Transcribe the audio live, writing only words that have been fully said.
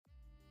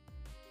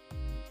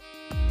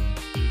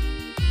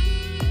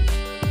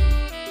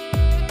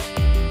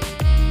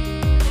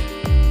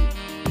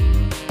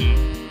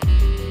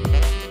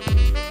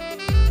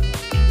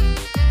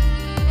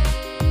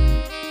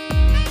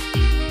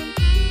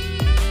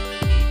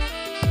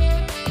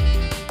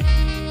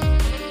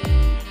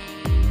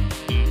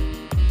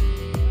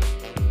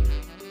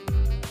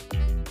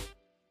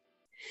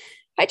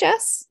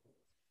Jess.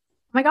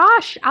 Oh my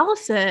gosh,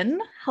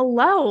 Allison.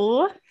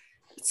 Hello.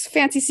 It's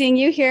fancy seeing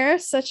you here.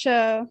 Such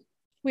a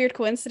weird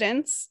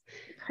coincidence.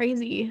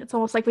 Crazy. It's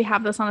almost like we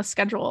have this on a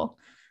schedule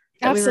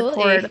that Absolutely.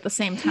 we record at the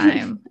same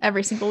time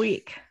every single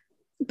week.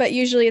 But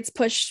usually it's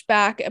pushed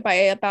back by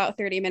about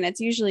 30 minutes,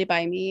 usually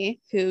by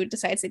me, who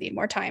decides they need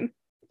more time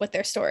with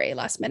their story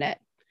last minute.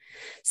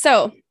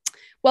 So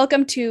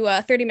welcome to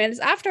 30 minutes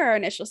after our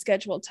initial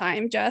scheduled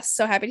time, Jess.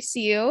 So happy to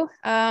see you.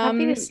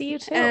 Happy to see you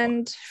too.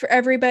 And for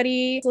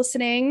everybody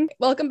listening,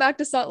 welcome back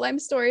to Salt Lime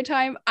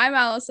Storytime. I'm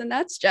Allison,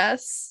 that's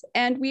Jess.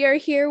 And we are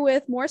here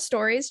with more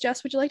stories.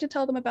 Jess, would you like to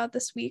tell them about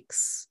this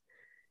week's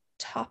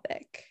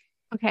topic?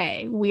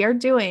 Okay, we are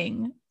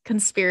doing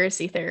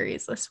conspiracy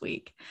theories this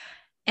week.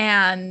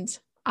 And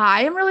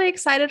I am really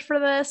excited for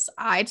this.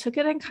 I took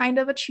it in kind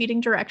of a cheating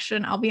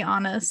direction, I'll be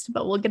honest,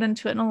 but we'll get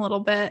into it in a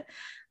little bit.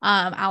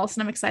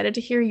 Allison, I'm excited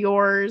to hear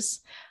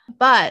yours.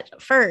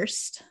 But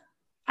first,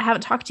 I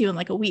haven't talked to you in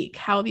like a week.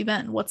 How have you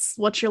been?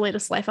 What's your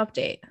latest life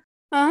update?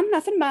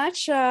 Nothing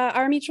much.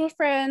 Our mutual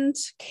friend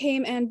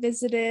came and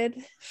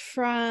visited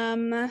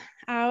from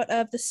out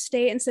of the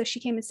state, and so she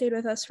came and stayed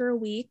with us for a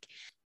week.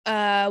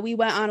 We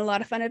went on a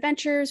lot of fun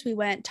adventures. We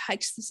went to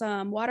hike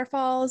some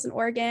waterfalls in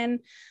Oregon.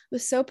 It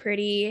was so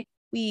pretty.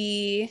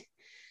 We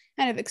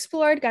kind of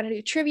explored, got to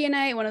do trivia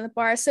night at one of the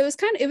bars. So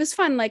it was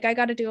fun. Like, I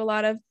got to do a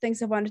lot of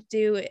things I wanted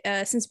to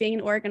do since being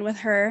in Oregon with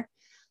her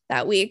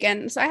that week.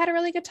 And so I had a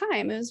really good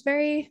time. It was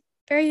very,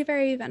 very,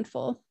 very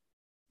eventful.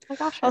 Oh my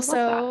gosh,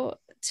 also,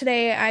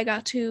 today I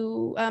got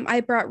to,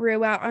 I brought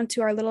Rue out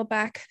onto our little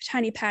back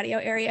tiny patio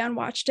area and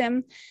watched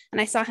him.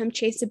 And I saw him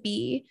chase a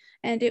bee.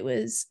 And it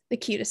was the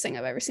cutest thing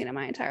I've ever seen in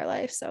my entire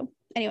life. So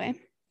anyway,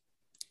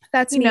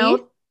 that's me.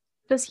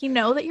 Does he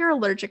know that you're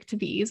allergic to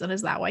bees? And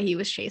is that why he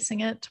was chasing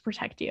it, to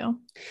protect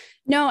you?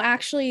 No,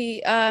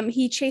 actually,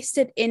 he chased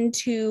it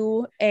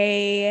into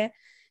a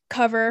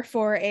cover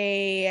for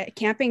a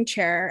camping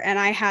chair. And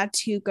I had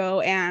to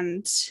go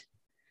and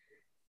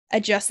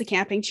adjust the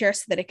camping chair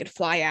so that it could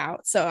fly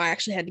out. So I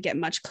actually had to get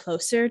much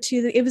closer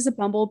to it was a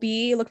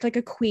bumblebee. It looked like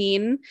a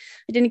queen.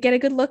 I didn't get a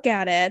good look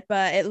at it,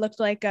 but it looked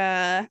like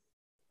might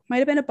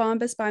have been a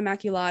Bombus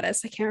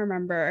bimaculatus. I can't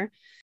remember.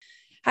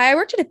 I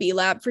worked at a bee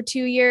lab for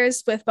 2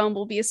 years with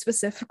bumblebees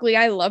specifically.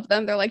 I love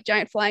them. They're like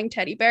giant flying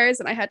teddy bears,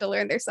 and I had to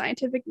learn their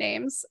scientific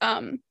names.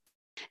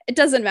 It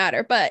doesn't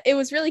matter, but it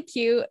was really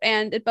cute,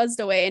 and it buzzed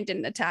away and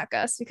didn't attack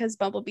us because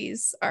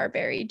bumblebees are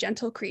very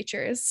gentle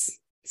creatures.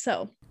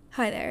 So,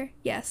 hi there.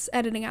 Yes,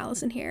 editing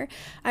Allison here.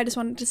 I just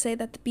wanted to say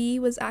that the bee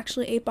was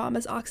actually a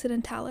Bombus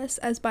occidentalis,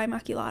 as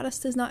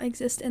bimaculatus does not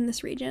exist in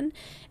this region.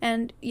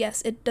 And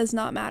yes, it does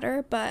not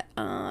matter, but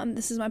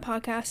this is my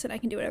podcast and I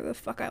can do whatever the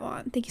fuck I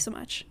want. Thank you so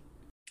much.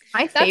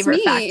 My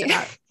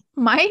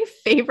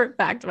favorite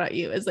fact about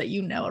you is that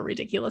you know a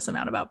ridiculous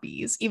amount about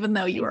bees, even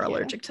though you are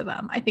allergic to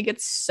them. I think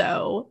it's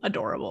so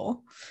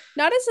adorable.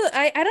 Not as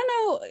I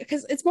don't know,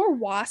 because it's more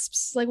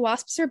wasps. Like,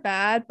 wasps are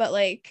bad, but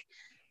like,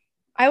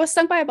 I was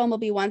stung by a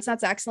bumblebee once.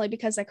 That's accidentally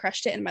because I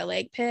crushed it in my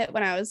leg pit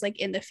when I was like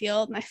in the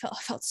field, and I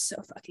felt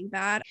so fucking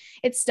bad.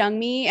 It stung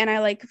me and I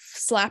like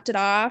slapped it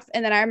off.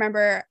 And then I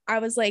remember I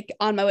was like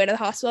on my way to the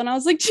hospital and I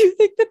was like, do you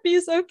think the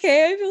bee's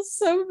okay? I feel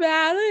so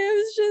bad.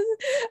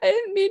 I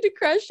didn't mean to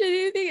crush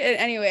anything. And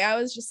anyway, I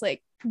was just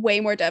like way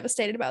more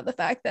devastated about the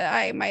fact that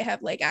I might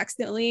have like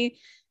accidentally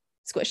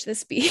squished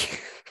this bee.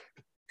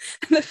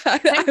 The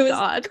fact that I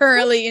was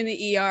currently in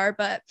the ER.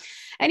 But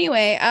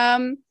anyway,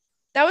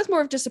 that was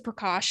more of just a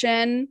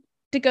precaution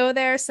to go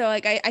there. So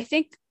like, I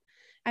think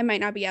I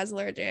might not be as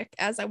allergic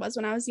as I was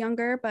when I was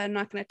younger, but I'm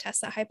not going to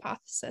test that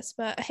hypothesis.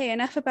 But hey,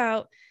 enough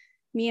about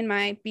me and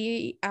my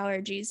bee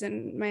allergies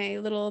and my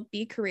little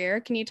bee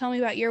career. Can you tell me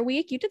about your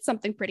week? You did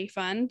something pretty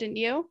fun, didn't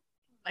you? Oh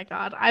my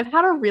God, I've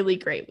had a really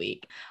great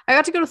week. I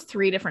got to go to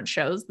 3 different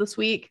shows this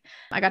week.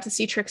 I got to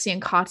see Trixie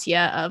and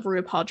Katya of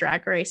RuPaul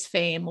Drag Race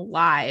fame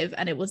live,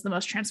 and it was the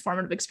most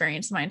transformative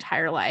experience of my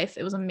entire life.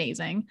 It was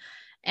amazing.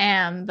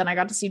 And then I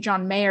got to see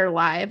John Mayer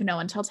live, No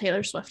One Tell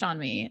Taylor Swift on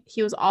Me.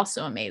 He was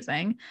also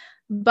amazing.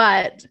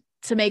 But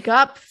to make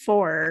up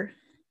for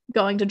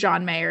going to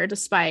John Mayer,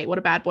 despite what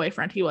a bad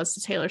boyfriend he was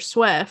to Taylor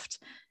Swift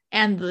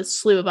and the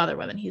slew of other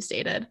women he's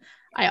dated,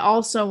 I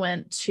also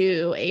went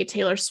to a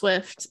Taylor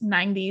Swift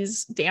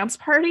 90s dance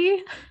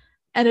party.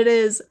 And it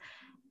is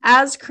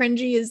as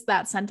cringy as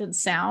that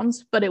sentence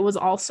sounds, but it was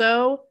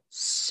also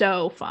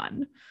so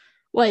fun.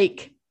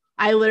 Like,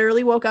 I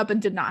literally woke up and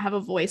did not have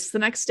a voice the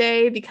next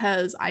day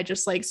because I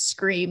just like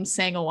screamed,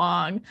 sang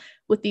along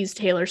with these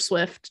Taylor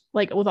Swift,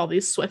 like with all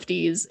these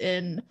Swifties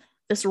in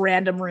this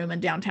random room in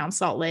downtown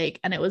Salt Lake.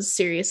 And it was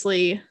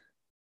seriously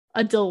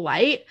a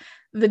delight.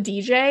 The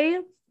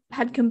DJ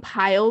had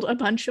compiled a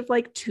bunch of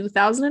like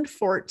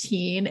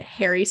 2014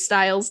 Harry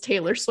Styles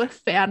Taylor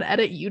Swift fan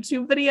edit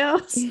YouTube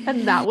videos.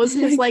 And that was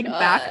his like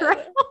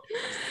background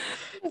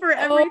for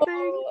everything.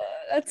 Oh,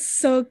 that's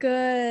so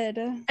good.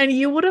 And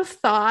you would have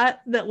thought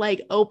that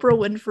like Oprah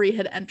Winfrey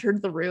had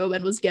entered the room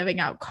and was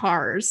giving out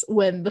cars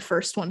when the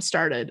first one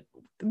started,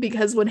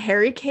 because when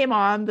Harry came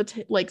on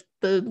the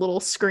little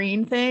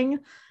screen thing,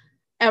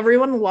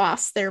 everyone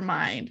lost their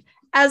mind.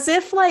 as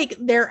if like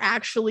they're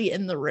actually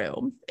in the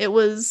room. It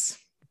was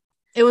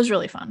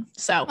really fun.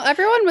 So Well,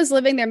 everyone was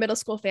living their middle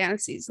school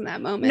fantasies in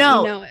that moment.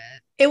 No. You know it.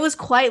 It was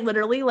quite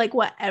literally like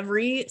what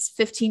every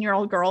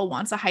 15-year-old girl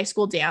wants a high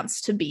school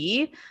dance to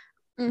be.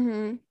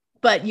 Mm-hmm.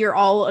 But you're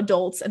all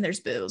adults and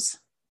there's booze.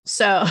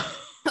 So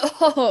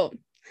Oh,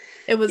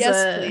 it was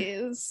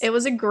please. It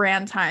was a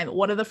grand time.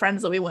 One of the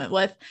friends that we went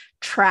with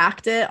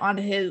tracked it on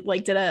his,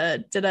 like, did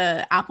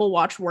a Apple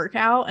Watch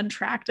workout and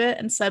tracked it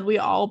and said we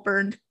all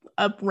burned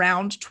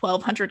around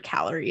 1,200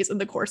 calories in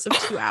the course of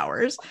 2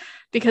 hours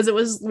because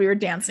we were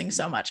dancing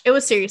so much. It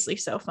was seriously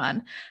so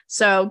fun.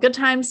 So good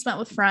time spent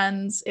with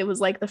friends. It was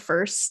like the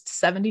first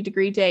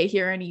 70-degree day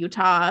here in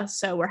Utah.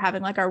 So we're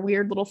having like our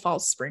weird little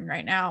false spring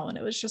right now. And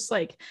it was just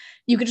like,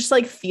 you could just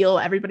like feel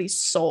everybody's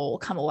soul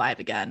come alive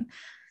again.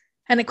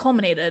 And it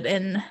culminated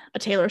in a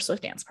Taylor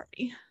Swift dance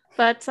party.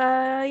 But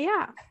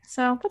yeah,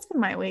 so that's been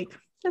my week.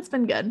 It's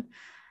been good.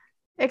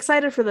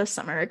 Excited for this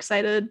summer.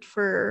 Excited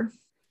for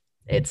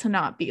it to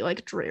not be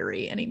like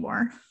dreary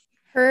anymore.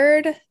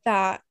 Heard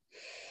that.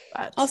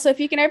 But also, if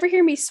you can ever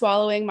hear me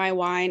swallowing my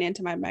wine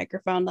into my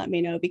microphone, let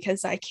me know,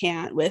 because I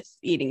can't with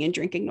eating and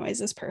drinking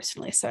noises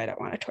personally, so I don't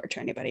want to torture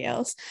anybody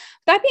else.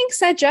 That being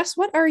said, Jess,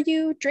 what are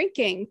you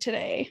drinking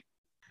today?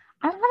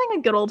 I'm having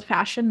a good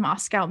old-fashioned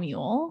Moscow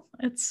Mule.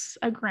 It's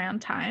a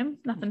grand time.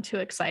 Nothing too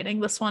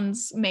exciting. This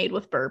one's made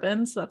with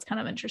bourbon, so that's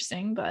kind of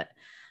interesting, but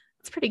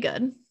it's pretty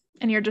good.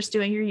 And you're just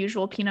doing your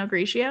usual Pinot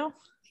Grigio?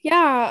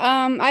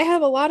 Yeah, I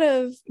have a lot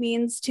of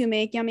means to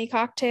make yummy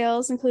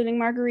cocktails, including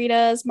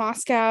margaritas,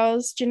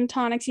 Moscows, gin and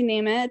tonics, you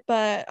name it,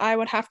 but I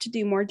would have to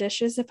do more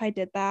dishes if I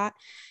did that.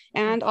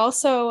 And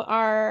also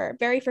our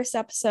very first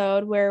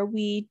episode where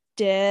we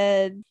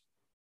did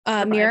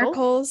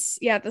miracles,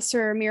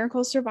 the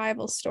miracle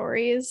survival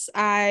stories,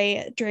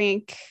 I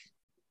drank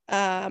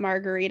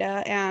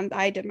margarita and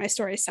I did my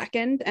story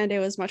second, and it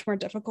was much more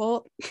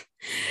difficult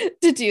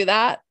to do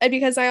that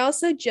because I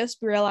also just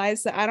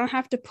realized that I don't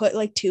have to put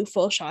like 2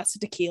 full shots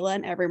of tequila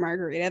in every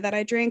margarita that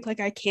I drink. Like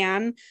I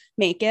can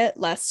make it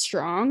less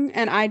strong,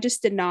 and I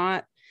just did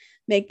not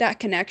make that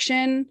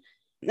connection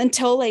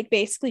until like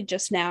basically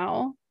just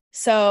now.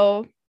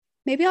 So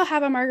maybe I'll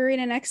have a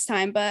margarita next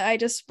time, but I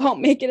just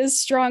won't make it as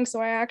strong so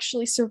I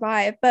actually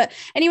survive. But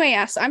anyway,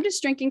 yeah, so I'm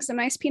just drinking some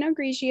nice Pinot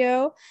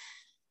Grigio,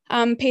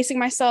 pacing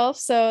myself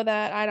so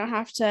that I don't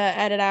have to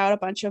edit out a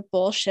bunch of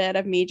bullshit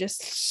of me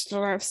just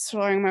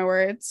slurring my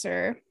words,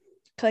 or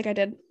like I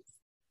did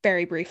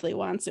very briefly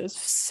once. It was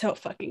so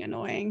fucking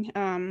annoying.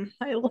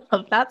 I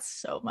love that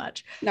so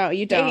much. No,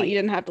 you don't. You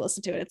didn't have to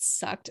listen to it. It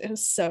sucked. It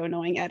was so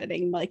annoying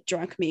editing, like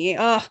drunk me.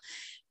 Oh,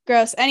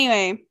 gross.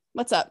 Anyway,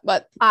 what's up?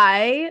 What?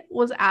 I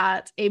was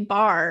at a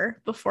bar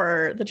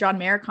before the John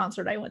Mayer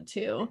concert I went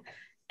to.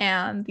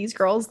 And these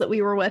girls that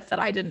we were with that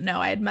I didn't know,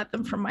 I had met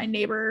them from my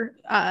neighbor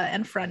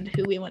and friend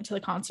who we went to the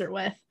concert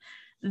with.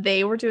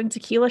 They were doing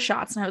tequila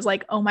shots. And I was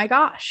like, oh my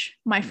gosh,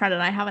 my friend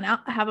and I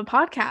have a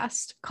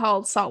podcast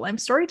called Salt Lime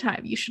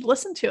Storytime. You should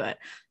listen to it.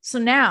 So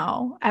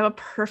now I have a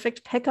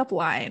perfect pickup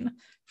line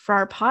for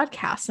our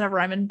podcast whenever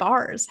I'm in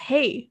bars.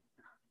 Hey,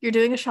 you're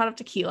doing a shot of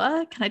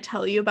tequila. Can I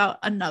tell you about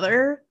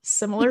another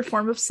similar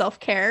form of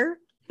self-care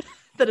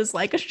that is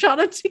like a shot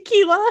of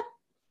tequila?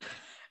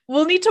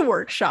 We'll need to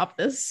workshop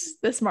this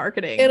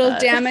marketing. It'll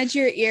damage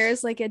your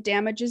ears like it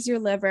damages your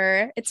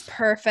liver. It's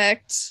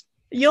perfect.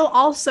 You'll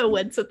also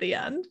wince at the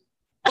end.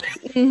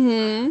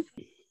 Mm-hmm.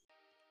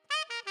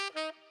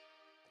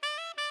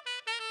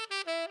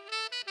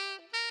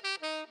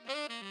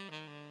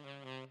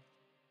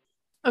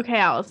 Okay,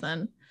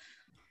 Allison.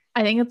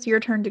 I think it's your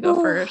turn to go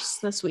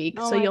first this week.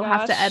 So you'll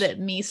have to edit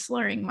me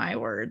slurring my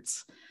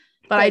words.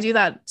 But I do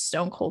that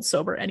stone cold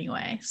sober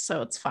anyway,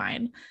 so it's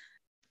fine.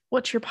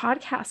 What's your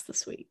podcast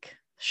this week?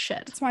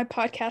 Shit. It's my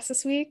podcast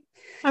this week.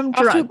 I'm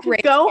drunk.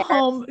 Go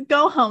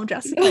home,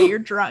 Jessica. You're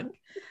drunk.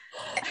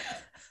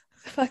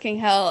 Fucking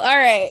hell. All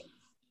right.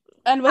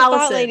 And with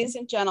that, ladies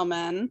and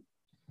gentlemen,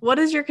 what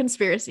is your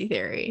conspiracy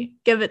theory?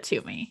 Give it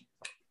to me.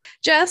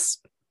 Jess,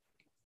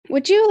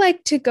 would you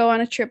like to go on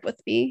a trip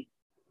with me?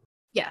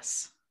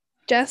 Yes.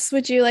 Jess,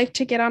 would you like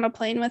to get on a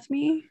plane with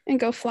me and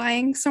go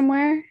flying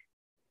somewhere?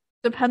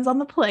 Depends on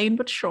the plane,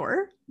 but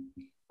sure.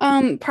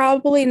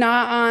 Probably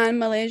not on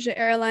Malaysia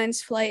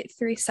Airlines flight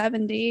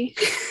 370.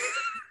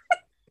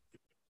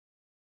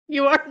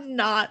 You are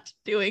not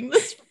doing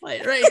this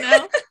flight right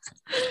now.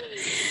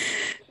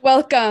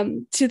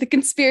 Welcome to the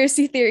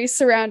conspiracy theories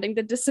surrounding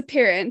the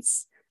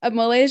disappearance of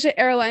Malaysia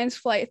Airlines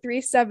flight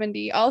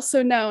 370,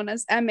 also known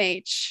as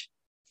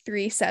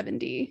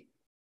MH370.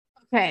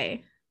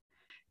 Okay.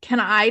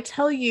 Can I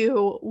tell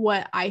you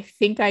what I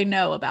think I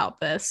know about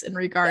this in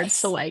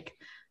regards to like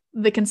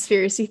the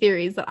conspiracy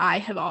theories that I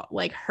have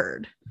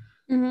heard?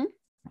 Mm-hmm.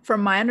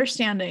 From my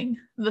understanding,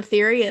 the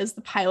theory is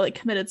the pilot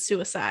committed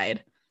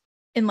suicide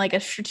in like a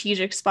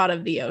strategic spot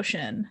of the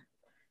ocean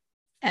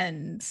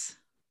and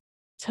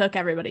took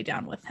everybody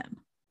down with him.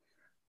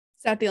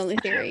 Is that the only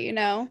theory you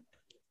know?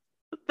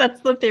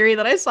 That's the theory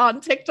that I saw on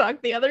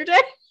TikTok the other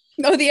day.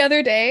 Oh, the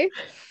other day?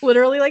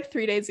 Literally like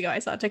 3 days ago, I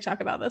saw a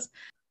TikTok about this.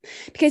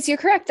 Because you're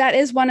correct. That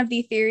is one of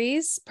the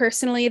theories.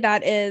 Personally,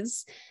 that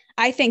is,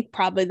 I think,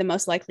 probably the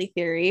most likely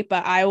theory,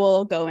 but I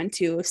will go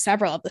into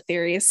several of the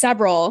theories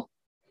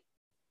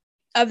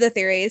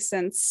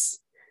since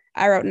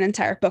I wrote an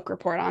entire book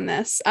report on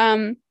this.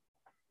 All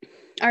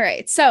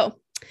right. So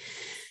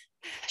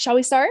shall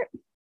we start?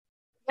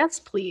 Yes,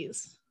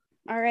 please.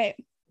 All right.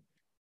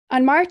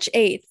 On March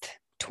 8th,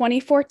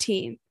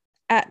 2014,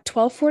 at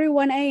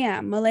 12:41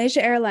 a.m.,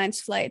 Malaysia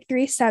Airlines Flight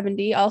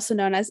 370, also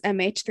known as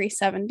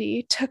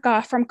MH370, took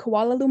off from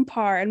Kuala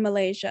Lumpur in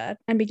Malaysia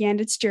and began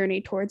its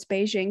journey towards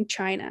Beijing,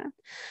 China.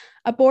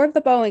 Aboard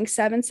the Boeing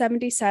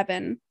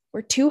 777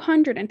 were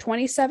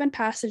 227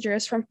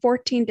 passengers from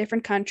 14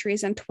 different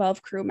countries and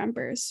 12 crew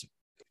members.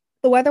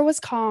 The weather was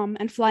calm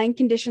and flying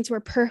conditions were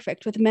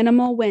perfect with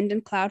minimal wind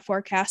and cloud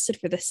forecasted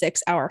for the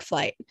 6-hour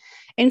flight.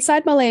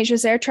 Inside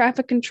Malaysia's air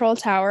traffic control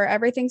tower,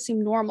 everything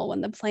seemed normal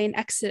when the plane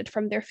exited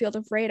from their field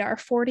of radar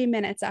 40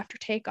 minutes after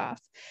takeoff.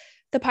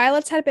 The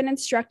pilots had been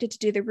instructed to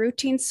do the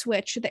routine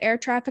switch to the air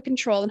traffic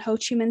control in Ho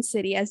Chi Minh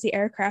City as the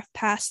aircraft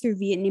passed through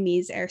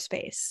Vietnamese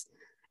airspace.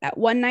 At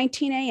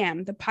 1:19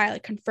 a.m., the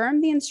pilot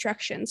confirmed the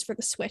instructions for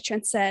the switch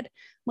and said,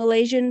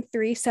 "Malaysian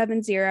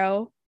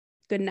 370,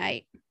 good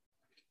night."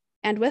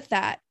 And with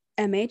that,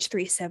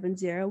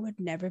 MH370 would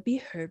never be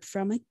heard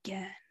from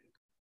again.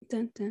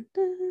 Dun, dun,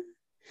 dun.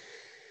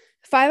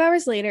 5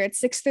 hours later, at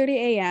 6:30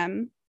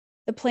 a.m.,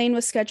 the plane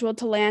was scheduled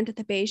to land at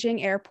the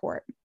Beijing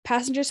airport.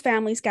 Passengers'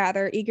 families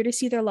gather, eager to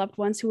see their loved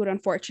ones who would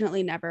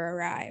unfortunately never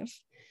arrive.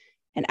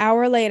 An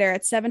hour later,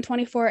 at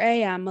 7:24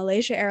 a.m.,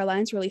 Malaysia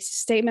Airlines released a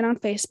statement on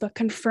Facebook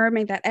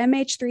confirming that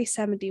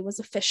MH370 was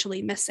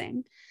officially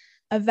missing.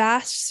 A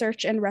vast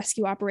search and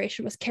rescue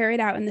operation was carried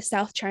out in the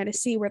South China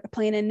Sea, where the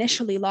plane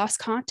initially lost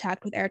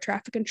contact with air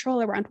traffic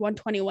control around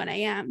 1:21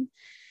 a.m.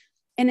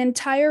 An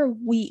entire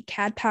week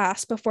had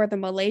passed before the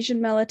Malaysian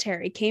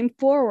military came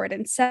forward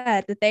and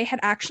said that they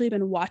had actually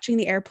been watching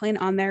the airplane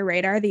on their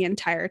radar the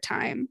entire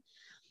time.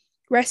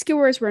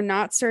 Rescuers were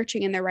not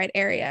searching in the right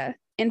area.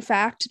 In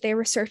fact, they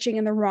were searching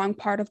in the wrong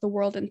part of the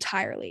world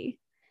entirely.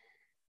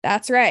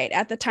 That's right.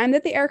 At the time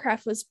that the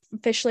aircraft was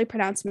officially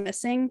pronounced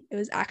missing, it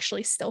was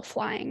actually still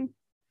flying.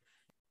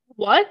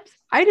 What?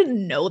 I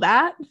didn't know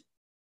that.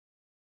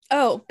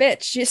 Oh,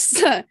 bitch,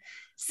 just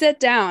sit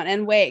down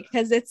and wait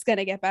because it's going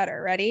to get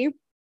better. Ready?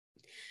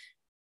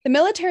 The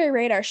military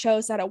radar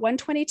shows that at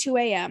 1:22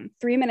 a.m.,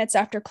 3 minutes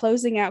after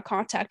closing out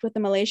contact with the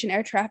Malaysian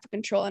air traffic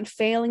control and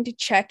failing to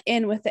check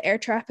in with the air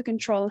traffic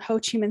control in Ho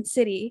Chi Minh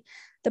City,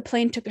 the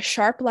plane took a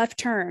sharp left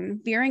turn,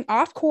 veering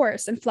off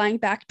course and flying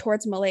back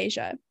towards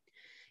Malaysia.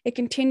 It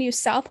continues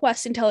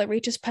southwest until it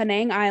reaches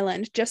Penang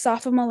Island, just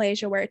off of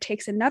Malaysia, where it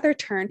takes another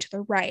turn to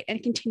the right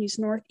and continues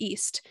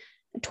northeast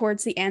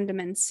towards the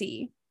Andaman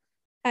Sea.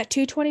 At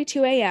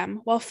 2:22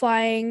 a.m., while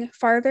flying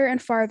farther and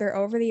farther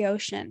over the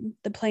ocean,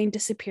 the plane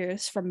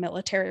disappears from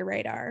military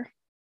radar.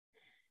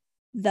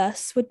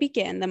 Thus would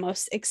begin the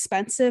most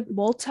expensive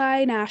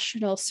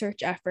multinational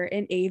search effort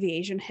in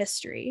aviation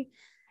history,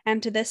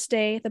 and to this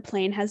day, the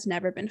plane has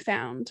never been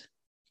found.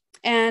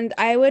 And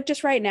I would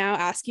just right now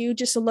ask you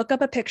just to look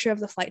up a picture of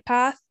the flight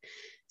path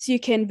so you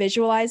can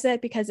visualize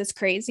it because it's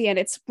crazy and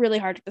it's really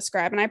hard to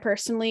describe. And I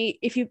personally,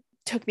 if you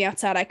took me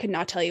outside, I could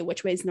not tell you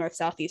which way is north,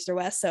 south, east, or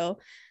west. So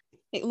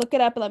look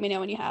it up and let me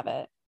know when you have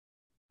it.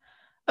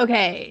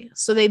 Okay,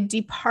 so they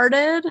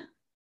departed,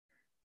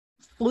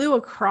 flew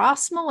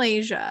across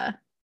Malaysia,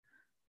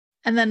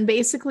 and then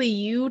basically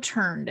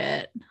U-turned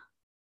it,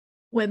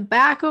 went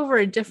back over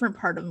a different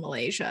part of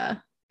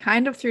Malaysia,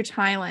 kind of through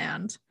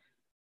Thailand,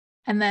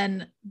 and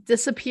then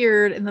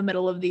disappeared in the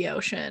middle of the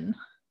ocean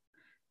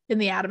in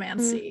the Andaman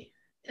Sea.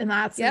 And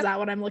is that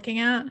what I'm looking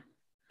at?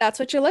 That's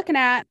what you're looking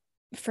at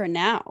for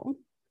now.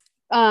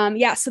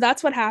 So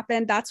that's what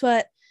happened. That's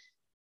what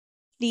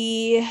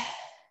the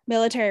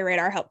military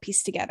radar helped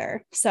piece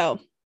together. So,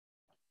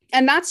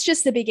 and that's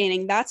just the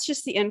beginning. That's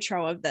just the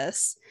intro of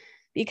this,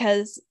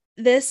 because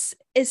this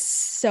is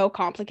so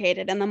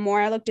complicated. And the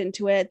more I looked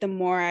into it, the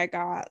more I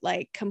got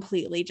like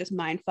completely just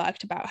mind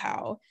fucked about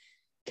how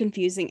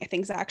confusing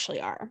things actually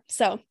are.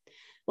 So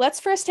let's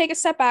first take a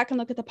step back and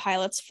look at the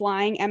pilots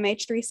flying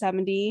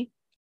MH370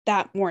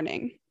 that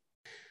morning.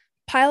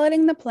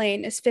 Piloting the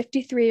plane is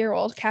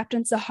 53-year-old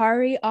Captain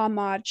Zahari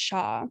Ahmad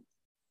Shah.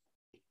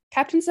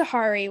 Captain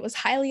Zahari was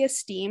highly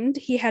esteemed.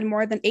 He had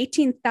more than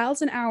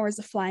 18,000 hours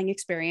of flying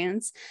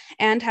experience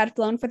and had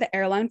flown for the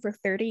airline for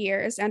 30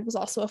 years and was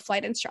also a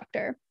flight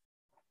instructor.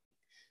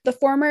 The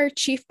former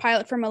chief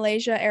pilot for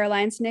Malaysia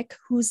Airlines, Nick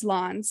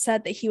Huzlan,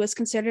 said that he was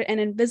considered an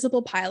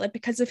invisible pilot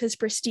because of his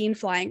pristine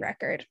flying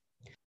record.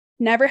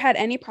 Never had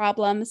any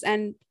problems,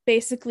 and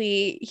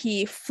basically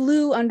he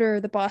flew under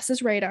the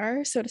boss's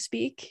radar, so to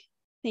speak.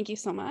 Thank you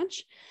so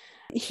much.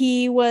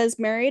 He was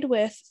married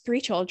with 3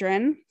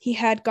 children. He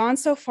had gone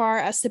so far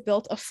as to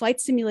build a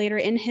flight simulator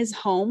in his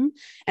home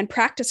and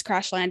practice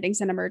crash landings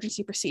and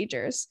emergency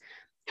procedures.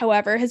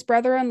 However, his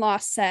brother-in-law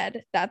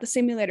said that the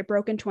simulator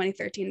broke in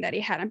 2013, that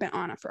he hadn't been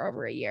on it for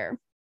over a year.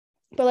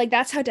 But like,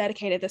 that's how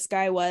dedicated this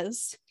guy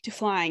was to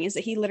flying, is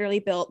that he literally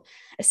built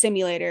a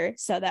simulator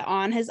so that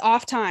on his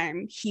off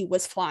time, he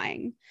was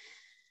flying.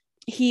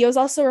 He was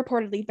also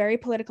reportedly very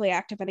politically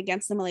active and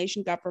against the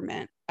Malaysian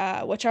government,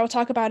 which I will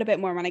talk about a bit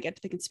more when I get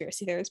to the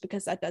conspiracy theories,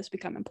 because that does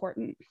become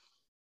important.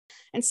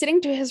 And sitting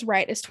to his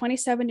right is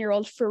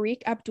 27-year-old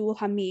Farik Abdul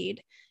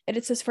Hamid. It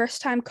is his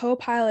first time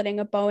co-piloting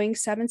a Boeing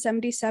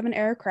 777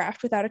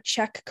 aircraft without a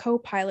Czech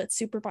co-pilot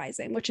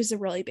supervising, which is a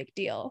really big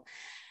deal.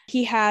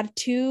 He had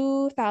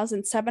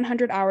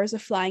 2,700 hours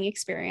of flying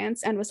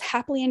experience and was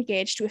happily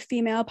engaged to a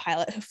female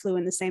pilot who flew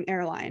in the same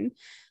airline.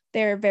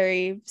 They're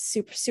very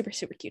super, super,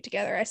 super cute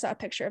together. I saw a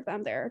picture of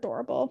them. They're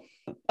adorable.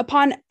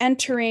 Upon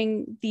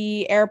entering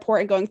the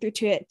airport and going through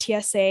to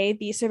TSA,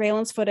 the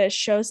surveillance footage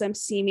shows them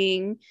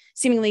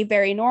seemingly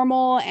very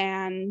normal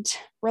and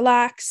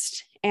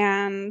relaxed,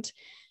 and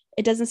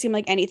it doesn't seem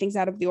like anything's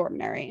out of the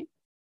ordinary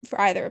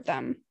for either of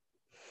them.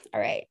 All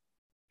right.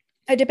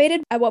 I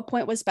debated at what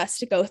point was best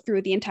to go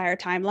through the entire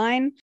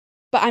timeline,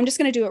 but I'm just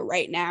going to do it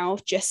right now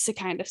just to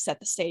kind of set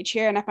the stage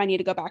here. And if I need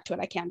to go back to it,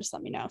 I can. Just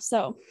let me know.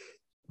 So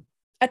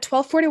at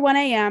 12:41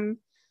 a.m.,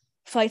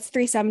 Flight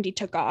 370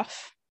 took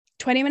off.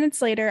 20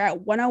 minutes later, at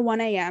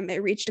 1:01 a.m.,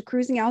 it reached a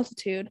cruising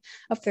altitude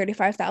of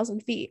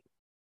 35,000 feet.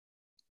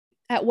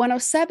 At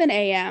 1:07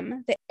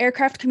 a.m., the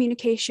Aircraft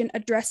Communication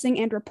Addressing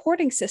and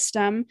Reporting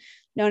System,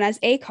 known as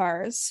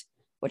ACARS,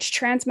 which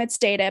transmits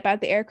data about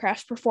the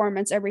aircraft's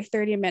performance every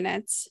 30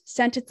 minutes,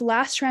 sent its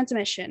last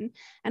transmission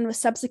and was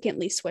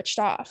subsequently switched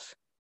off.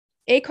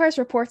 ACARS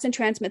reports and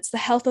transmits the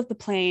health of the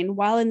plane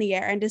while in the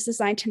air and is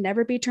designed to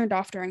never be turned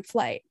off during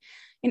flight.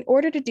 In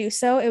order to do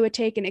so, it would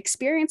take an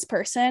experienced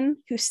person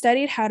who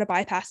studied how to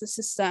bypass the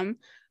system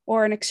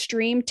or an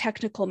extreme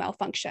technical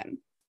malfunction.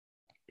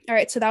 All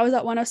right, so that was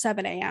at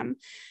 1:07 a.m.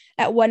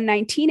 At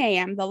 1:19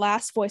 a.m., the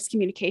last voice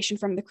communication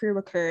from the crew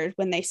occurred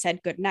when they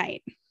said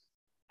goodnight.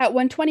 At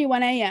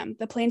 1:21 a.m.,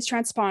 the plane's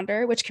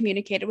transponder, which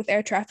communicated with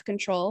air traffic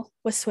control,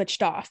 was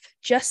switched off,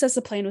 just as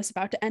the plane was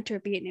about to enter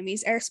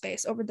Vietnamese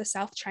airspace over the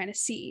South China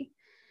Sea.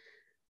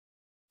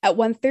 At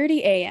 1:30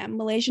 a.m.,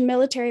 Malaysian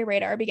military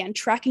radar began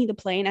tracking the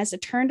plane as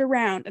it turned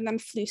around and then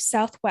flew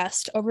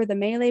southwest over the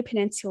Malay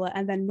Peninsula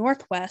and then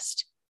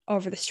northwest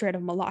over the Strait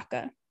of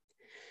Malacca.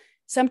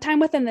 Sometime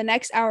within the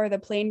next hour, the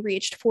plane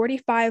reached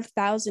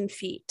 45,000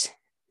 feet.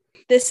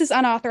 This is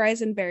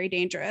unauthorized and very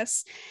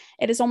dangerous.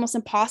 It is almost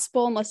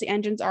impossible unless the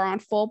engines are on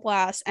full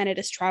blast and it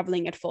is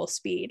traveling at full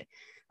speed.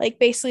 Like,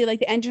 basically, like,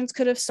 the engines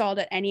could have stalled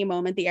at any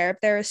moment. The air up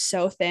there is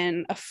so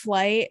thin.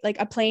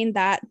 A plane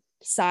that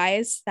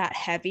size, that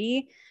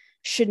heavy,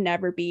 should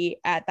never be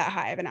at that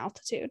high of an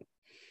altitude.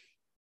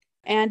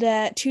 And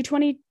at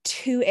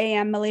 2:22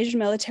 a.m., Malaysian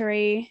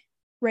military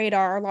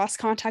radar lost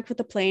contact with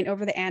the plane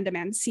over the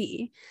Andaman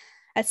Sea.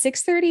 At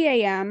 6:30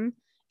 a.m.,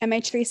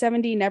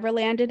 MH370 never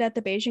landed at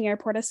the Beijing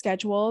airport as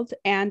scheduled,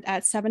 and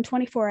at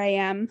 7:24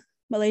 a.m.,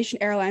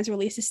 Malaysian Airlines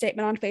released a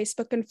statement on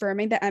Facebook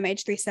confirming that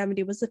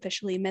MH370 was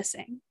officially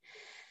missing.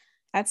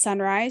 At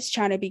sunrise,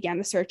 China began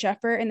the search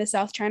effort in the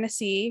South China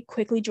Sea,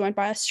 quickly joined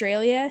by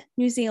Australia,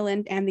 New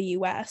Zealand, and the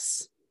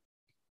US.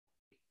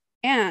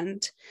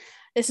 And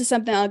this is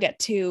something I'll get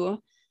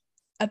to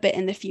a bit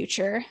in the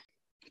future,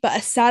 but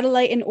a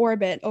satellite in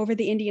orbit over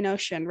the Indian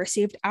Ocean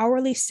received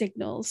hourly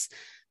signals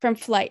from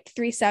Flight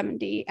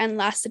 370 and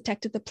last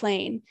detected the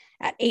plane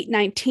at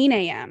 8:19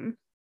 a.m.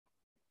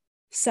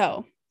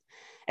 So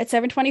at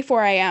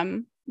 7:24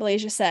 a.m.,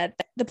 Malaysia said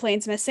that the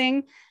plane's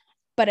missing,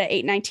 but at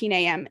 8:19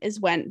 a.m. is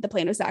when the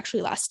plane was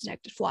actually last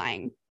detected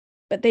flying.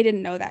 But they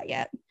didn't know that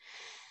yet.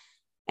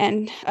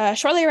 And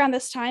shortly around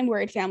this time,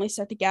 worried families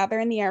start to gather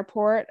in the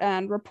airport,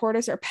 and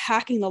reporters are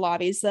packing the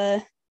lobbies.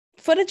 The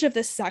footage of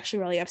this is actually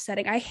really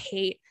upsetting. I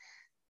hate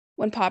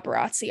when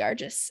paparazzi are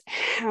just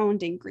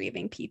hounding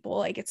grieving people.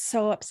 Like, it's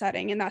so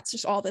upsetting. And that's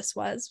just all this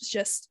was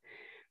just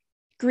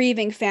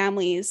grieving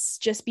families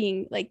just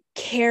being like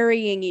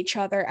carrying each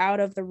other out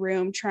of the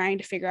room, trying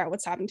to figure out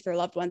what's happening to their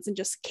loved ones, and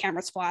just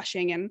cameras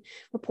flashing and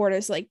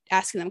reporters like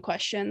asking them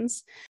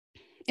questions.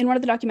 In one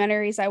of the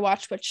documentaries I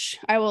watched, which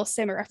I will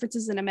say my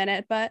references in a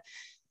minute, but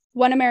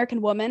one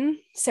American woman,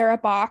 Sarah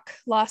Bach,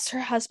 lost her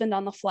husband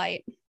on the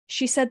flight.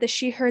 She said that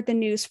she heard the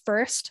news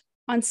first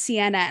on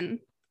CNN.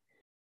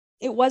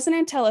 It wasn't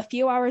until a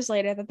few hours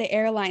later that the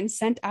airline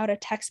sent out a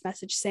text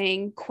message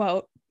saying,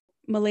 quote,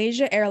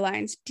 "Malaysia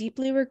Airlines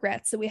deeply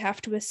regrets that we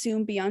have to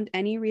assume beyond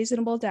any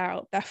reasonable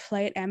doubt that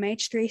flight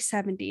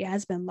MH370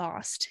 has been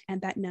lost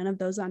and that none of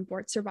those on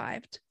board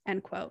survived,"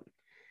 end quote.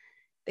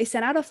 They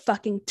sent out a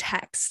fucking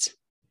text.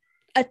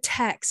 A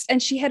text.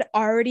 And she had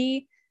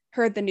already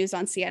heard the news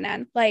on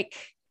CNN. Like,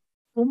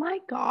 oh my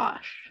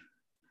gosh.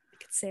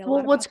 I could say a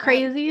lot. What's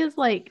crazy is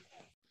like,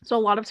 so a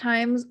lot of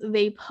times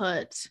they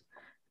put,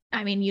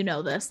 I mean, you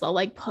know this, they'll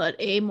like put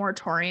a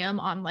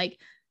moratorium on like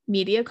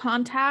media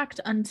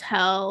contact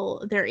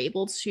until they're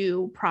able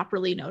to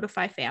properly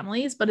notify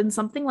families. But in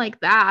something like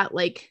that,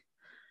 like,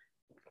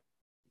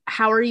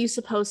 how are you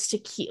supposed to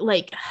keep,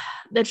 like,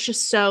 that's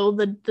just so,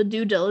 the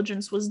due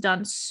diligence was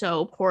done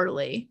so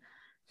poorly.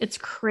 It's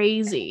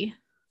crazy.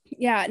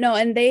 Yeah, no,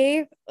 and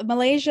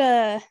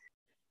Malaysia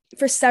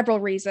for several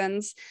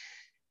reasons,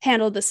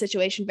 handled the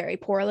situation very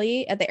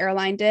poorly, the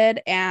airline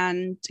did,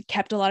 and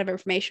kept a lot of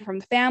information from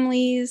the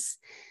families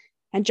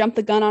and jumped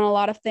the gun on a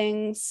lot of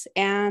things,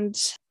 and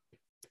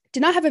did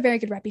not have a very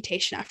good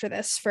reputation after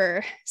this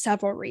for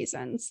several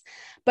reasons.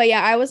 But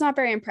yeah, I was not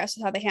very impressed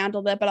with how they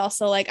handled it, but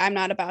also like, I'm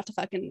not about to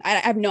I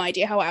have no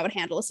idea how I would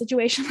handle a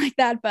situation like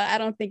that, but I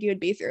don't think it would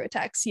be through a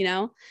text, you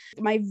know?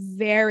 My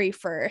very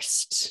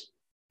first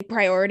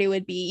priority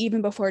would be,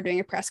 even before doing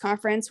a press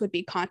conference, would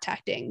be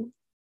contacting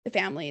the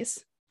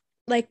families.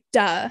 Like,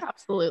 duh.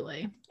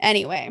 Absolutely.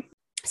 Anyway,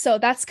 so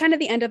that's kind of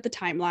the end of the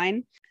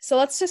timeline. So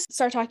let's just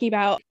start talking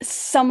about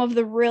some of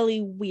the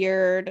really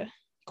weird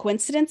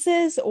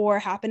coincidences or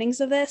happenings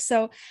of this.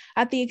 So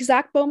at the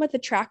exact moment the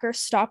tracker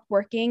stopped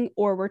working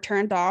or were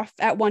turned off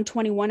at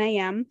 1:21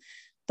 a.m.,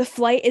 the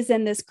flight is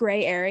in this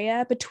gray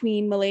area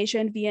between Malaysia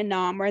and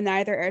Vietnam where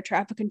neither air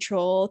traffic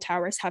control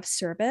towers have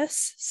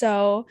service.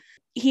 So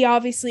he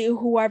obviously,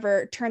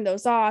 whoever turned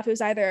those off, it was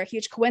either a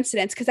huge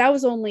coincidence, because that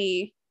was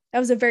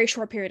a very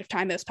short period of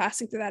time that was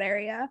passing through that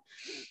area.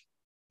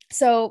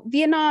 So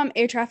Vietnam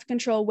air traffic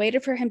control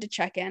waited for him to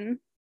check in.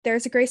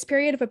 There's a grace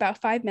period of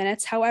about 5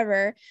 minutes.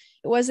 However,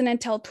 it wasn't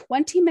until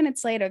 20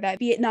 minutes later that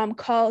Vietnam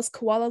calls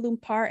Kuala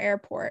Lumpur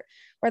Airport,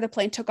 where the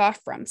plane took off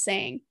from,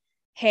 saying,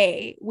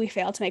 hey, we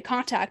failed to make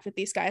contact with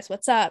these guys.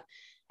 What's up?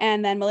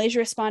 And then Malaysia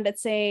responded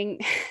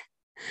saying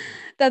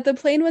that the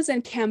plane was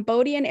in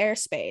Cambodian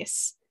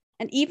airspace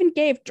and even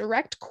gave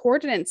direct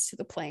coordinates to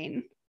the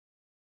plane,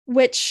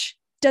 which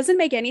doesn't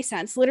make any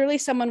sense. Literally,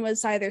 someone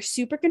was either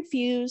super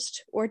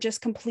confused or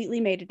just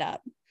completely made it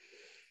up.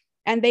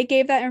 And they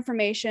gave that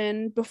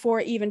information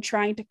before even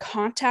trying to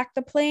contact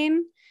the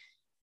plane.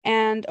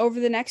 And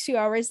over the next few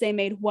hours, they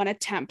made one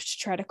attempt to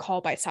try to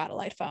call by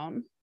satellite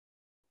phone,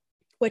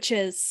 which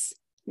is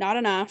not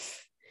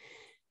enough.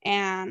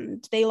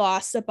 And they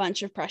lost a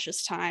bunch of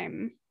precious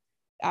time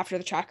after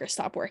the tracker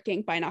stopped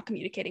working by not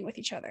communicating with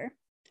each other.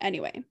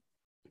 Anyway,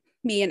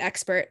 me, an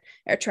expert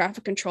air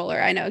traffic controller,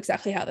 I know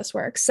exactly how this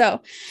works.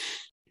 So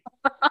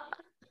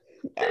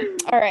yeah.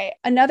 All right.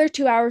 Another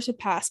 2 hours would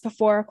pass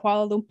before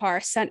Kuala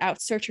Lumpur sent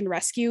out search and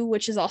rescue,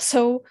 which is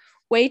also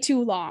way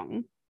too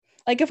long.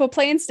 Like, if a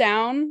plane's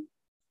down,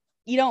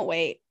 you don't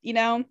wait, you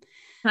know?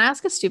 Can I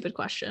ask a stupid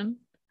question?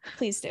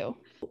 Please do.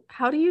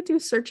 How do you do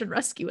search and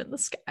rescue in the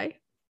sky?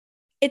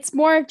 It's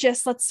more of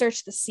just, let's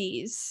search the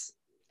seas.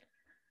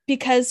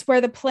 Because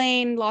where the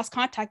plane lost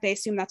contact, they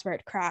assume that's where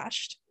it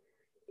crashed.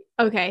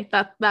 Okay,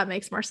 that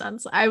makes more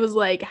sense. I was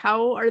like,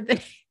 how are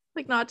they,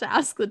 like, not to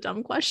ask the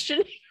dumb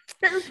question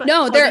here, but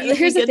no,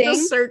 here's the thing.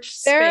 Search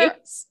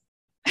space.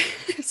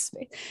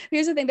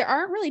 Here's the thing. There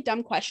aren't really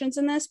dumb questions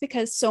in this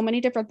because so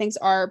many different things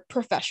are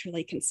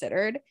professionally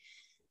considered,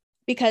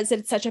 because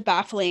it's such a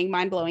baffling,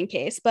 mind-blowing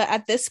case. But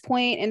at this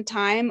point in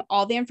time,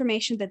 all the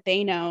information that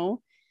they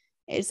know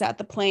is that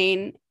the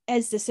plane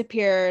has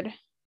disappeared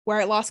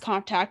where it lost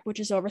contact, which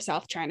is over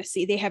South China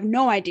Sea. They have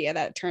no idea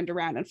that it turned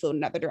around and flew in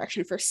another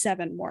direction for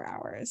 7 more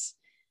hours.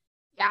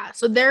 Yeah,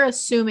 so they're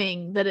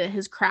assuming that it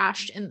has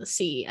crashed in the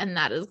sea, and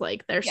that is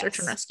like their search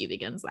and rescue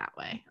begins that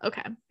way.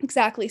 Okay.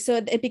 Exactly. So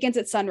it begins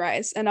at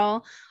sunrise, and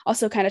I'll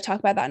also kind of talk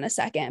about that in a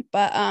second.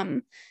 But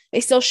they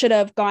still should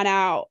have gone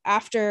out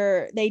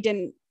after they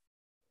didn't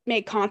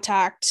make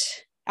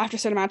contact after a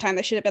certain amount of time.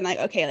 They should have been like,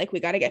 okay, like, we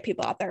got to get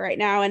people out there right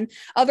now. And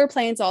other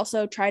planes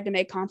also tried to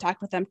make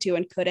contact with them too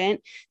and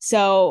couldn't.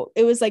 So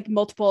it was like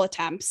multiple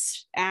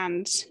attempts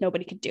and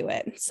nobody could do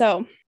it.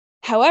 So,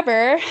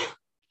 however,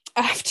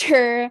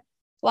 after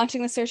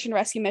launching the search and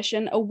rescue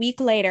mission, a week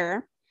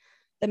later,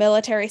 the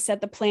military said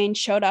the plane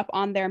showed up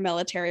on their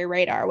military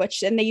radar,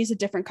 and they use a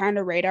different kind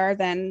of radar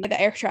than the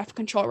air traffic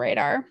control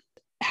radar.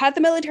 Had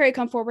the military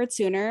come forward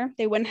sooner,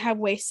 they wouldn't have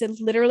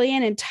wasted literally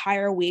an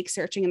entire week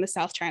searching in the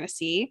South China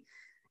Sea.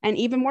 And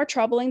even more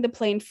troubling, the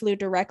plane flew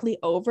directly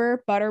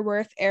over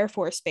Butterworth Air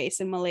Force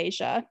Base in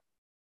Malaysia.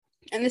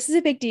 And this is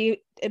a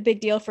big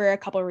deal for a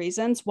couple of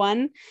reasons.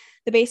 One,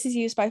 the base is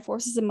used by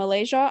forces in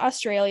Malaysia,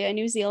 Australia,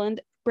 New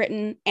Zealand,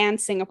 Britain,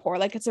 and Singapore.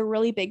 Like, it's a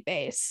really big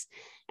base.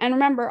 And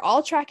remember,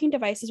 all tracking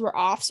devices were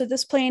off, so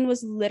this plane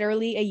was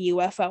literally a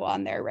UFO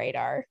on their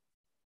radar.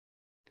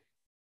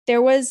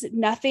 There was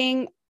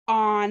nothing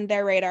on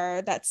their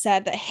radar that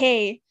said that,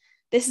 hey,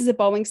 this is a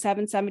Boeing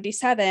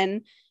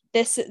 777.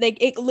 This, like,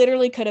 it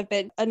literally could have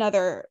been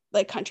another,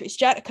 like, country's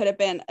jet. It could have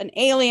been an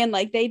alien.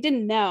 Like, they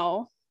didn't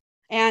know.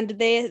 And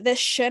this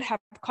should have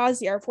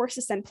caused the Air Force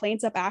to send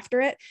planes up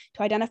after it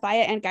to identify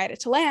it and guide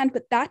it to land.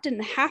 But that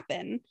didn't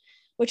happen,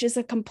 which is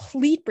a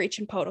complete breach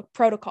in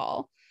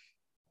protocol.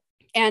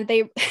 And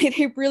they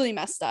really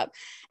messed up.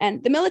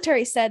 And the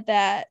military said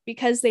that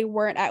because they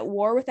weren't at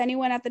war with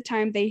anyone at the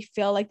time, they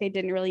feel like they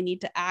didn't really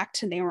need to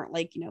act, and they weren't,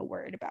 like,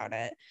 worried about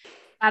it.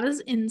 That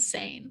is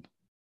insane.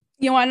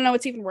 You want to know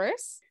what's even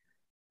worse?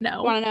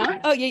 No. Want to know?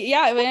 Oh,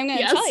 yeah. I'm going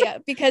to tell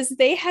you, because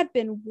they had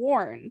been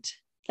warned.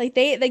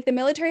 The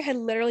military had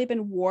literally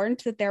been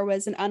warned that there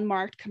was an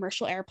unmarked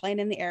commercial airplane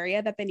in the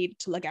area that they needed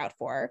to look out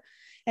for,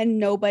 and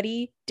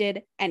nobody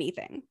did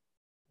anything.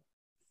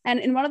 And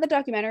in one of the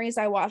documentaries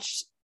I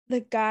watched,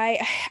 the guy,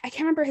 I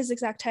can't remember his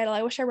exact title.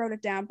 I wish I wrote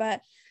it down,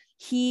 but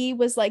he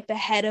was like the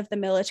head of the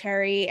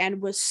military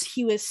and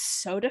he was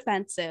so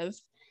defensive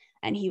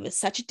and he was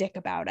such a dick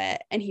about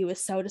it. And he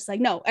was so just like,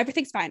 no,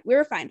 everything's fine. We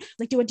were fine.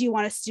 Like, do you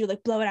want us to do?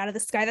 Like, blow it out of the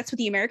sky? That's what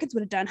the Americans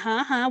would have done.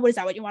 Huh? What is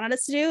that what you wanted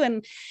us to do?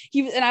 And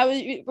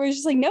we're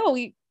just like, no,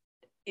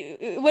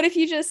 what if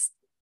you just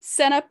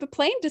sent up a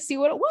plane to see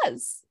what it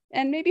was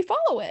and maybe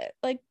follow it?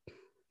 Like,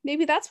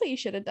 maybe that's what you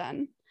should have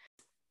done.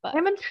 But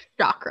I'm in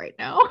shock right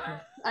now.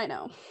 I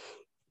know.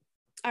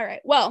 All right.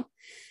 Well,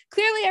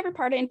 clearly every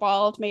party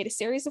involved made a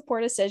series of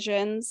poor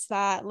decisions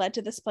that led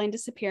to this plane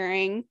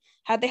disappearing.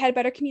 Had they had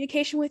better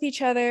communication with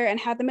each other and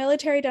had the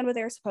military done what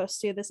they were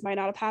supposed to, this might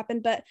not have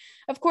happened. But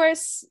of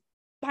course,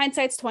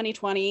 hindsight's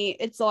 2020.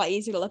 It's a lot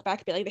easier to look back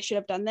and be like, they should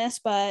have done this.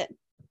 But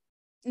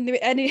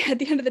at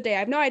the end of the day, I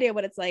have no idea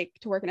what it's like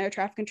to work in air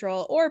traffic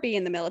control or be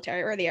in the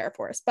military or the Air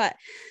Force. But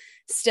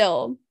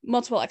still,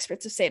 multiple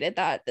experts have stated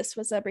that this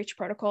was a breach of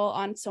protocol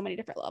on so many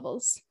different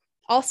levels.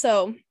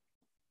 Also,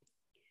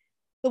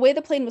 the way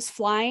the plane was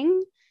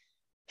flying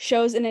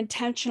shows an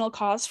intentional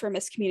cause for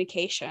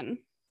miscommunication.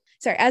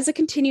 As it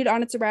continued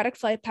on its erratic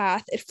flight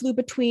path, it flew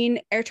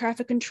between air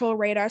traffic control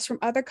radars from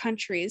other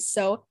countries.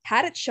 So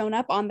had it shown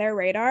up on their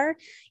radar,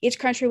 each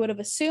country would have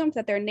assumed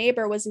that their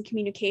neighbor was in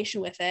communication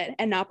with it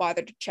and not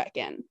bothered to check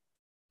in.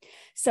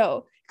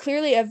 So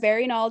clearly a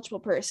very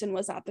knowledgeable person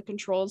was at the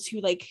controls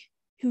who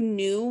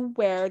knew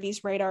where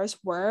these radars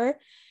were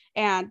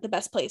and the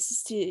best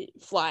places to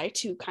fly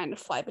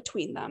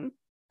between them.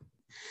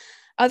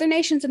 Other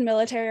nations and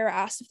military were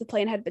asked if the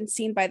plane had been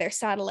seen by their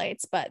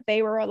satellites, but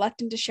they were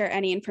reluctant to share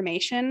any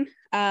information.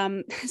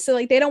 So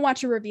they don't want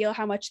to reveal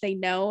how much they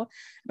know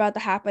about the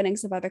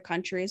happenings of other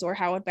countries or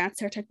how advanced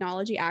their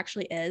technology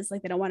actually is. They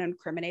don't want to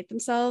incriminate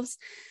themselves.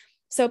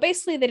 So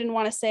basically they didn't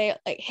want to say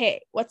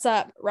hey, what's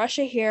up?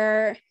 Russia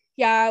here.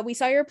 Yeah, we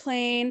saw your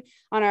plane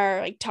on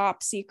our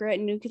top secret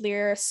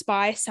nuclear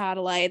spy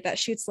satellite that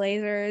shoots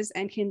lasers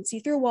and can see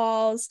through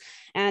walls.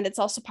 And it's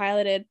also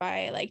piloted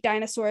by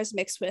dinosaurs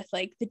mixed with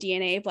the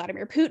DNA of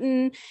Vladimir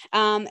Putin.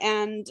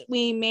 And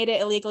we made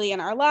it illegally in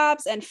our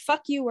labs. And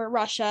fuck you, we're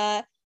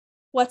Russia.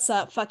 What's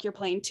up? Fuck your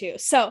plane too.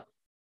 So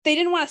they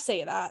didn't want to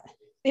say that.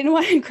 They didn't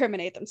want to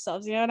incriminate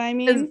themselves. You know what I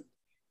mean?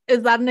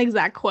 Is that an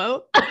exact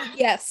quote?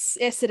 Yes,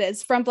 it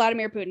is from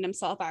Vladimir Putin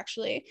himself,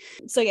 actually.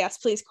 So yes,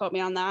 please quote me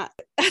on that.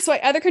 That's why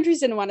other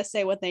countries didn't want to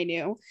say what they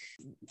knew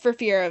for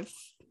fear of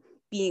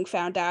being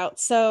found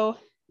out.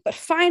 But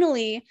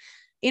finally,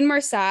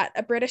 Inmarsat,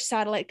 a British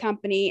satellite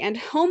company and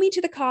homie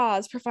to the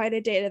cause,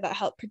 provided data that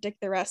helped predict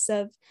the rest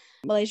of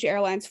Malaysia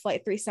Airlines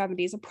Flight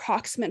 370's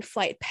approximate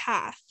flight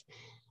path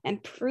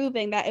and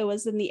proving that it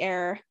was in the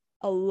air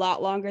a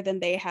lot longer than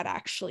they had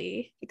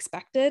actually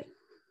expected.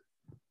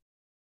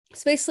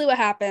 So basically what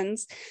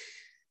happens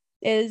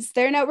is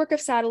their network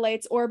of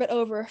satellites orbit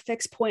over a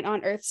fixed point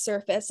on Earth's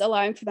surface,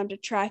 allowing for them to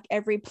track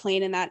every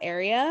plane in that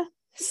area.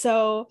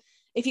 So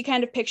if you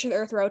kind of picture the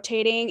Earth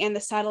rotating and the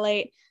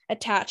satellite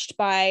attached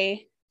by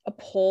a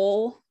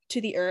pole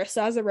to the Earth,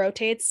 so as it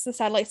rotates, the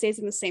satellite stays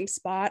in the same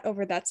spot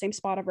over that same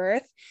spot of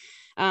Earth.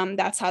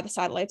 That's how the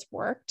satellites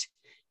worked.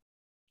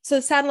 So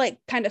the satellite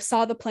kind of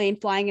saw the plane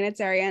flying in its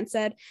area and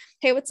said,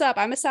 hey, what's up?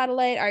 I'm a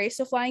satellite. Are you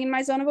still flying in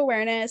my zone of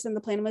awareness? And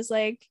the plane was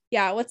like,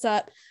 yeah, what's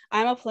up?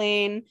 I'm a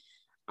plane.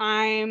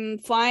 I'm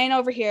flying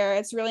over here.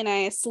 It's really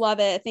nice. Love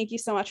it. Thank you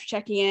so much for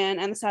checking in.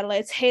 And the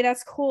satellite's, hey,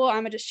 that's cool.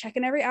 I'm just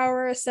checking every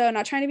hour or so,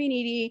 not trying to be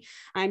needy.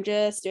 I'm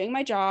just doing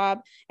my job.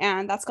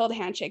 And that's called a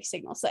handshake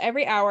signal. So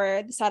every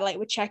hour, the satellite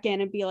would check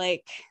in and be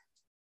like,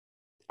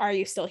 are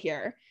you still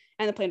here?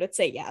 And the plane would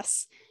say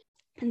yes,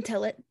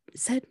 until it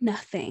said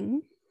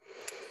nothing,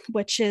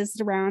 which is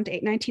around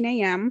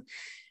 8:19 a.m.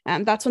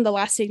 That's when the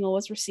last signal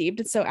was received.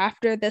 And so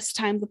after this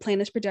time, the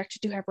plane is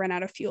projected to have run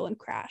out of fuel and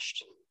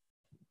crashed.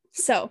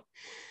 So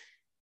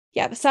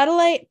yeah, the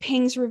satellite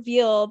pings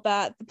reveal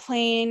that the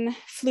plane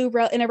flew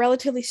in a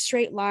relatively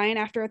straight line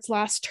after its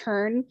last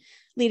turn,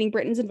 leading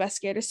Britain's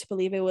investigators to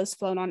believe it was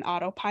flown on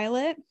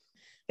autopilot.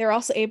 They're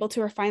also able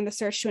to refine the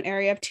search to an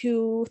area of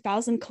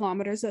 2,000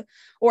 kilometers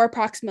or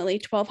approximately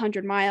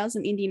 1,200 miles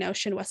in Indian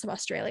Ocean, west of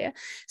Australia.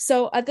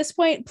 So at this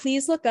point,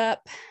 please look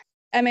up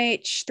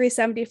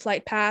MH370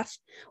 flight path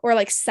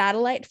or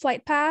satellite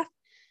flight path,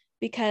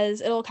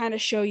 because it'll kind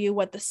of show you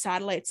what the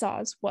satellite saw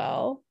as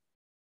well.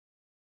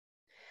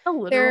 A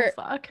literal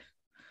fuck.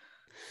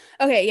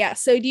 Okay, yeah.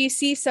 So do you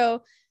see?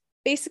 So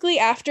basically,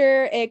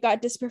 after it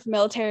got disappeared from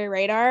military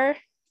radar,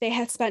 they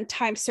had spent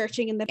time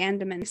searching in the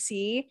Andaman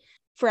Sea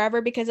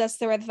forever because that's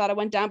the way they thought it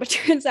went down. But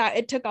turns out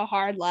it took a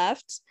hard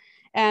left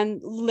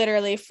and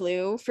literally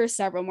flew for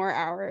several more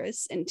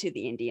hours into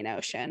the Indian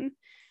Ocean.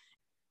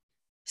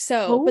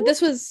 So, but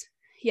this was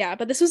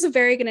a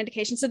very good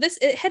indication. So at this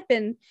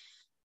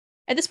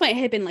point, it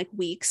had been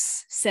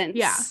weeks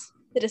since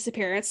the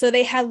disappearance. So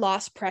they had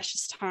lost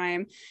precious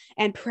time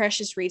and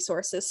precious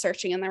resources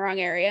searching in the wrong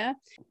area.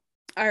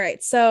 All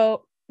right.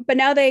 So, but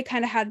now they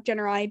kind of had a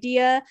general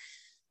idea.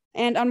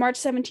 And on March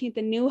 17th,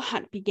 a new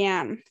hunt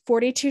began.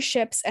 42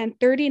 ships and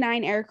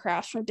 39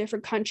 aircraft from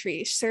different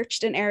countries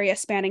searched an area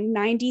spanning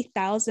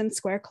 90,000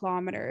 square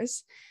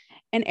kilometers,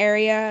 an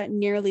area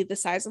nearly the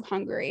size of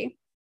Hungary.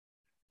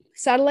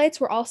 Satellites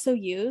were also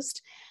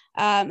used.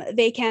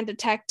 They can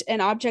detect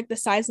an object the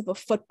size of a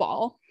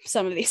football,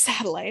 some of these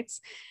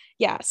satellites.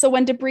 Yeah, so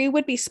when debris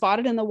would be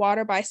spotted in the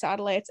water by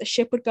satellites, a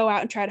ship would go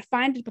out and try to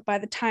find it, but by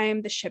the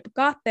time the ship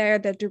got there,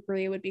 the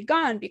debris would be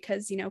gone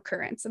because,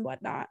 currents and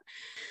whatnot.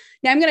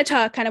 Now I'm going to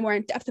talk kind of more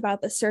in depth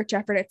about the search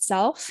effort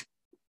itself.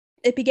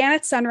 It began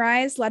at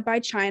sunrise, led by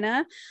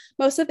China.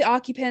 Most of the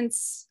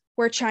occupants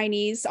were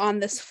Chinese on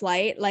this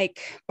flight,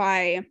 like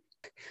by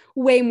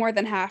way more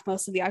than half,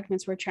 most of the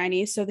occupants were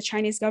Chinese. So the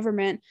Chinese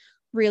government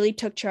really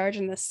took charge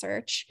in this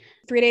search.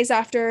 3 days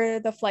after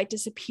the flight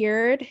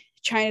disappeared,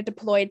 China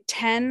deployed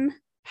 10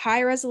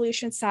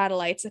 high-resolution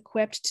satellites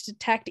equipped to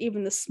detect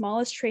even the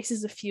smallest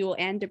traces of fuel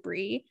and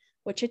debris,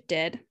 which it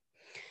did.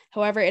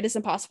 However, it is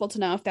impossible to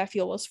know if that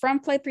fuel was from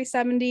Flight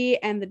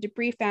 370, and the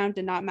debris found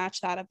did not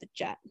match that of the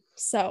jet.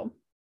 So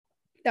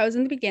that was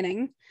in the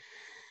beginning.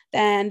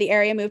 Then the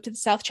area moved to the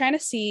South China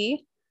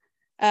Sea,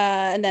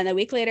 and then a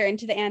week later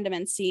into the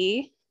Andaman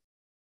Sea,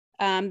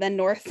 then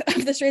north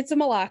of the Straits of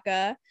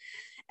Malacca.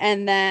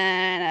 And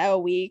then a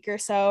week or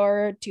so,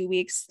 or 2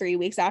 weeks, 3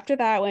 weeks after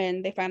that,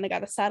 when they finally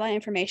got the satellite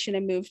information,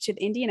 and moved to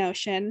the Indian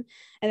Ocean.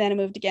 And then it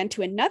moved again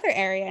to another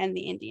area in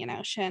the Indian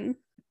Ocean.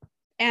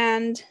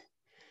 And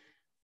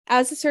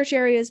as the search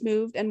areas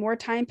moved and more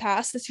time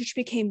passed, the search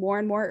became more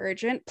and more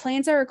urgent.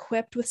 Planes are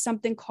equipped with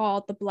something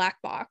called the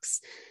black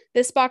box.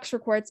 This box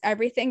records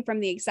everything from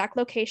the exact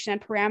location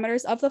and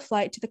parameters of the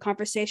flight to the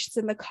conversations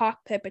in the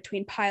cockpit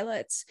between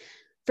pilots.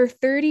 For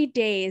 30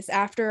 days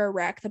after a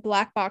wreck, the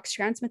black box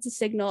transmits a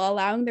signal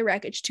allowing the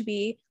wreckage to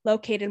be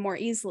located more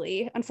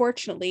easily.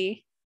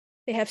 Unfortunately,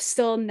 they have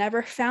still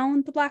never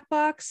found the black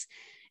box,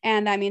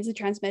 and that means the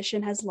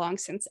transmission has long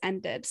since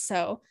ended.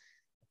 So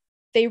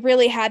they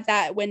really had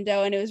that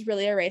window, and it was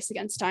really a race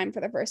against time for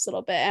the first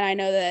little bit. And I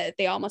know that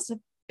they all must have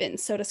been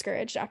so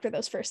discouraged after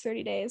those first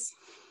 30 days.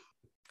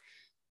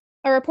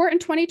 A report in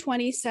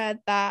 2020 said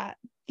that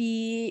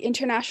the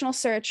international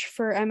search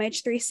for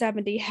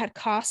MH370 had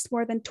cost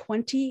more than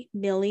 20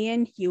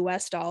 million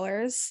US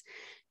dollars,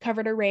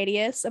 covered a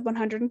radius of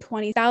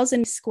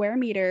 120,000 square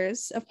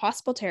meters of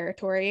possible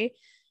territory,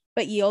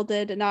 but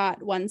yielded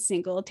not one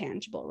single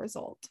tangible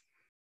result.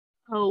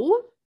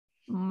 Oh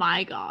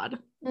my God.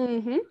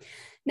 Mm-hmm.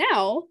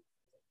 Now,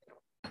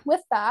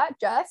 with that,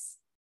 Jess,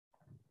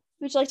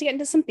 would you like to get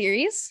into some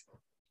theories?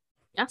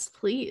 Yes,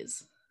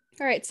 please.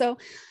 All right. So,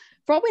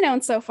 for what we know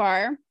so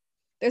far,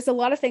 there's a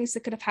lot of things that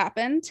could have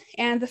happened.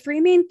 And the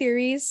three main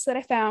theories that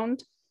I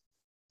found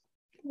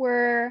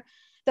were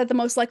that the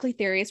most likely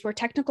theories were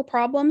technical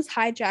problems,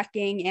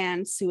 hijacking,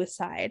 and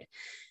suicide.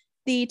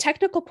 The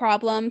technical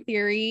problem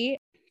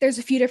theory, there's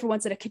a few different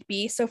ones that it could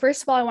be. So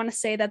first of all, I want to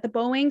say that the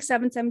Boeing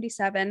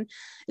 777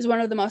 is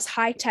one of the most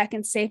high-tech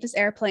and safest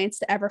airplanes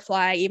to ever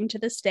fly, even to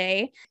this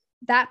day.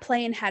 That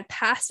plane had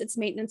passed its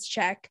maintenance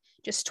check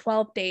just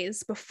 12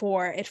 days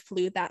before it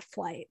flew that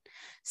flight.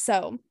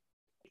 So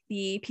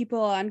the people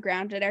on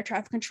ground at air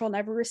traffic control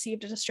never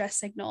received a distress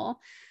signal.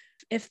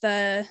 If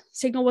the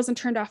signal wasn't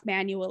turned off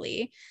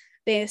manually,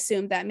 they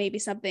assumed that maybe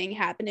something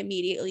happened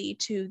immediately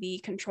to the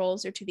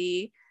controls or to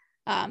the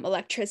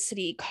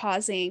electricity,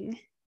 causing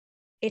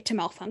it to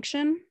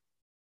malfunction.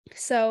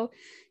 So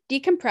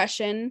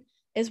decompression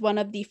is one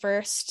of the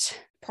first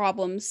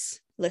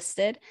problems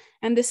listed,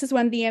 and this is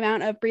when the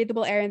amount of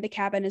breathable air in the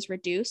cabin is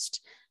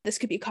reduced. This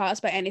could be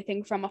caused by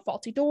anything from a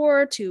faulty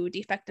door to a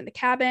defect in the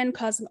cabin,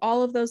 causing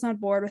all of those on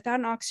board without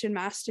an oxygen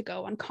mask to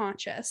go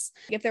unconscious.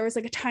 If there was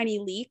like a tiny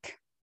leak,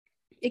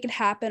 it could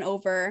happen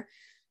over,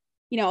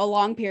 a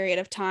long period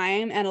of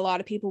time, and a lot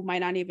of people might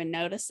not even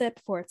notice it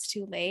before it's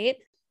too late.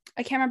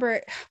 I can't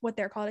remember what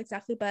they're called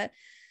exactly, but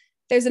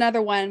there's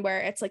another one where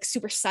it's like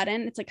super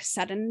sudden. It's like a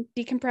sudden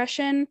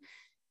decompression,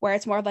 where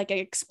it's more like an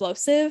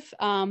explosive,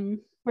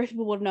 where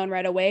people would have known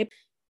right away.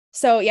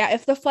 So yeah,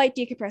 if the flight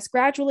decompressed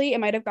gradually, it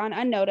might have gone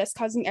unnoticed,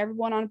 causing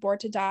everyone on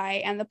board to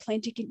die and the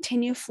plane to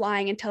continue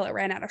flying until it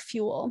ran out of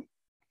fuel.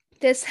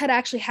 This had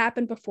actually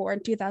happened before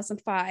in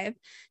 2005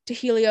 to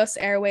Helios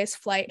Airways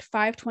Flight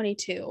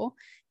 522,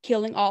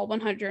 killing all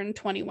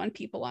 121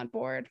 people on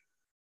board.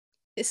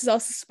 This is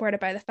also supported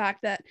by the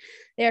fact that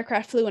the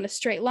aircraft flew in a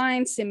straight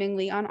line,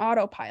 seemingly on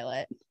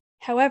autopilot.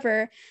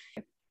 However,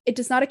 it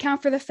does not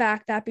account for the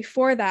fact that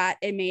before that,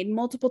 it made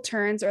multiple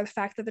turns, or the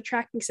fact that the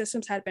tracking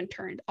systems had been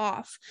turned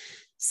off.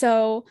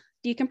 So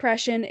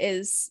decompression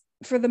is,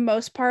 for the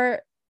most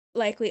part,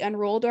 likely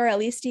unruled, or at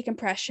least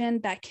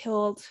decompression that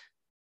killed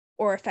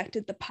or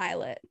affected the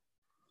pilot,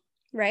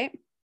 right?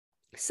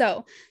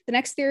 So the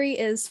next theory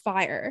is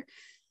fire.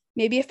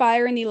 Maybe a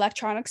fire in the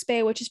electronics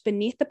bay, which is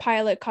beneath the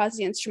pilot, caused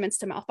the instruments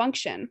to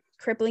malfunction,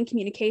 crippling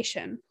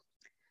communication.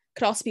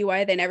 Could also be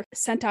why they never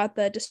sent out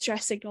the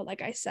distress signal,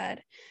 like I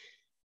said.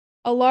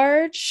 A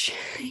large,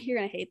 you're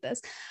going to hate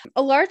this,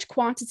 a large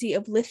quantity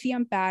of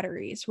lithium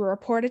batteries were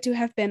reported to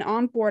have been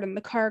on board in the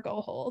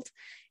cargo hold.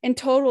 In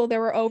total, there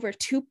were over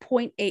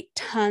 2.8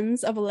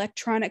 tons of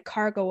electronic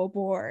cargo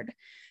aboard.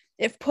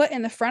 If put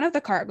in the front of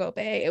the cargo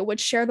bay, it would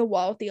share the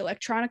wall with the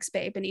electronics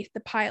bay beneath the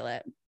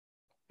pilot.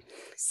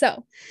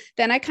 So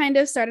then I kind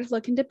of started to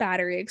look into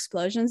battery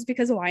explosions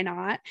because why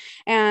not?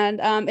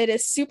 And it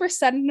is super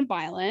sudden and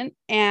violent.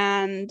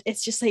 And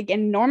it's just like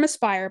an enormous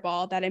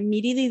fireball that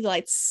immediately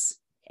lights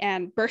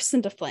and bursts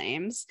into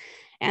flames.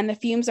 And the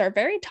fumes are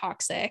very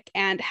toxic.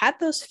 And had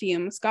those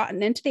fumes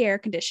gotten into the air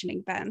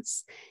conditioning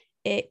vents,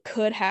 it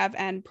could have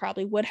and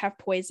probably would have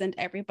poisoned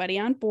everybody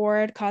on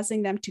board,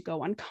 causing them to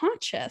go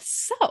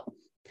unconscious. So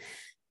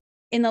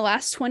in the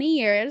last 20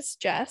 years,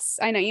 Jess,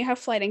 I know you have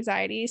flight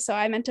anxiety, so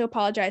I meant to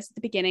apologize at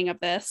the beginning of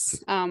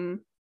this. So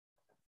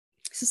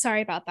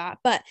sorry about that.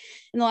 But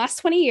in the last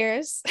 20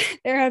 years,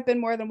 there have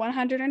been more than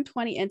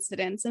 120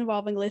 incidents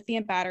involving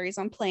lithium batteries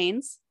on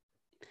planes.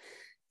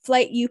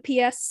 Flight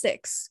UPS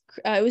 6,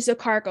 it was a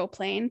cargo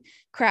plane,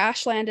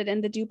 crash landed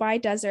in the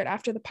Dubai desert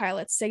after the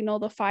pilots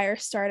signaled a fire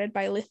started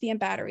by lithium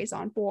batteries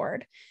on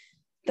board.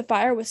 The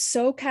fire was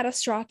so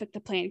catastrophic the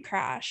plane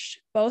crashed.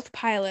 Both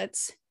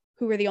pilots,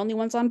 who were the only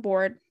ones on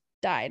board,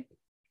 died.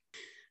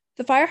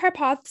 The fire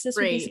hypothesis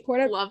would be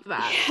supported. Love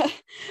that.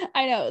 Yeah,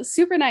 I know.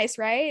 Super nice,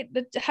 right?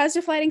 How's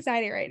your flight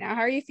anxiety right now?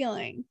 How are you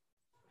feeling?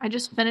 I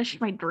just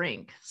finished my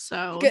drink,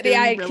 so good.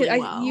 Yeah, really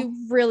well. You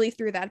really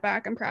threw that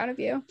back. I'm proud of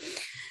you.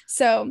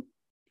 So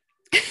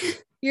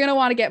you're gonna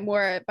want to get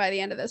more by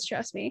the end of this.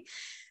 Trust me.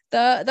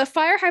 The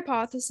fire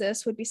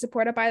hypothesis would be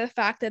supported by the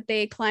fact that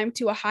they climbed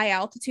to a high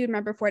altitude,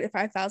 remember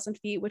 45,000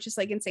 feet, which is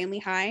like insanely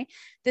high.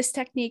 This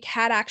technique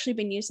had actually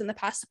been used in the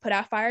past to put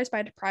out fires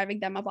by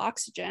depriving them of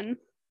oxygen.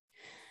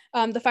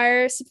 The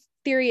fire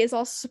theory is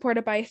also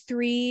supported by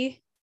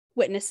 3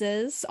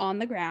 witnesses on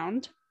the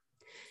ground.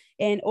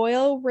 An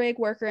oil rig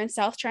worker in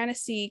South China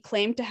Sea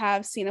claimed to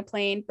have seen a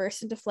plane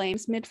burst into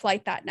flames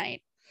mid-flight that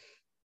night.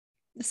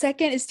 The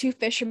second is 2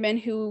 fishermen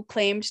who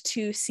claimed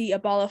to see a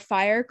ball of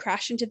fire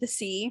crash into the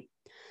sea.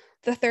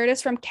 The third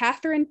is from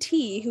Catherine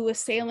T., who was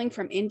sailing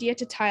from India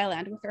to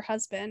Thailand with her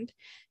husband.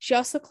 She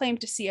also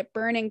claimed to see a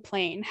burning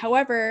plane.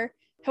 However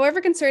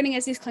concerning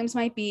as these claims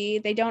might be,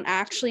 they don't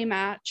actually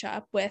match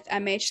up with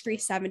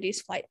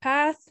MH370's flight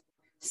path.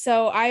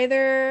 So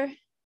either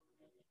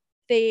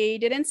they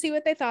didn't see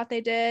what they thought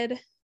they did,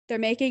 they're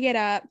making it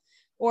up,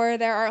 or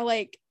there are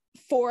like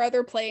 4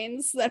 other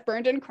planes that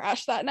burned and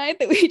crashed that night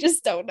that we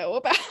just don't know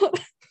about.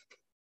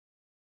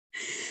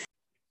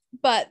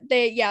 But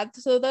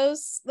so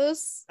those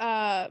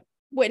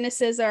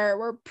witnesses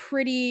were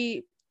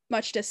pretty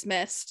much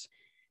dismissed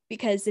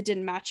because it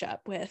didn't match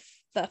up with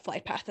the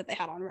flight path that they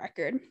had on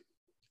record.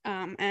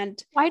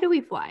 And why do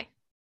we fly?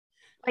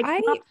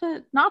 Like,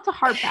 not to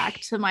harp back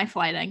to my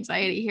flight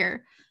anxiety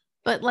here,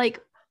 but like,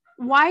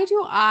 why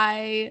do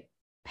I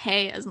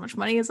pay as much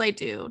money as I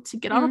do to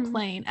get on a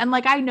plane? And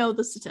like, I know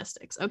the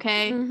statistics,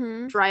 okay?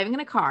 Driving in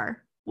a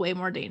car, way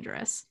more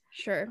dangerous.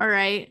 Sure. All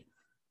right.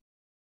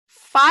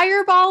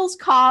 Fireballs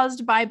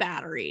caused by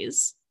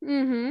batteries.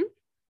 If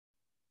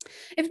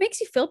it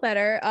makes you feel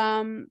better,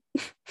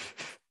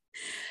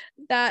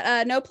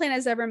 that no plane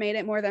has ever made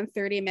it more than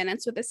 30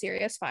 minutes with a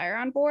serious fire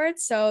on board.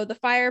 So the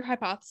fire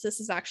hypothesis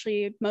has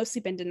actually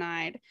mostly been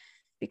denied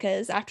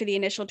because after the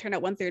initial turn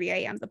at 1:30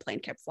 a.m., the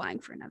plane kept flying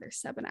for another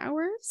 7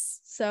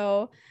 hours.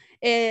 So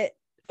it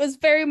was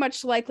very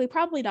much likely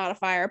probably not a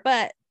fire,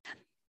 but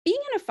being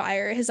in a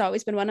fire has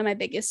always been one of my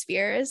biggest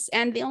fears.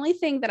 And the only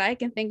thing that I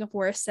can think of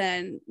worse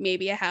than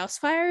maybe a house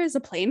fire is a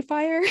plane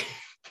fire.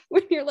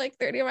 When you're like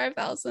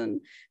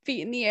 35,000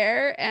 feet in the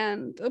air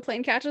and the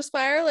plane catches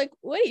fire, like,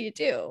 what do you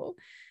do?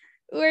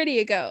 Where do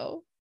you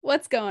go?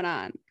 What's going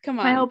on? Come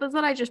on. My hope is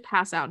that I just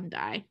pass out and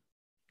die.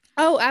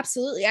 Oh,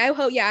 absolutely. I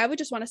hope, I would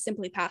just want to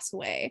simply pass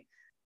away.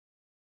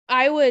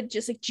 I would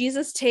just like,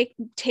 Jesus, take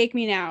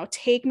me now.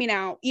 Take me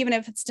now. Even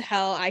if it's to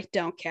hell, I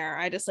don't care.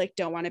 I just like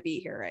don't want to be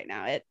here right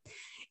now. It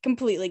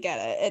completely get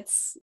it.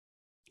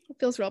 It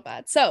feels real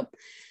bad. So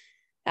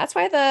that's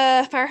why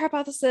the fire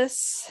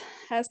hypothesis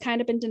has kind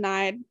of been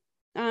denied.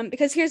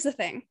 Because here's the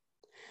thing.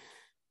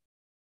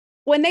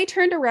 When they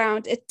turned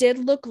around, it did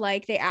look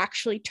like they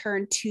actually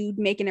turned to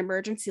make an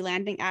emergency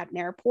landing at an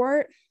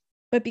airport.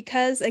 But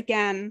because,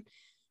 again,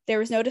 there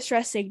was no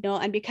distress signal,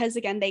 and because,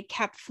 again, they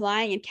kept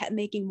flying and kept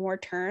making more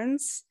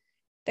turns,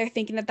 they're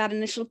thinking that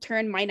initial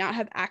turn might not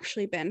have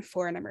actually been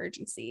for an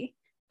emergency.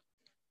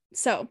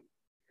 So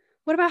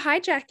what about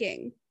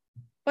hijacking?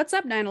 What's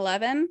up,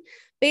 9/11?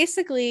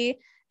 Basically,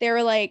 they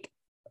were like,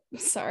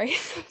 sorry,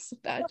 it's a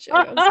bad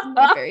joke. It was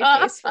not very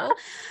tasteful.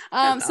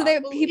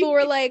 People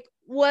were like,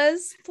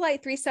 was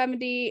Flight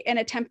 370 an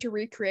attempt to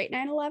recreate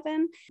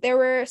 9/11? There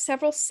were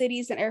several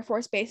cities and Air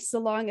Force bases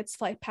along its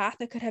flight path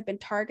that could have been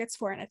targets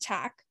for an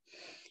attack.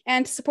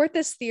 And to support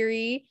this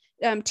theory,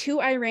 2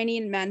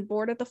 Iranian men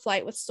boarded the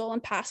flight with stolen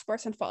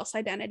passports and false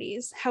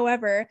identities.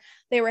 However,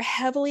 they were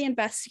heavily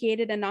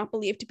investigated and not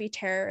believed to be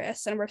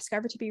terrorists and were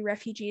discovered to be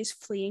refugees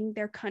fleeing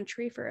their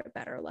country for a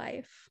better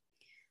life.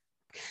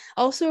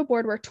 Also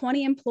aboard were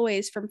 20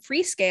 employees from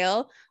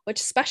Freescale,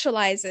 which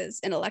specializes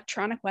in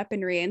electronic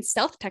weaponry and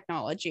stealth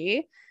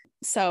technology.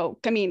 So,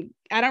 I mean,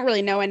 I don't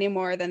really know any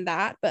more than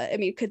that, but I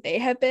mean, could they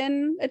have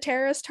been a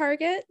terrorist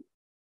target?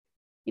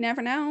 You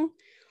never know.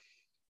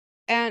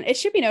 And it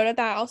should be noted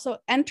that also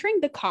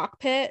entering the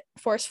cockpit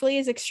forcefully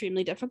is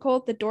extremely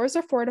difficult. The doors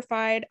are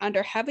fortified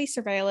under heavy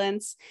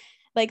surveillance.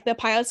 Like the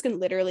pilots can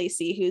literally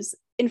see who's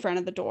in front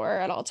of the door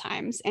at all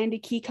times, and a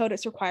key code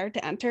is required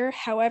to enter.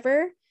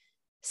 However,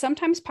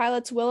 sometimes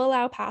pilots will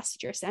allow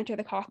passengers to enter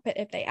the cockpit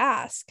if they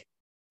ask.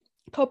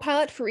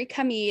 Co-pilot Farik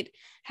Hamid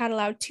had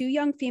allowed 2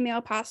 young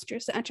female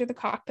passengers to enter the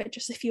cockpit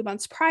just a few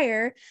months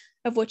prior,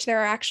 of which there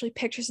are actually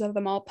pictures of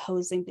them all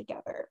posing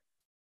together.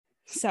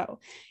 So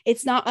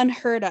it's not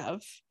unheard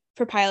of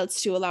for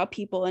pilots to allow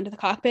people into the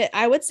cockpit.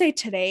 I would say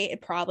today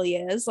it probably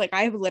is. Like,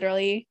 I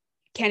literally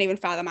can't even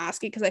fathom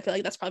asking, because I feel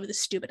like that's probably the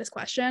stupidest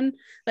question.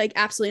 Like,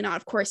 absolutely not.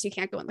 Of course you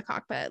can't go in the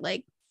cockpit.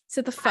 Like,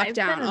 sit the fuck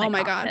down. Oh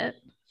my God.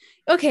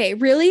 Okay,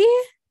 really?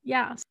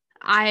 Yeah.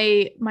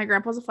 My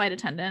grandpa's a flight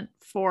attendant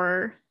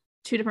for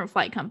 2 different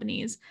flight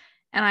companies.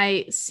 And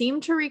I seem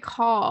to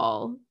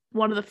recall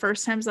one of the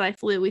first times that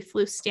we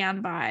flew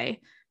standby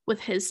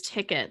with his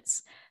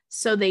tickets.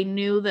 So they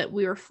knew that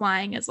we were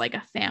flying as like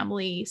a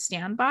family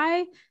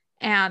standby.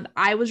 And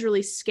I was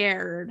really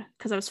scared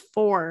because I was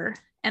 4,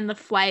 and the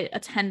flight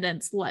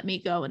attendants let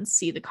me go and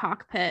see the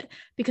cockpit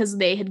because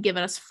they had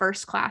given us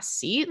first class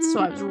seats. Mm-hmm. So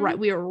I was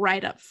we were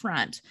right up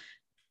front.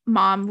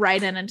 Mom,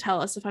 write in and tell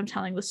us if I'm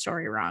telling the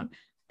story wrong.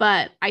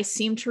 But I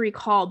seem to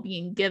recall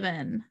being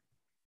given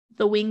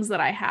the wings that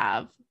I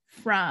have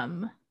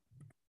from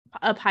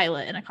a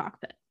pilot in a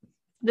cockpit.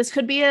 This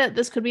could be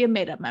a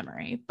made up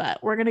memory,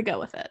 but we're going to go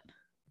with it.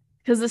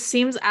 Because this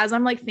seems, as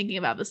I'm like thinking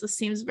about this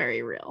seems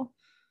very real.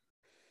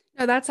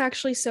 No, that's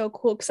actually so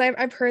cool, because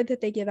I've heard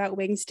that they give out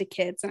wings to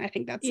kids, and I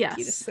think that's the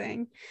cutest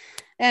thing.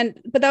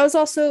 But that was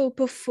also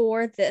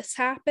before this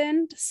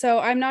happened, so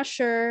I'm not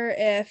sure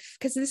if,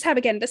 because this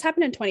happened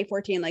in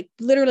 2014. Like,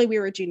 literally we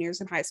were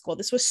juniors in high school.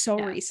 This was so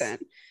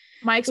recent.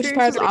 My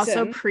experience was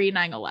also pre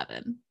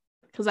 9/11,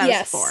 because I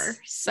was 4.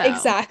 So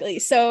exactly.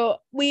 So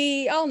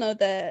we all know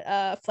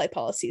that flight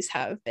policies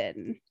have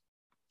been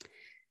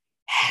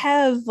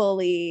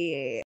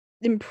heavily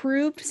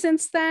improved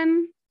since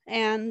then,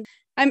 and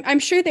I'm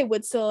sure they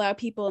would still allow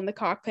people in the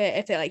cockpit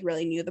if they like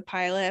really knew the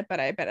pilot, but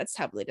I bet it's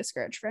heavily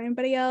discouraged for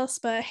anybody else.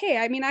 But hey,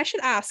 I mean, I should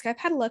ask. I've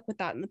had luck with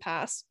that in the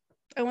past.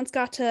 I once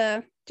got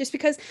to, just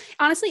because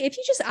honestly, if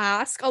you just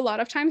ask, a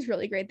lot of times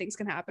really great things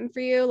can happen for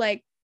you.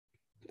 Like,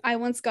 I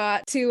once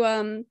got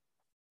to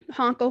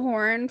honk a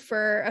horn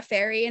for a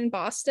ferry in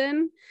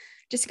Boston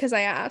just because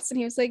I asked, and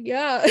he was like,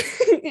 yeah,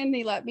 and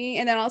he let me.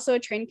 And then also a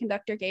train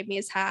conductor gave me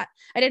his hat.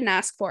 I didn't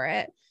ask for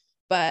it,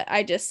 but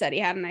I just said he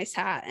had a nice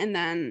hat. And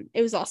then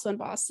it was also in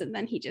Boston.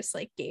 Then he just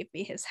like gave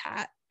me his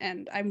hat,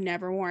 and I've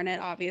never worn it,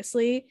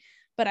 obviously,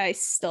 but I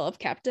still have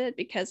kept it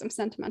because I'm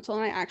sentimental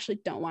and I actually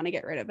don't want to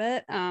get rid of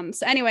it.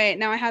 So anyway,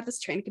 now I have this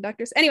train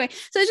conductors. Anyway,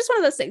 so it's just one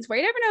of those things where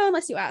you never know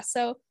unless you ask.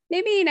 So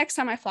maybe next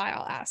time I fly,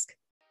 I'll ask.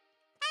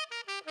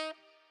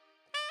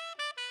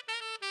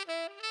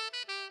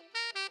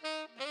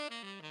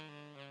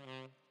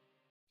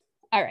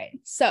 All right,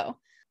 so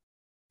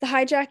the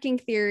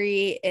hijacking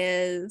theory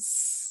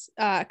is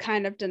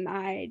kind of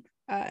denied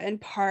in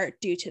part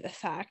due to the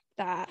fact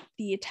that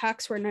the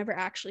attacks were never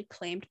actually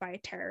claimed by a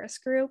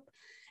terrorist group.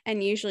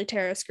 And usually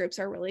terrorist groups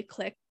are really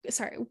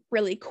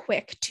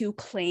quick to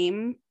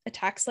claim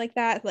attacks like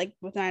that, like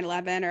with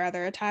 9/11 or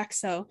other attacks.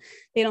 So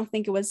they don't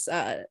think it was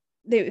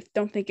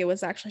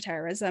actually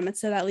terrorism. And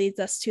so that leads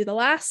us to the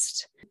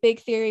last big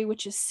theory,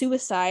 which is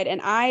suicide.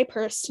 And I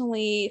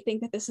personally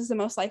think that this is the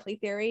most likely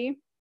theory.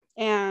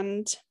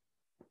 And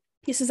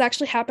this has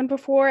actually happened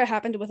before. It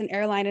happened with an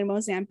airline in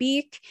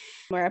Mozambique,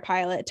 where a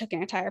pilot took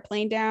an entire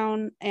plane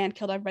down and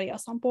killed everybody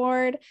else on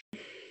board.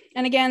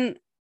 And again,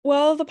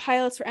 while the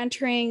pilots were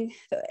entering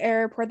the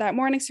airport that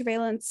morning,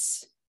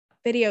 surveillance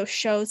video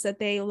shows that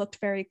they looked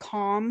very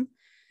calm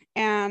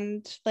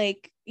and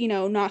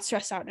not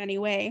stressed out in any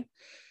way.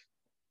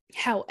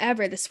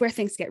 However, this is where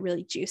things get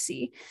really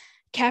juicy.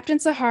 Captain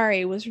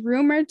Zaharie was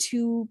rumored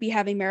to be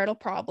having marital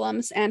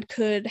problems and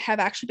could have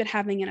actually been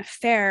having an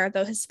affair,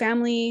 though his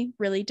family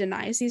really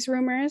denies these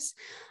rumors.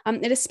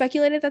 It is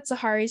speculated that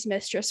Zaharie's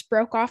mistress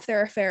broke off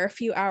their affair a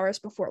few hours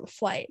before the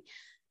flight.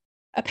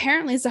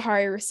 Apparently,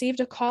 Zaharie received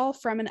a call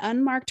from an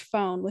unmarked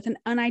phone with an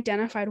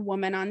unidentified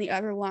woman on the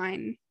other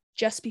line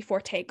just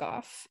before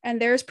takeoff. And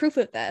there's proof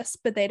of this,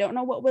 but they don't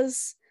know what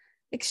was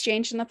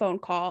exchanged in the phone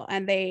call.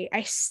 And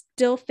I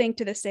still think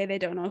to this day they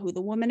don't know who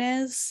the woman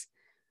is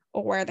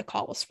or where the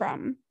call was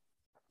from.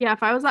 Yeah,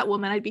 if I was that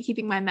woman, I'd be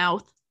keeping my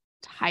mouth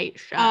tight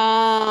shut.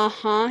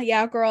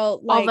 Yeah,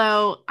 girl.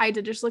 Although I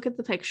did just look at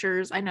the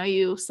pictures. I know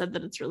you said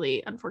that it's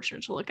really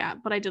unfortunate to look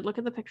at, but I did look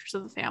at the pictures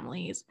of the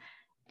families.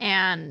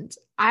 And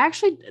I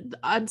actually,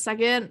 on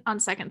second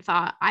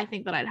thought, I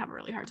think that I'd have a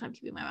really hard time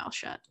keeping my mouth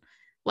shut.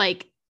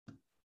 Like,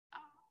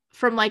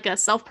 from like a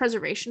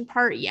self-preservation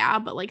part, yeah,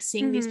 but like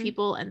seeing these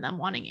people and them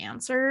wanting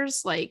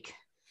answers, like,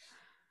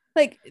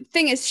 Like,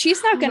 thing is,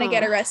 she's not going to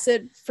get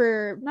arrested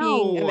for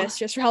being a No.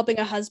 mistress, for helping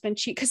a husband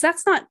cheat, because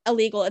that's not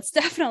illegal. It's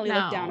definitely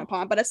looked down No.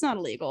 upon, but it's not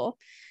illegal.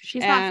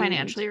 She's not And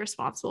financially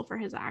responsible for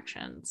his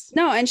actions.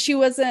 no, and she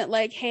wasn't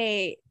like,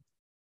 hey,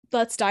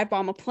 let's dive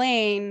bomb a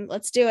plane,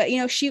 let's do it. You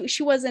know,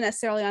 she wasn't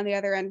necessarily on the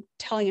other end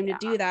telling him to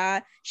do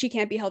that. She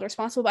can't be held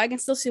responsible, but I can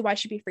still see why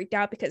she'd be freaked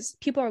out, because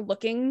people are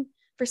looking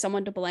for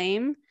someone to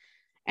blame,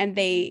 and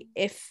they,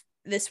 if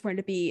this were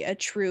to be a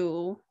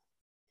true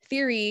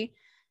theory,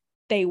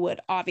 they would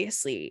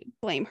obviously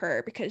blame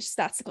her because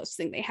that's the closest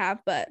thing they have.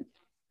 But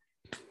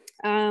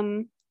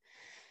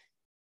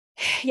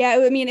yeah,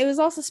 I mean, it was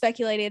also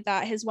speculated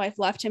that his wife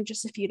left him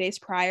just a few days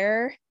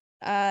prior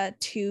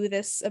to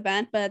this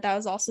event, but that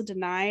was also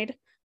denied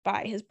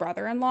by his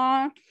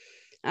brother-in-law.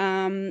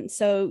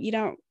 So you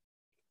don't,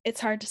 it's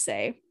hard to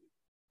say.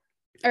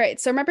 All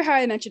right, so remember how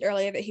I mentioned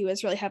earlier that he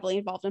was really heavily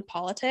involved in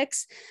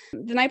politics?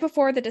 The night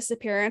before the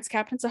disappearance,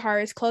 Captain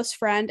Sahari's close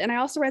friend, and I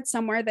also read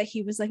somewhere that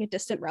he was like a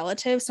distant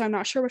relative, so I'm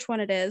not sure which one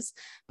it is,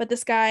 but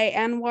this guy,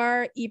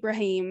 Anwar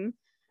Ibrahim,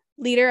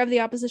 leader of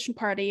the opposition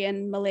party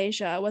in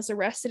Malaysia, was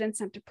arrested and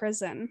sent to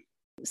prison.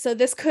 So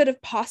this could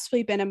have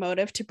possibly been a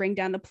motive to bring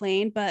down the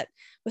plane, but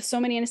with so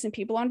many innocent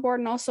people on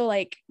board, and also,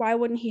 like, why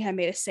wouldn't he have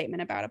made a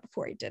statement about it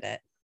before he did it?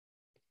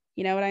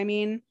 You know what I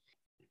mean?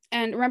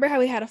 And remember how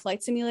he had a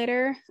flight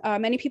simulator?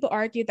 Many people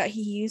argued that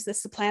he used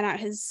this to plan out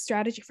his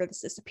strategy for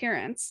this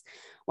disappearance.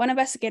 One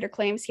investigator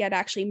claims he had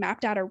actually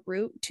mapped out a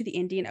route to the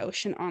Indian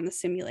Ocean on the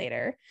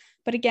simulator.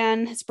 But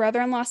again, his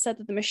brother-in-law said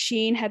that the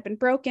machine had been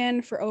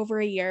broken for over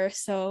a year,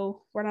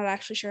 so we're not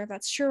actually sure if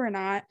that's true or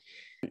not.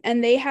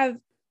 And they have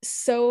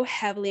so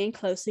heavily and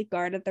closely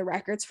guarded the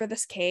records for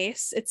this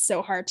case. It's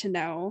so hard to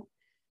know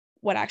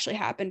what actually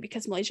happened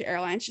because Malaysia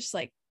Airlines just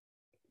like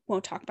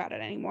won't talk about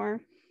it anymore.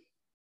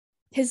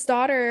 His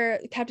daughter,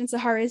 Captain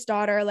Sahari's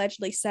daughter,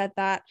 allegedly said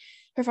that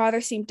her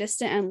father seemed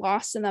distant and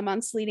lost in the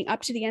months leading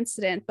up to the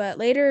incident, but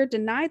later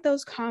denied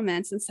those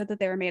comments and said that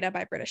they were made up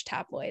by British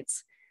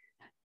tabloids.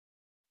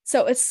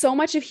 So it's so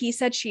much of he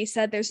said, she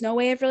said. There's no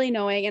way of really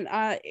knowing,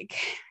 and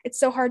it's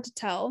so hard to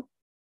tell.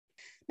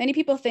 Many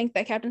people think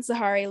that Captain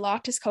Sahari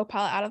locked his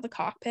co-pilot out of the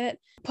cockpit,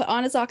 put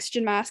on his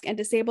oxygen mask, and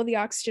disabled the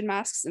oxygen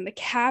masks in the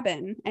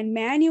cabin and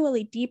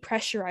manually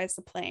depressurized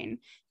the plane,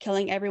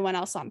 killing everyone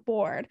else on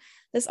board.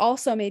 This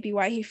also may be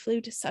why he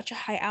flew to such a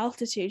high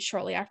altitude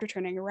shortly after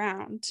turning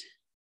around,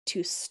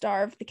 to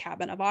starve the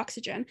cabin of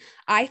oxygen.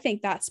 I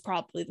think that's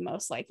probably the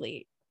most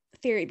likely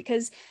theory,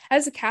 because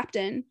as a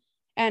captain,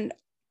 and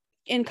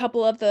in a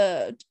couple of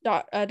the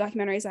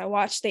documentaries I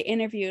watched, they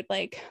interviewed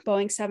like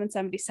Boeing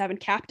 777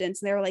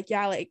 captains, and they were like,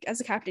 yeah, like as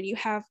a captain, you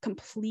have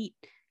complete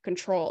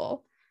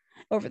control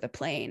over the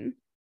plane,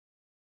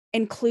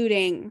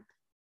 including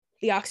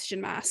the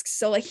oxygen masks.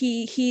 So like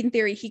he in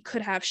theory, he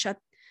could have shut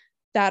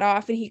that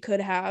off, and he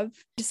could have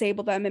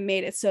disabled them and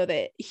made it so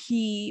that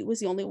he was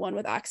the only one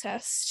with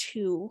access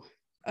to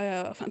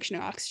a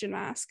functioning oxygen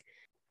mask.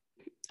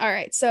 All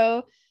right,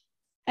 so,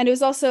 and it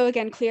was also,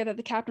 again, clear that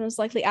the captain was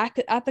likely at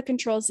the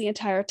controls the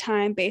entire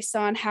time based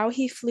on how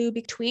he flew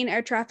between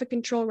air traffic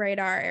control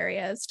radar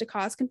areas to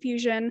cause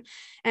confusion,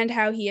 and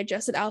how he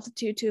adjusted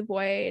altitude to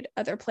avoid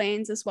other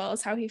planes, as well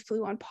as how he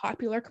flew on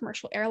popular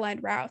commercial airline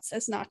routes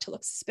as not to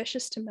look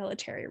suspicious to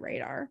military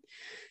radar.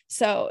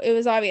 So it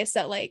was obvious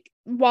that, like,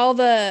 while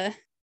the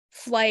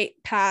flight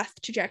path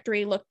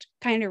trajectory looked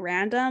kind of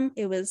random,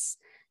 it was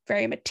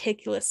very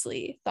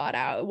meticulously thought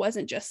out. It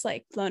wasn't just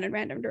like flown in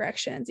random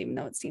directions, even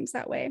though it seems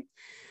that way.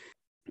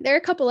 There are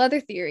a couple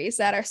other theories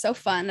that are so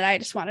fun that I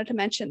just wanted to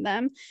mention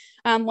them.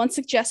 One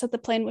suggests that the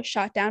plane was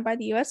shot down by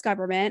the US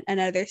government.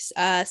 Another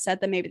said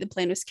that maybe the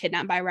plane was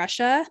kidnapped by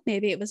Russia.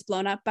 Maybe it was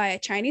blown up by a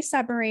Chinese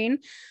submarine,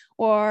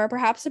 or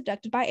perhaps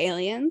abducted by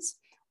aliens.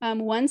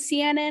 One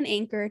CNN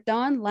anchor,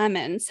 Don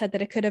Lemon, said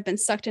that it could have been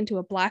sucked into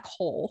a black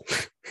hole.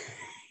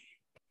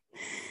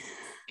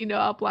 You know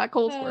how black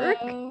holes work?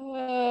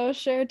 Oh,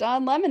 sure.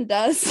 Don Lemon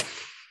does.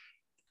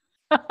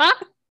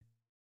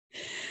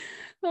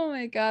 Oh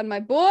my God, my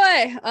boy.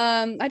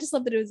 I just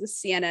love that it was a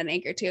CNN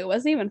anchor too. It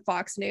wasn't even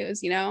Fox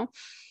News, you know?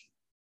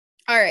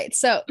 All right,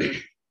 so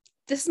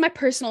this is my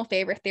personal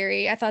favorite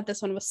theory. I thought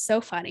this one was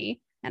so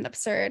funny and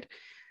absurd.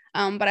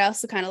 But I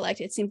also kind of liked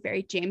it. It seemed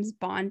very James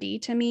Bondy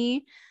to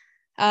me.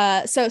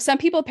 So some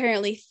people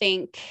apparently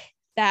think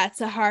that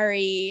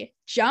Sahari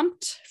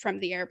jumped from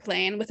the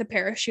airplane with a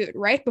parachute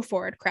right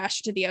before it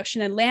crashed into the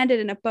ocean and landed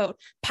in a boat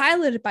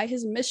piloted by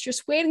his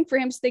mistress, waiting for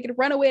him so they could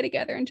run away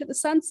together into the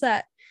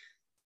sunset.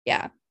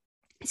 Yeah,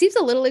 it seems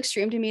a little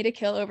extreme to me to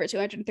kill over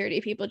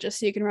 230 people just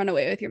so you can run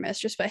away with your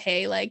mistress, but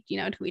hey, like, you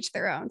know, to each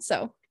their own.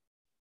 So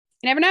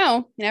you never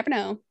know. You never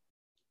know.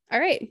 All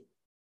right.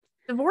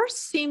 Divorce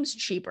seems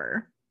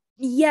cheaper.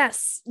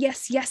 Yes,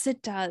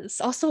 it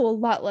does. Also a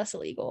lot less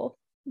illegal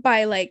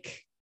by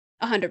like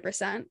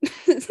 100%.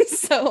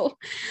 So, all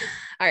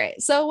right.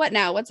 So what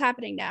now? What's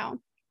happening now?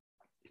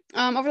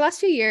 Over the last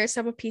few years,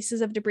 several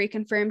pieces of debris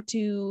confirmed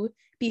to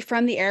be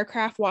from the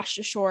aircraft washed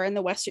ashore in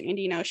the Western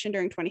Indian Ocean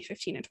during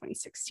 2015 and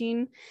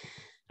 2016.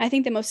 I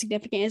think the most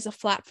significant is a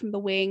flap from the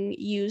wing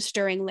used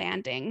during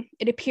landing.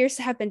 It appears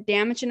to have been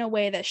damaged in a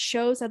way that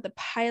shows that the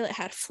pilot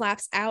had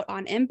flaps out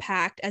on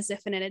impact as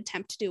if in an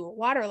attempt to do a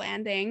water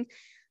landing.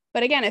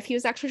 But again, if he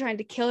was actually trying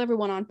to kill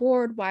everyone on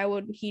board, why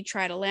wouldn't he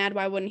try to land?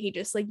 Why wouldn't he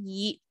just like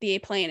yeet the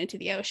plane into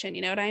the ocean?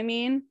 You know what I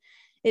mean?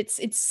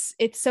 It's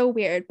so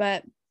weird.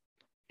 But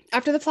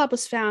after the flap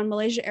was found,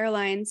 Malaysia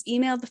Airlines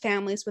emailed the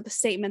families with a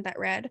statement that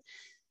read,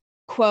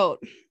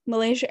 quote,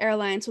 Malaysia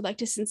Airlines would like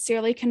to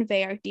sincerely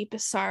convey our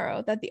deepest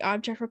sorrow that the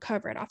object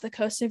recovered off the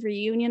coast of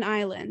Reunion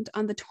Island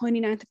on the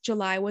 29th of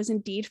July was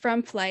indeed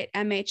from flight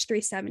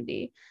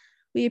MH370.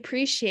 We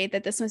appreciate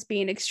that this must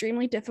be an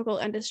extremely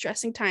difficult and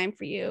distressing time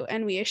for you,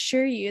 and we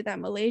assure you that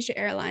Malaysia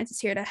Airlines is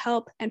here to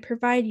help and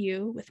provide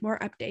you with more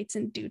updates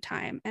in due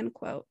time, end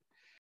quote.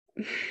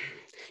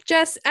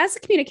 Jess, as a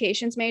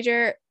communications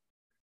major,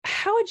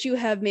 how would you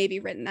have maybe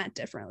written that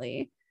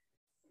differently?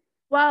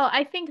 Well,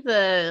 I think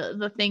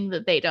the thing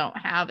that they don't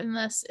have in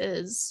this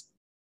is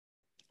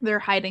they're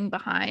hiding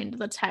behind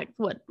the tech,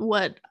 what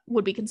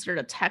would be considered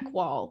a tech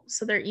wall.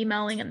 So they're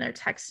emailing and they're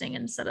texting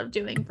instead of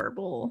doing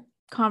verbal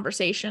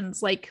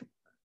conversations. Like,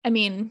 I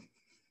mean,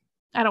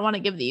 I don't want to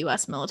give the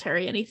US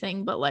military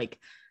anything, but like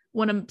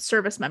when a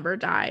service member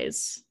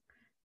dies,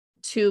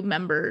 2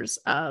 members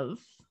of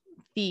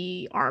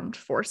the armed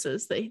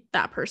forces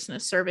that person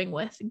is serving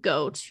with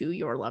go to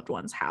your loved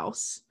one's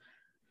house,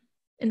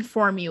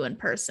 inform you in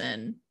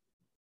person.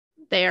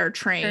 They are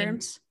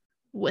trained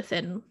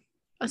within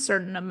a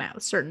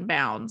certain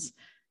bounds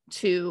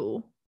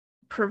to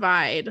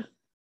provide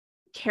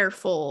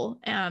careful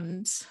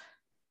and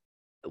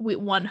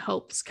one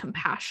hopes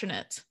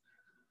compassionate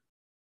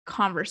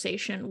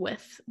conversation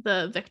with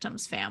the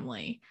victim's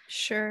family.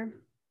 Sure.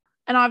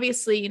 And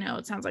obviously, you know,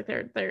 it sounds like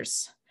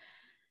there's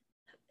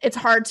it's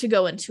hard to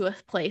go into a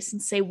place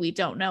and say we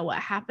don't know what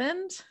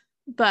happened,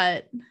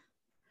 but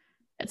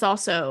it's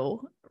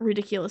also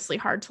ridiculously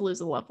hard to lose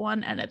a loved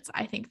one. And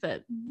I think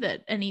that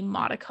any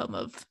modicum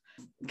of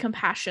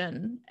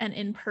compassion and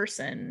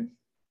in-person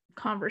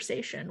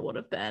conversation would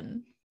have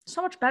been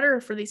so much better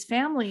for these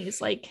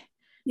families. Like,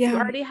 you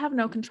already have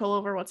no control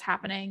over what's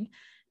happening.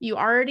 You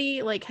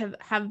already like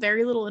have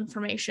very little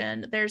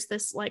information. There's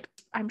this, like,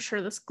 I'm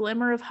sure this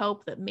glimmer of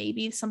hope that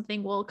maybe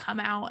something will come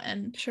out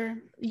and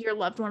your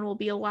loved one will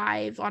be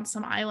alive on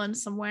some island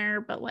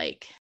somewhere. But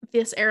like,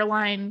 this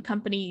airline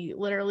company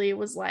literally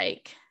was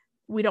like,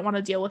 we don't want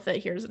to deal with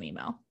it. Here's an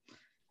email.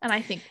 And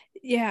I think,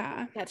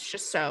 that's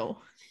just so.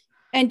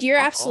 And you're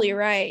absolutely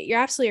right. You're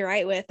absolutely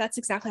right with that's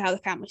exactly how the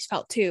families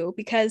felt too.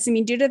 Because I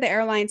mean, due to the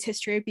airline's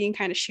history of being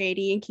kind of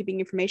shady and keeping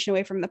information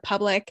away from the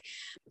public,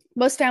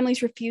 most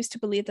families refused to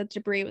believe that the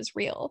debris was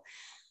real.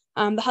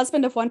 The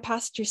husband of one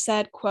passenger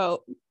said,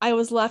 quote, I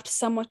was left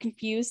somewhat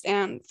confused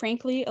and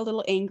frankly a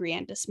little angry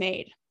and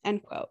dismayed,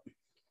 end quote.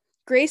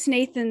 Grace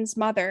Nathan's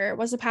mother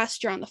was a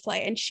passenger on the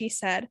flight, and she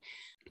said,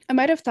 I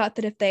might have thought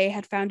that if they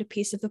had found a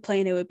piece of the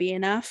plane, it would be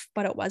enough,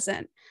 but it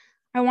wasn't.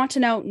 I want to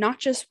know not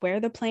just where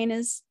the plane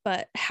is,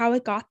 but how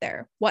it got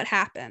there, what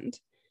happened,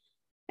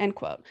 end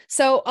quote.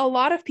 So a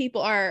lot of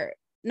people are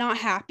not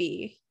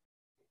happy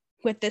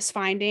with this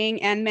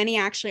finding, and many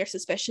actually are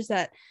suspicious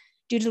that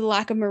due to the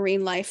lack of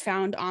marine life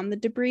found on the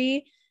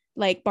debris,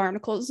 like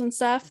barnacles and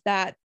stuff,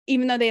 that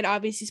even though they'd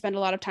obviously spent a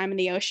lot of time in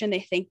the ocean, they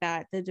think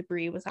that the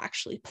debris was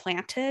actually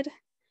planted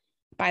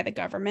by the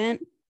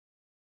government.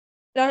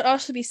 It ought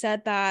also be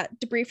said that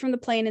debris from the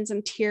plane's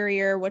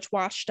interior, which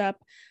washed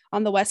up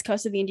on the west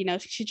coast of the Indian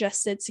Ocean,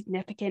 suggested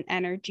significant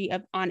energy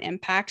on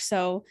impact.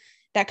 So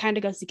that kind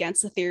of goes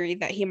against the theory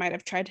that he might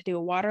have tried to do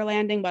a water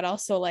landing, but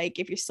also, like,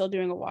 if you're still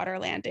doing a water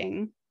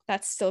landing,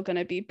 that's still going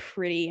to be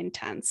pretty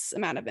intense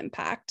amount of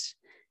impact.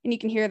 And you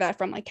can hear that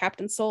from like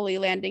Captain Soley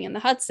landing in the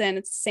Hudson.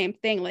 It's the same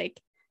thing.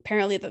 Like,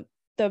 apparently the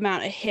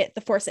amount of hit,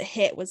 the force it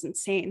hit was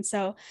insane.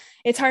 So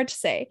it's hard to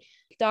say.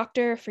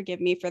 Doctor,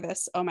 forgive me for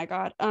this. Oh my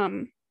God.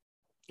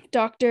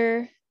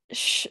 Dr.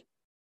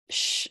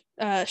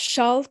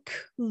 Shalk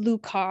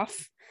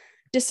Lukov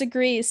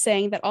disagrees,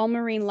 saying that all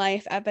marine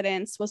life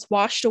evidence was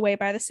washed away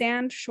by the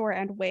sand, shore,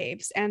 and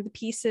waves, and the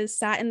pieces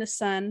sat in the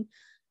sun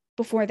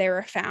before they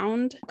were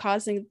found,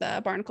 causing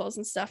the barnacles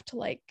and stuff to,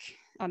 like,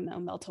 I don't know,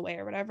 melt away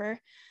or whatever.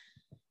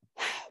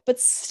 But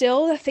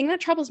still, the thing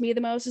that troubles me the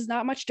most is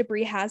not much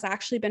debris has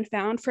actually been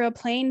found. For a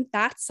plane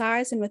that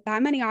size and with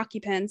that many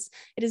occupants,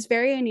 it is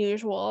very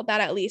unusual that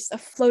at least a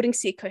floating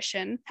sea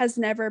cushion has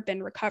never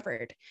been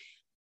recovered.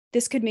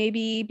 This could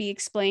maybe be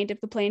explained if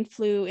the plane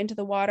flew into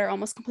the water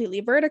almost completely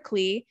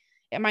vertically.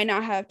 It might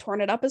not have torn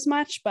it up as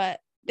much,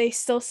 but they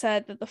still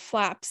said that the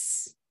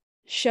flaps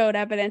showed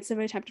evidence of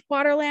an attempted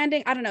water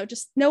landing. I don't know,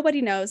 just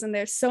nobody knows. And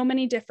there's so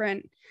many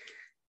different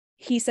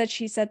he said,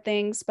 she said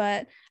things,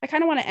 but I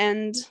kind of want to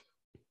end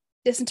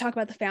this and talk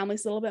about the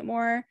families a little bit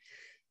more.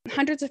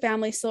 Hundreds of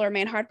families still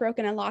remain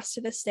heartbroken and lost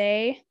to this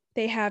day.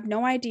 They have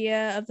no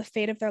idea of the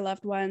fate of their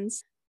loved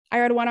ones. I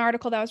read one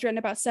article that was written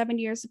about 7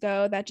 years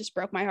ago that just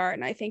broke my heart,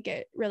 and I think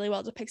it really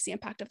well depicts the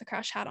impact of the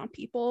crash had on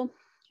people.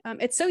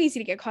 It's so easy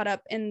to get caught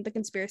up in the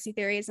conspiracy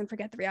theories and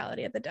forget the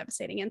reality of the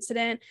devastating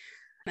incident.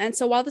 And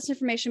so while this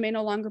information may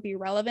no longer be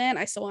relevant,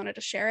 I still wanted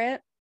to share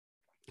it.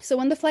 So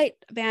when the flight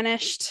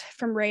vanished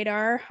from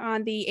radar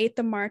on the 8th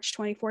of March,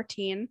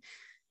 2014,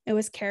 it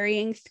was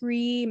carrying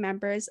 3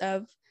 members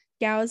of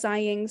Gao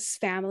Ziying's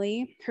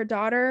family, her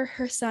daughter,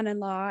 her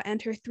son-in-law,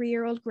 and her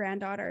 3-year-old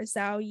granddaughter,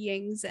 Zhao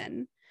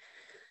Yingzhen.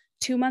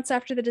 2 months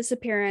after the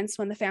disappearance,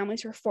 when the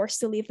families were forced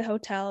to leave the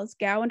hotels,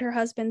 Gao and her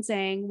husband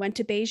Zhang went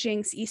to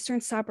Beijing's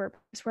eastern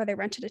suburbs where they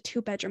rented a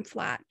 2-bedroom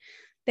flat.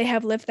 They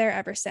have lived there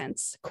ever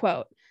since.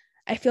 Quote,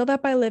 "I feel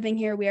that by living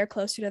here, we are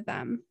closer to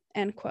them,"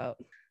 end quote.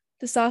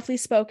 The softly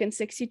spoken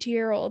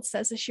 62-year-old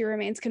says that she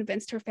remains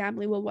convinced her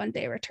family will one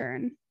day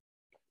return.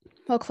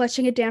 While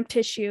clutching a damp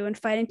tissue and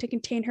fighting to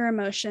contain her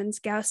emotions,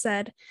 Gao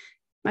said,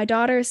 "My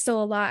daughter is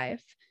still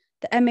alive.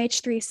 The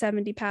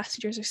MH370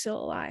 passengers are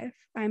still alive.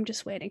 I'm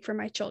just waiting for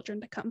my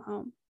children to come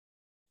home."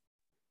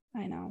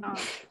 I know.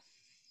 Oh.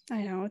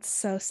 I know. It's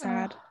so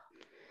sad.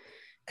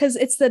 Because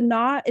it's the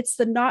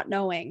not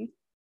knowing.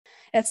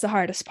 That's the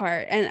hardest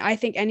part. And I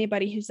think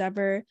anybody who's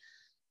ever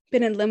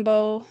been in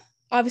limbo,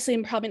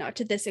 obviously probably not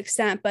to this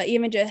extent, but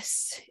even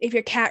just if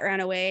your cat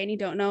ran away and you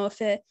don't know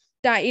if it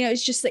died,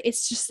 it's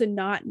just the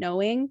not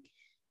knowing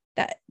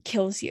that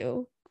kills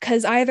you.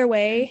 Because either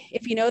way,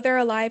 if you know they're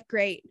alive,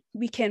 great,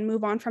 we can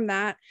move on from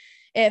that.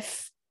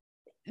 If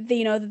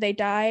they know that they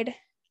died,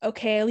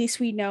 okay, at least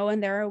we know,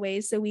 and there are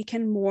ways that we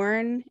can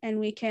mourn and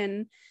we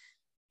can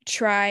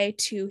try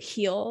to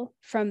heal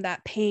from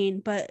that pain.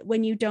 But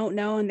when you don't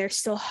know and there's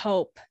still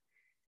hope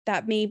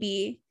that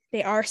maybe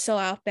they are still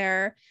out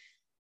there,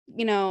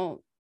 on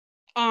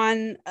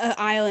an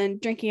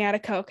island drinking out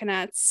of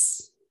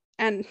coconuts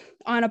and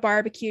on a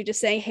barbecue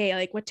just saying,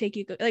 hey, what took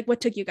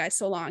you guys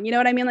so long? You know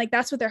what I mean?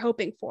 That's what they're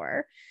hoping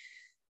for.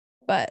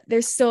 But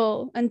there's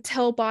still,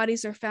 until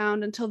bodies are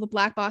found, until the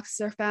black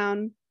boxes are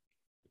found,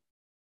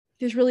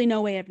 there's really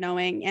no way of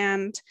knowing.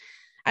 And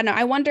I don't know,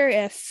 I wonder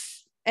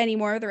if any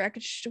more of the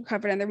wreckage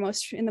recovered in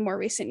the more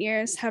recent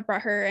years have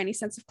brought her any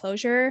sense of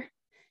closure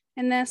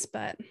in this,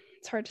 but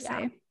it's hard to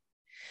say.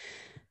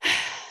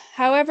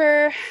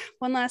 However,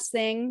 one last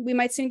thing, we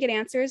might soon get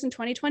answers. In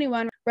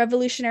 2021,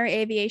 Revolutionary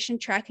Aviation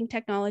Tracking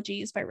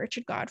Technologies by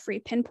Richard Godfrey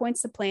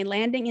pinpoints the plane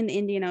landing in the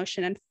Indian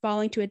Ocean and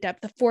falling to a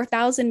depth of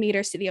 4,000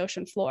 meters to the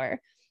ocean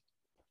floor.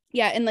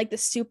 Yeah, in the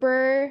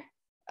super,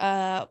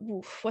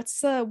 what's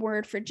the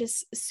word for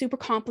just super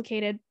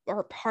complicated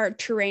or hard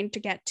terrain to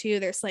get to?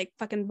 There's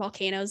fucking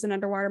volcanoes and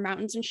underwater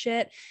mountains and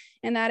shit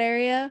in that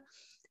area.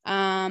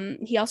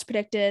 He also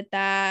predicted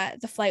that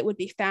the flight would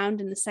be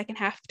found in the second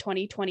half of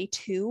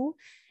 2022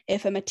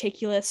 if a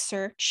meticulous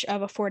search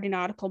of a 40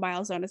 nautical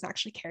mile zone is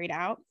actually carried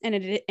out. And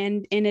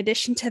in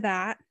addition to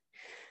that,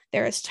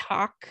 there is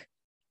talk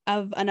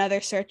of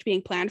another search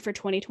being planned for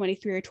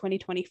 2023 or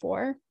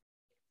 2024.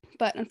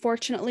 But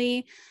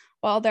unfortunately,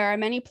 while there are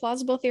many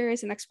plausible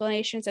theories and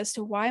explanations as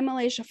to why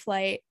Malaysia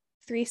Flight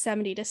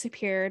 370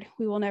 disappeared,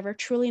 we will never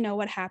truly know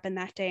what happened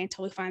that day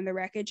until we find the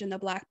wreckage in the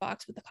black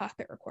box with the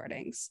cockpit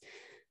recordings.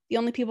 The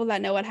only people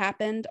that know what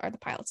happened are the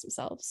pilots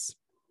themselves.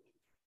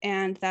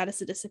 And that is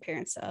the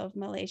disappearance of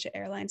Malaysia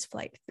Airlines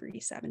Flight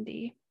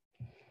 370.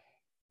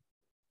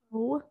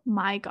 Oh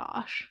my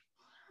gosh.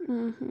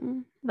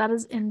 Mm-hmm. That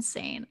is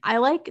insane. I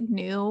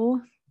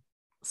knew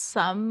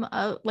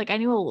I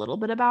knew a little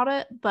bit about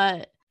it,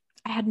 but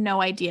I had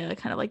no idea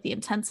kind of the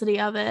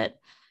intensity of it.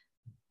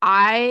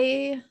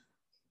 On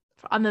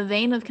the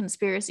vein of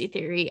conspiracy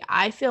theory,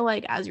 I feel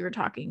as you were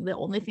talking, the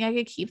only thing I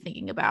could keep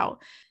thinking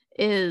about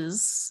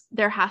is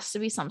there has to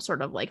be some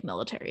sort of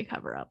military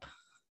cover up.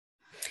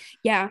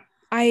 Yeah,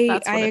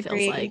 That's what I it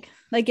agree.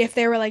 Feels if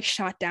they were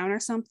shot down or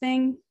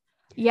something.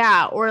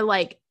 Yeah, or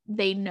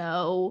they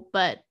know,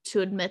 but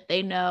to admit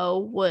they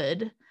know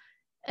would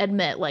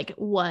admit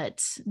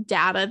what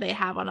data they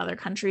have on other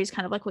countries,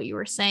 kind of what you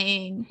were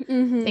saying,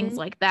 things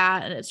like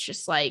that. And it's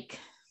just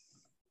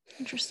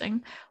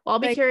interesting. Well, I'll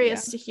be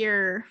curious to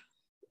hear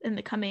in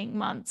the coming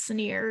months and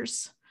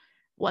years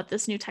what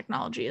this new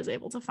technology is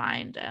able to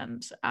find.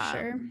 And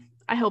sure.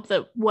 I hope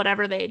that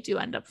whatever they do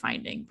end up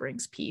finding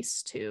brings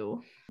peace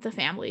to the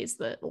families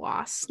that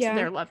lost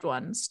their loved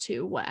ones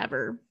to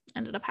whatever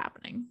ended up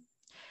happening.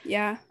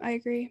 Yeah, I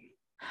agree.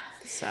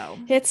 So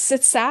it's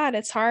sad,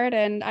 it's hard,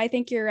 and I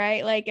think you're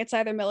right. It's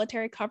either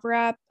military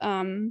cover-up,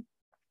 and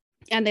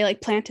they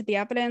planted the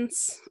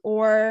evidence,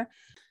 or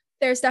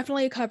there's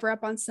definitely a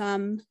cover-up on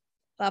some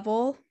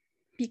level,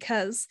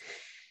 because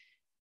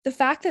the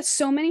fact that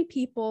so many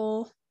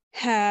people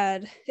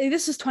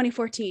this was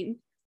 2014,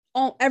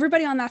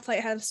 everybody on that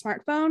flight had a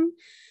smartphone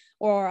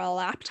or a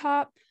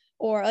laptop,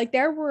 or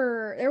there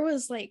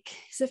was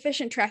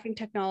sufficient tracking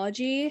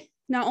technology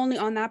not only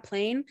on that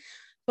plane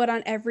but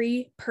on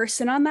every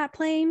person on that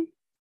plane.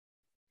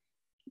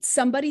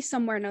 Somebody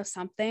somewhere knows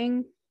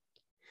something.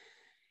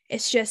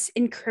 It's just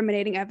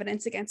incriminating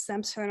evidence against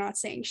them, so they're not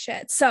saying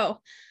shit.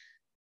 So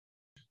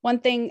one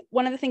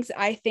of the things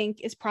that I think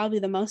is probably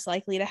the most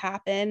likely to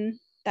happen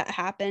that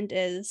happened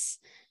is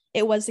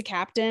it was the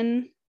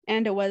captain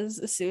and it was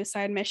a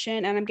suicide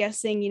mission. And I'm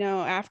guessing,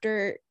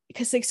 after,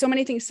 because so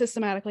many things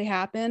systematically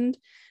happened,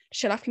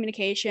 shut off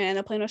communication, and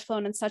the plane was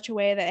flown in such a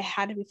way that it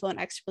had to be flown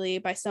expertly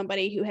by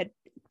somebody who had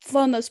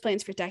flown those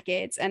planes for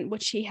decades, and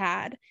which he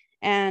had.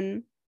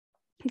 And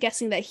I'm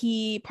guessing that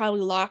he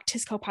probably locked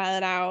his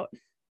co-pilot out,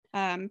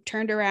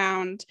 turned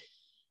around,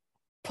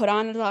 put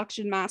on an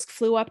oxygen mask,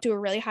 flew up to a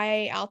really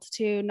high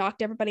altitude,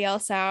 knocked everybody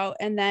else out,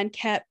 and then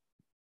kept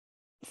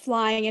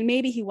flying. And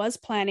maybe he was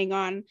planning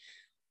on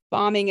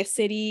bombing a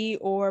city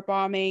or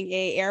bombing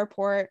a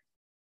airport,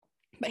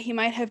 but he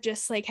might have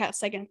just like had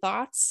second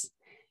thoughts,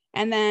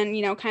 and then,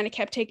 you know, kind of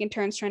kept taking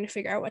turns trying to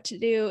figure out what to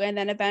do, and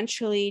then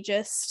eventually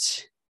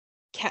just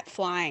kept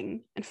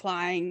flying and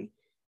flying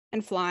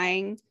and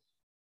flying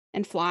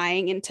and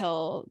flying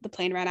until the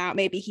plane ran out.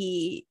 Maybe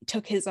he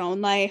took his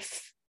own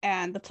life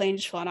and the plane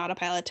just flew on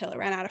autopilot till it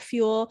ran out of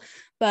fuel.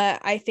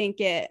 But I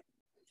think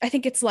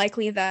it's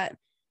likely that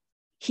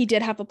he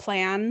did have a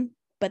plan,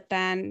 but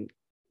then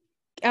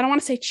I don't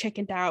want to say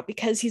chickened out,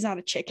 because he's not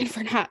a chicken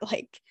for not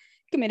like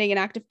committing an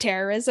act of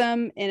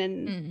terrorism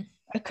and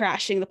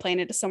crashing the plane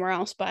into somewhere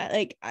else. But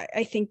like,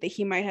 I think that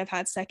he might have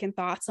had second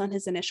thoughts on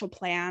his initial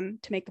plan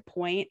to make a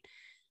point.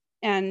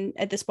 And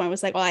at this point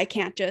was like, well, I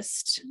can't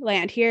just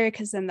land here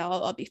because then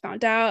I'll be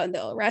found out and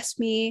they'll arrest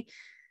me.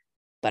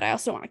 But I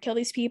also want to kill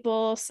these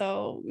people.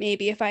 So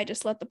maybe if I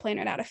just let the plane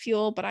run out of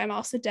fuel, but I'm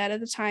also dead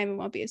at the time, it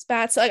won't be as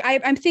bad. So like,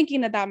 I'm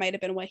thinking that might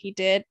have been what he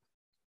did.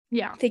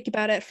 Yeah. Think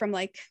about it from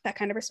like that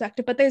kind of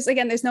perspective. But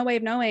there's no way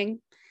of knowing.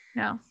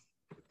 No.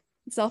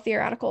 It's all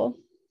theoretical.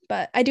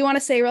 But I do want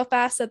to say real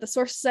fast that the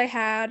sources I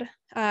had,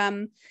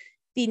 the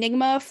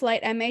Enigma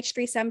Flight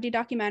MH370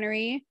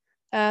 documentary,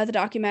 the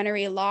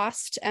documentary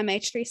Lost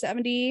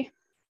MH370,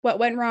 What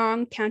Went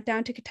Wrong,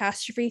 Countdown to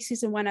Catastrophe,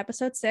 Season 1,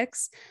 Episode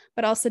 6,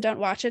 but also don't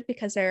watch it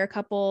because there are a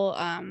couple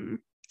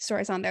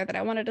stories on there that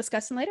I want to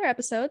discuss in later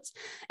episodes.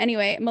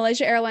 Anyway,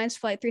 Malaysia Airlines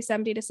Flight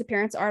 370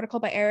 disappearance article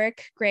by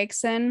Eric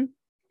Gregson,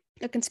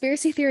 a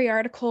conspiracy theory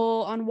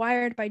article on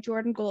Wired by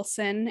Jordan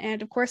Goulson,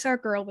 and of course our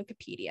girl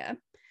Wikipedia,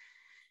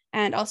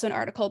 and also an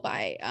article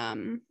by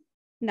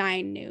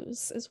 9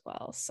 News as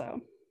well. So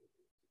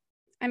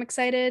I'm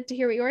excited to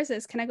hear what yours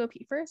is. Can I go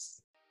pee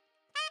first?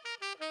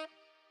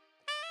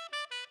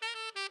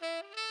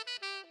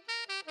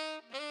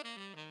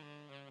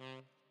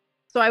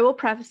 So I will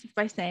preface this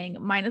by saying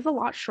mine is a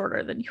lot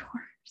shorter than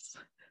yours.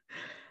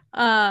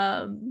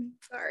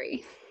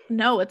 Sorry.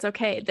 No, it's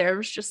okay.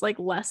 There's just like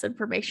less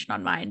information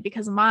on mine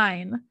because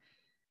mine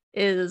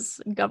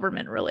is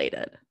government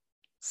related.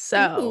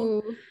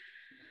 So Ooh.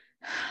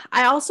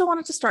 I also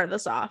wanted to start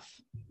this off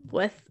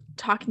with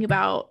talking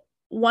about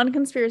one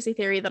conspiracy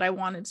theory that I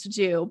wanted to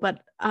do,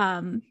 but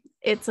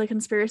it's a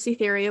conspiracy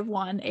theory of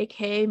one,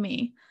 aka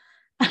me.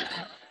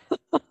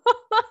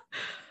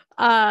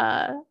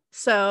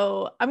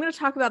 So I'm going to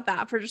talk about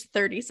that for just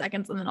 30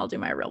 seconds and then I'll do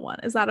my real one.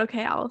 Is that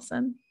okay,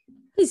 Allison?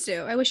 Please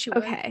do. I wish you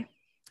would. Okay.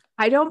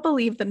 I don't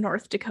believe that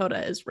North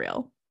Dakota is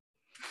real.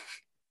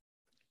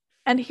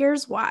 And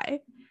here's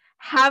why.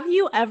 Have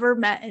you ever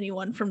met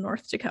anyone from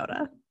North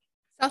Dakota?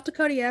 South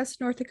Dakota, yes.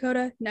 North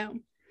Dakota, no.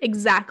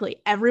 Exactly.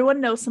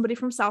 Everyone knows somebody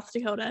from South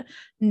Dakota.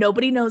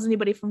 Nobody knows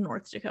anybody from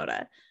North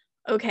Dakota.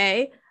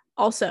 Okay.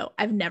 Also,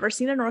 I've never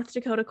seen a North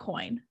Dakota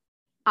coin.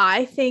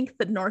 I think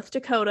that North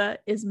Dakota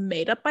is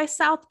made up by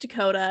South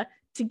Dakota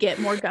to get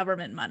more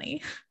government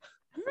money.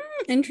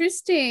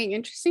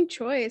 Interesting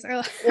choice.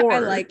 I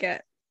like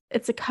it.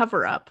 It's a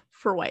cover up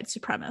for white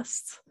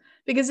supremacists.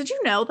 Because did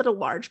you know that a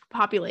large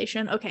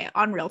population, okay,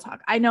 on real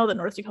talk, I know that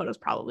North Dakota is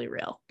probably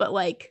real, but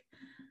like,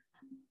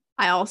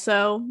 have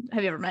you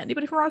ever met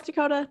anybody from North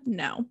Dakota?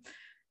 No.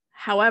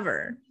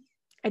 However,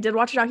 I did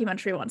watch a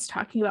documentary once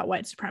talking about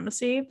white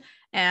supremacy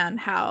and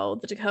how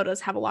the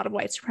Dakotas have a lot of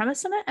white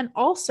supremacists in it. And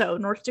also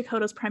North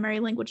Dakota's primary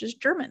language is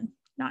German,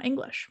 not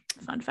English.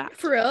 Fun fact.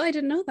 For real? I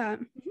didn't know that.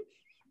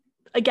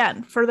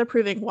 Again, further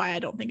proving why I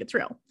don't think it's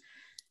real.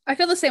 I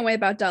feel the same way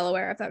about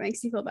Delaware, if that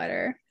makes you feel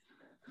better.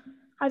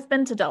 I've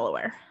been to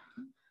Delaware.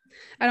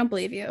 I don't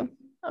believe you.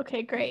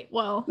 Okay, great.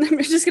 Well,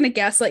 I'm just gonna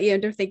gaslight you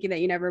into thinking that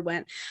you never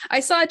went.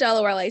 I saw a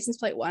Delaware license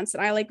plate once,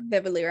 and I like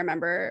vividly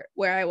remember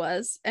where I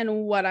was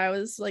and what I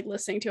was like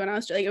listening to, and I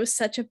was like, it was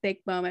such a big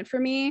moment for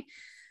me.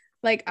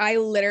 Like I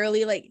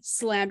literally like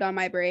slammed on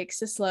my brakes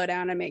to slow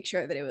down and make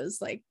sure that it was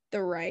like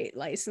the right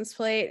license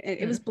plate.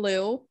 It was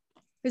blue.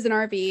 It was an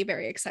RV.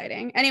 Very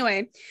exciting.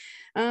 Anyway,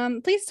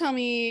 please tell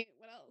me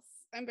what else.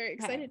 I'm very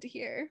excited to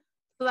hear.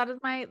 So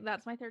that's my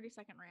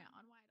 30-second rant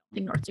on why I don't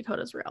think North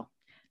Dakota is real.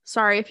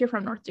 Sorry if you're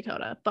from North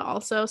Dakota, but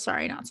also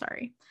sorry, not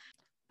sorry.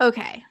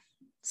 Okay,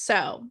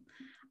 so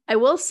I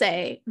will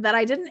say that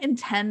I didn't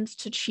intend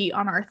to cheat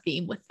on our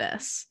theme with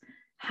this.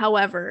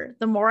 However,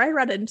 the more I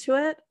read into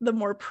it, the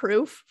more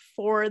proof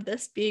for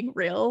this being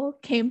real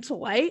came to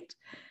light.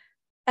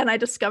 And I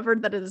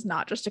discovered that it is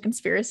not just a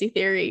conspiracy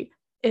theory,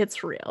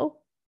 it's real.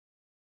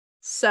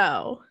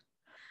 So,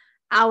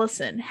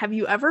 Allison, have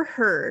you ever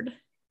heard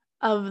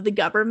of the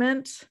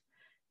government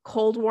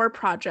Cold War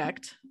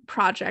project,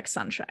 Project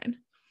Sunshine?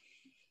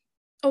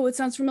 Oh, it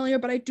sounds familiar,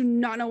 but I do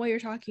not know what you're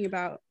talking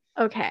about.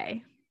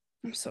 Okay.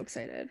 I'm so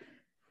excited.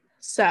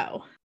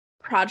 So,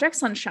 Project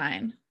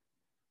Sunshine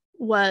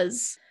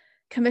was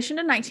Commissioned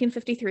in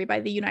 1953 by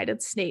the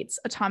United States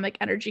Atomic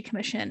Energy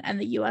Commission and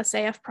the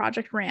USAF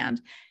Project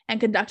RAND,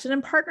 and conducted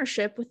in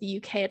partnership with the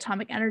UK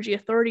Atomic Energy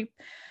Authority,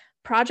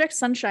 Project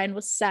Sunshine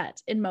was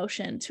set in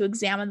motion to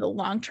examine the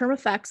long-term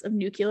effects of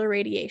nuclear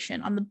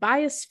radiation on the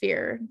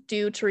biosphere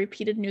due to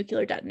repeated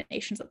nuclear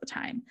detonations at the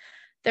time.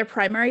 Their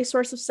primary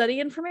source of study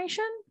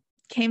information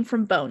came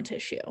from bone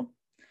tissue.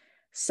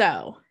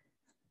 So,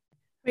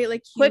 wait,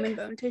 like human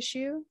bone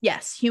tissue?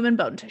 Yes, human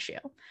bone tissue.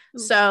 Ooh.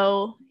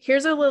 So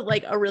here's a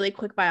really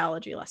quick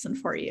biology lesson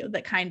for you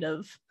that kind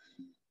of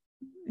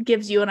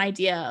gives you an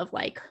idea of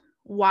like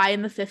why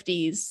in the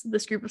 50s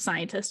this group of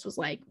scientists was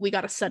like, we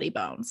got to study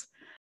bones.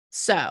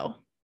 So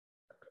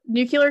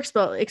nuclear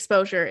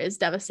exposure is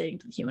devastating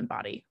to the human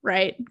body,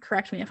 right?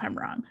 Correct me if I'm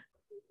wrong.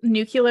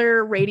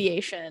 Nuclear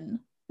radiation,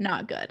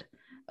 not good.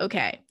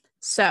 Okay,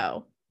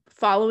 so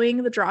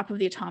following the drop of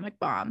the atomic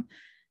bomb,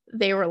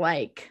 they were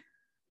like,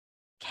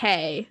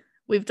 okay,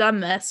 we've done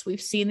this.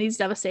 We've seen these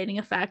devastating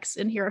effects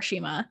in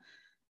Hiroshima.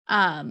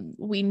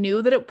 We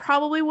knew that it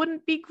probably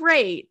wouldn't be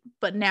great,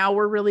 but now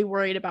we're really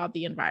worried about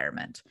the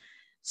environment.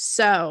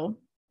 So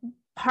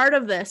part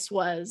of this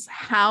was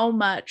how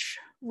much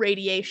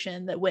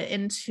radiation that went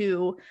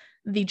into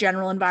the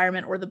general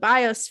environment or the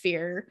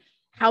biosphere,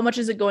 how much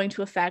is it going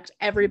to affect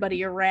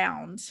everybody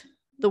around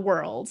the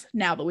world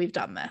now that we've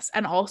done this?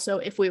 And also,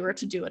 if we were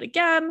to do it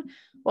again,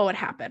 what would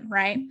happen,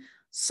 right?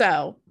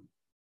 So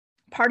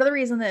part of the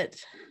reason that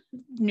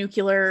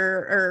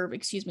nuclear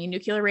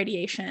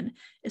radiation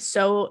is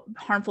so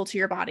harmful to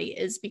your body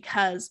is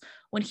because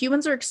when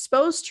humans are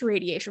exposed to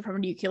radiation from a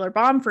nuclear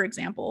bomb, for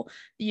example,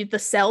 the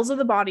cells of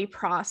the body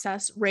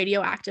process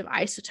radioactive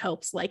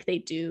isotopes like they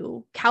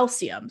do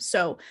calcium.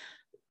 So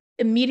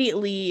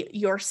immediately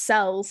your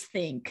cells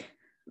think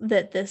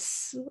that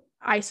this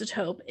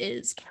isotope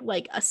is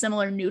like a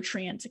similar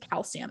nutrient to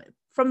calcium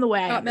from the way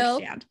I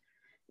understand. Milk.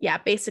 Yeah,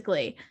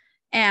 basically.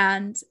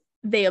 And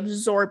they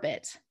absorb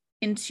it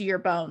into your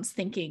bones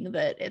thinking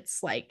that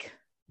it's like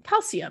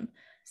calcium.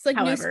 It's like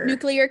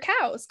nuclear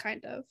cows,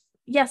 kind of.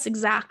 Yes,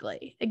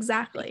 exactly.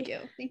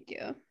 Thank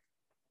you.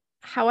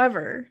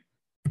 However,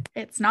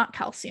 it's not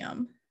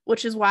calcium,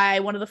 which is why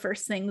one of the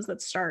first things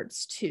that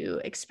starts to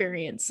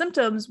experience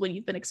symptoms when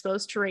you've been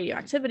exposed to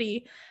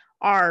radioactivity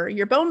are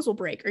your bones will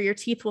break or your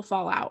teeth will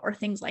fall out or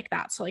things like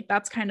that. So like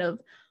that's kind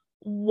of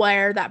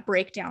where that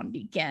breakdown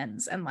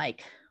begins and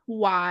like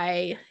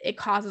why it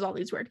causes all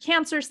these weird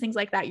cancers, things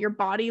like that. Your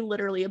body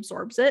literally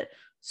absorbs it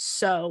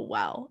so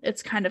well.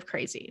 It's kind of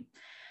crazy.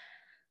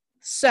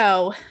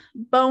 So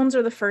bones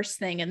are the first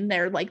thing, and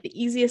they're like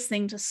the easiest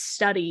thing to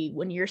study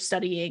when you're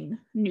studying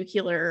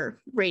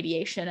nuclear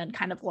radiation and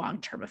kind of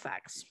long-term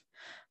effects.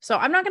 So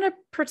I'm not going to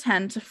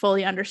pretend to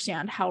fully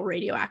understand how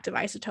radioactive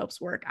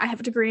isotopes work. I have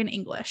a degree in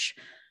English,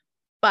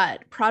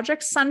 but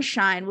Project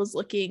Sunshine was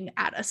looking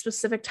at a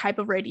specific type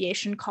of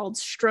radiation called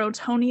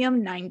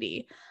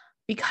strontium-90.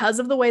 Because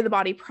of the way the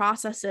body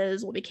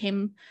processes what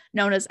became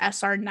known as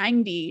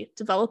SR90,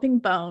 developing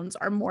bones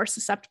are more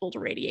susceptible to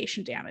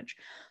radiation damage.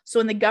 So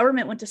when the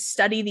government went to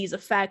study these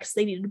effects,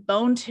 they needed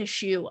bone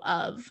tissue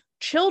of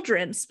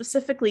children,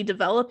 specifically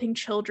developing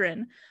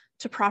children,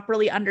 to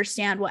properly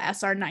understand what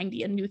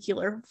SR90 and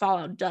nuclear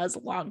fallout does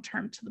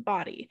long-term to the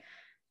body.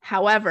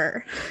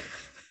 However,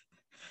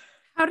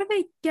 how do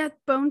they get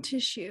bone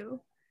tissue?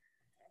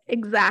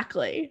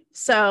 Exactly.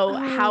 So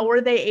how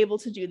were they able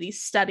to do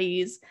these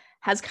studies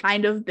has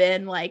kind of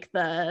been like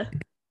the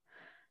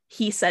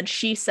he said,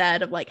 she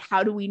said of like,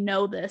 how do we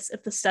know this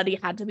if the study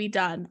had to be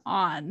done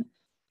on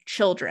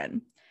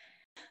children?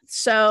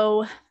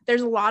 So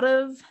there's a lot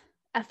of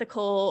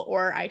ethical,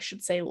 or I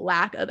should say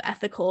lack of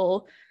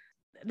ethical,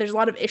 there's a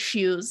lot of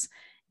issues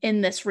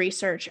in this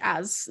research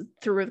as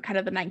through kind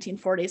of the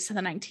 1940s to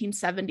the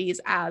 1970s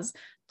as the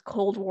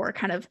Cold War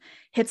kind of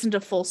hits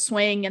into full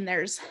swing, and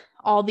there's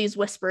all these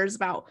whispers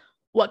about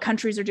what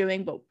countries are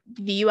doing, but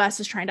the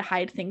US is trying to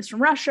hide things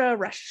from Russia.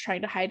 Russia's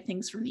trying to hide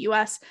things from the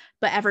US,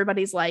 but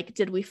everybody's like,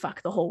 did we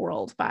fuck the whole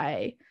world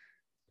by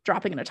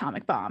dropping an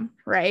atomic bomb,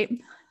 right?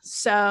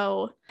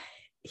 So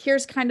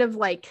here's kind of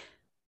like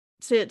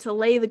to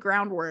lay the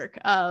groundwork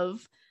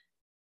of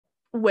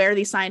where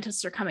these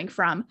scientists are coming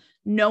from.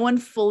 No one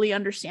fully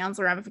understands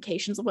the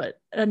ramifications of what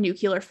a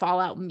nuclear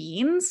fallout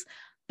means,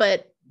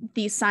 but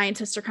these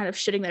scientists are kind of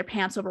shitting their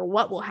pants over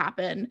what will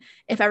happen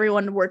if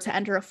everyone were to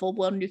enter a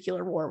full-blown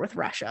nuclear war with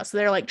Russia. So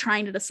they're like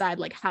trying to decide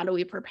like, how do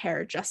we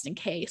prepare just in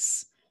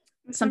case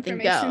something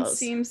goes?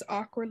 Seems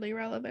awkwardly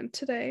relevant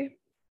today.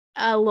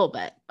 A little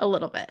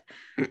bit.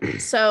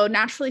 So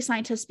naturally,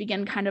 scientists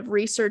begin kind of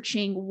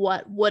researching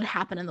what would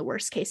happen in the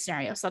worst case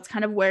scenario. So that's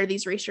kind of where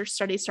these research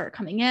studies start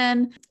coming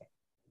in.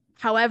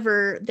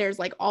 However, there's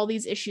like all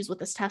these issues with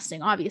this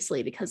testing,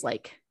 obviously, because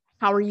like,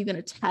 how are you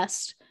going to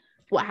test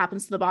what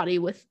happens to the body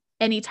with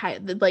any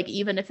type, like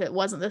even if it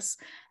wasn't this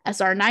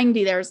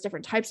SR90, there's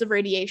different types of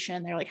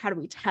radiation. They're like, how do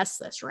we test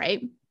this,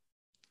 right?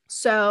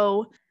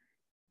 So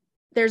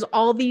there's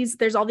all these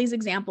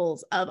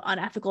examples of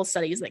unethical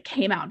studies that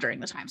came out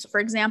during the time. So for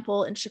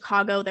example, in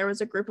Chicago, there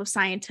was a group of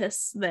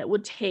scientists that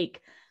would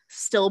take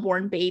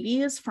stillborn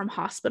babies from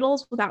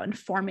hospitals without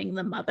informing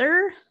the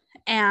mother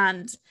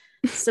and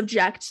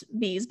subject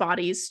these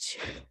bodies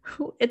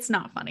to, it's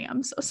not funny.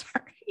 I'm so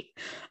sorry.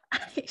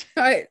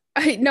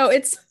 I know,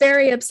 it's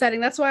very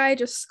upsetting. That's why I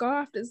just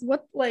scoffed, is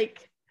what,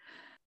 like,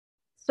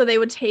 so they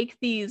would take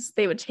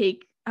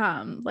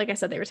like I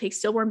said, they would take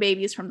stillborn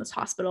babies from this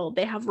hospital.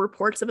 They have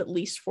reports of at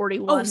least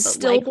 41, but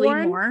stillborn?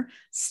 likely more.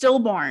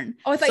 Stillborn.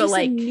 Oh, I thought you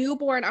said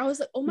newborn. I was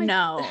like, oh my,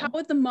 no. How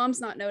would the moms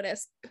not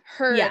notice?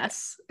 Heard.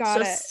 Yes.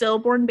 Got it.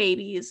 Stillborn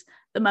babies,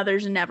 the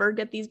mothers never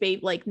get these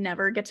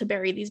never get to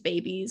bury these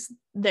babies.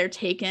 They're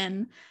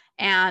taken.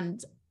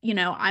 And, you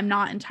know, I'm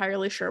not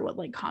entirely sure what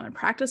like common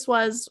practice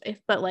was,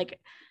 but like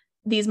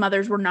these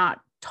mothers were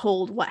not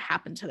told what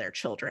happened to their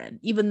children,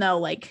 even though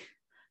like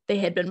they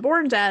had been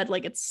born dead.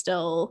 Like it's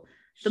still,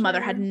 the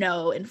mother had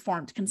no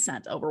informed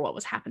consent over what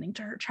was happening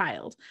to her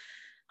child.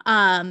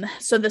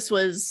 So this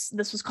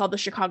was called the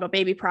Chicago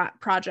Baby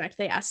Project.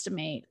 They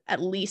estimate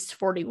at least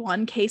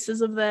 41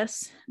 cases of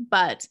this,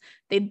 but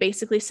they'd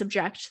basically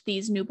subject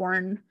these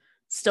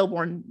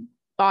stillborn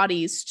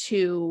bodies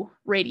to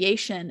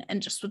radiation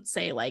and just would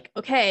say like,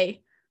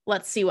 okay,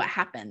 let's see what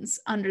happens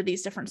under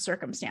these different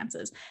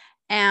circumstances.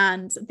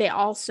 And they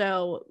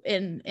also,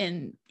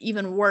 in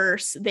even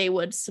worse, they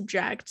would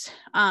subject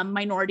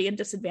minority and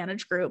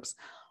disadvantaged groups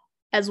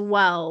as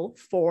well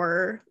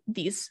for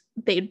these.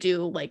 They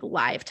do like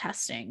live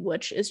testing,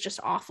 which is just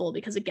awful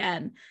because,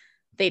 again,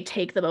 they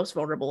take the most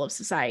vulnerable of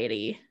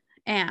society.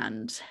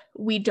 And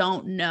we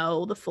don't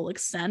know the full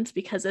extent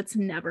because it's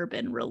never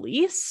been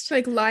released.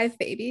 Like live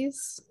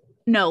babies?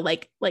 No,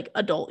 like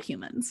adult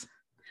humans.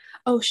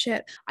 Oh,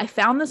 shit. I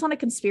found this on a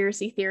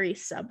conspiracy theory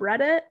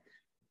subreddit.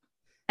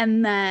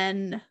 And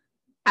then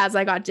as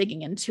I got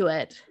digging into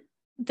it,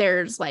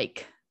 there's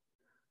like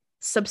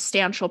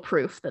substantial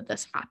proof that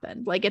this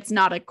happened. Like it's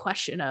not a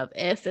question of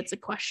if, it's a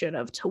question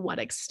of to what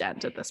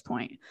extent at this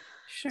point.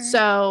 Sure.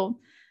 So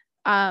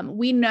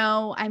we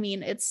know, I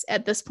mean, it's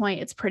at this point,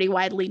 it's pretty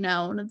widely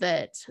known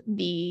that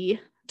the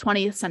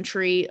 20th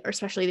century, or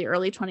especially the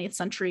early 20th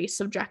century,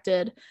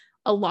 subjected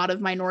a lot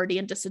of minority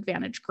and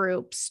disadvantaged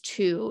groups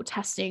to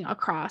testing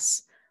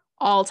across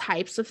all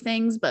types of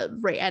things, but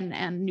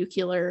and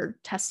nuclear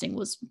testing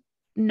was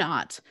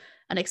not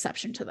an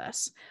exception to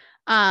this.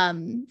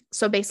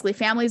 So basically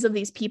families of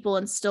these people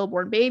and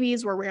stillborn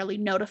babies were rarely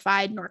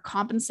notified nor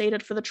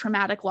compensated for the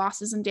traumatic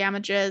losses and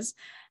damages.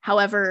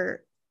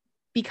 However,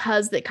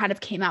 because it kind of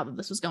came out that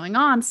this was going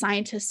on,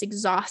 scientists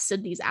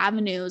exhausted these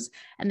avenues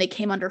and they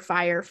came under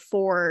fire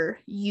for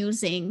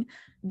using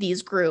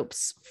these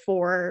groups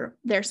for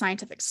their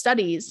scientific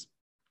studies,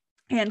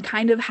 and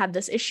kind of had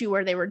this issue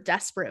where they were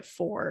desperate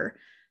for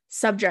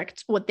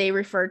what they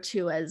referred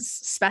to as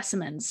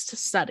specimens to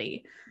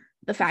study.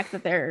 The fact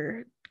that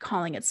they're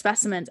calling it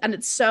specimens, and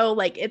it's so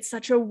like, it's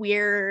such a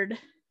weird,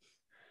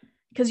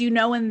 because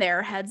in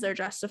their heads they're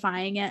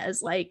justifying it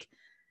as like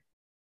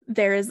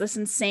there is this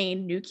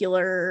insane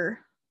nuclear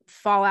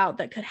fallout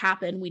that could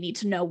happen. We need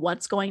to know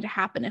what's going to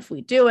happen if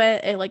we do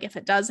it, like if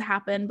it does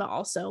happen, but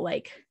also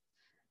like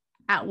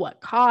at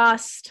what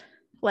cost.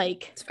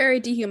 Like it's very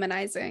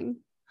dehumanizing.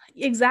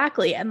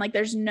 Exactly. And like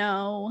there's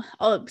no,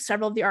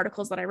 several of the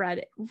articles that I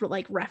read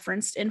like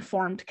referenced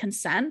informed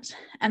consent,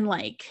 and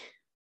like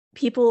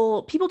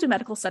people do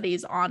medical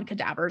studies on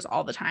cadavers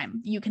all the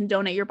time. You can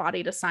donate your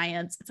body to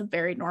science. It's a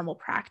very normal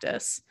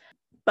practice.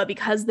 But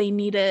because they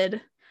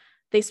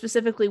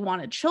specifically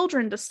wanted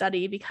children to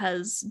study,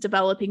 because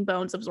developing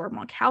bones absorb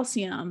more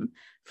calcium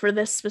for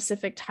this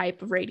specific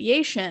type of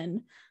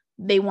radiation,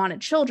 they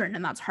wanted children,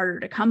 and that's harder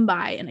to come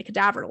by in a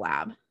cadaver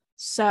lab.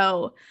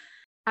 So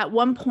at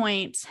one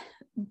point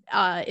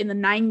in the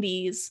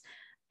 90s,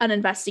 an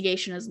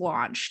investigation is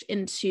launched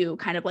into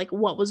kind of like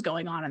what was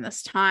going on in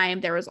this time.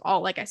 There was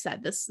all, like I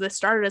said, this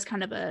started as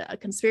kind of a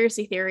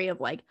conspiracy theory of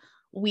like,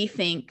 we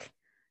think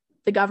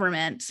the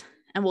government,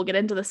 and we'll get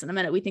into this in a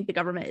minute, we think the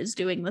government is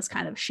doing this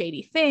kind of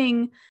shady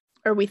thing,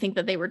 or we think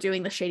that they were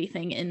doing the shady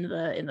thing in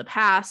the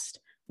past.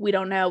 We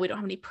don't know. We don't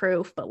have any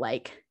proof, but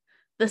like,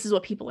 this is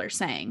what people are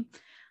saying.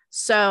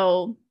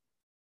 So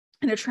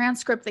in a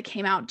transcript that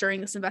came out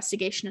during this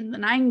investigation in the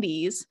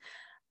 90s,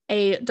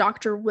 a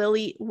Dr.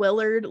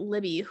 Willard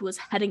Libby, who was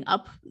heading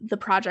up the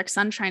Project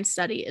Sunshine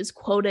study, is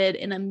quoted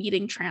in a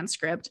meeting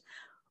transcript.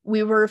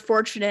 "We were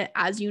fortunate,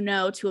 as you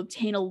know, to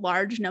obtain a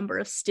large number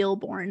of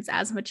stillborns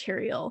as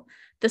material.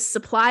 This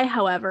supply,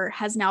 however,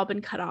 has now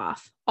been cut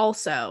off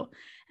also,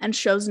 and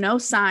shows no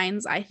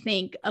signs, I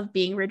think, of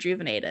being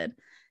rejuvenated."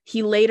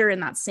 He later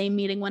in that same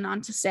meeting went on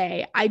to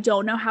say, "I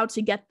don't know how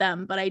to get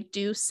them, but I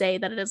do say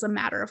that it is a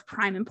matter of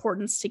prime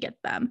importance to get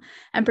them,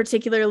 and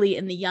particularly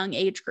in the young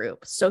age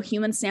group. So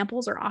human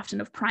samples are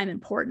often of prime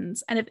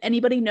importance. And if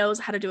anybody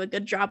knows how to do a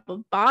good job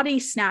of body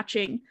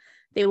snatching,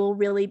 they will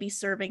really be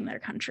serving their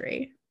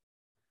country."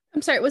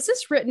 I'm sorry, was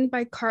this written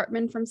by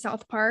Cartman from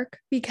South Park?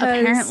 Because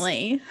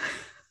apparently.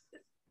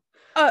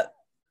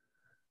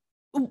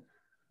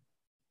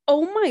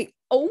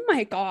 Oh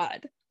my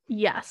God.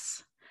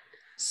 Yes.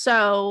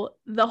 So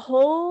the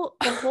whole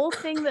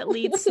thing that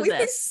leeds to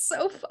this, is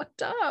so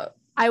fucked up.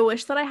 I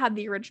wish that I had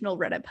the original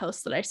Reddit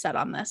post that I said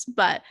on this,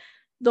 but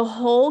the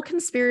whole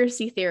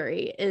conspiracy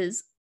theory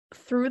is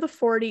through the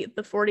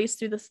 40s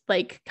through the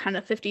like kind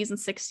of 50s and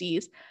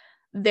 60s,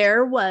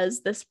 there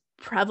was this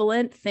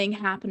prevalent thing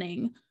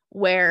happening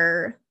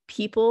where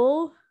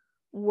people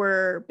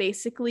were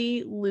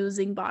basically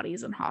losing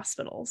bodies in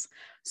hospitals.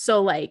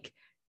 So like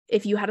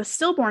if you had a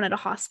stillborn at a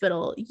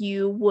hospital,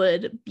 you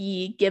would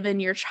be given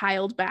your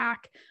child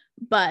back,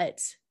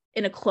 but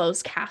in a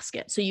closed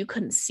casket, so you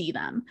couldn't see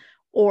them,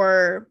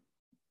 or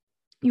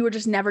you were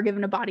just never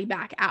given a body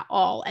back at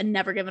all and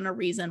never given a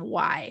reason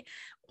why,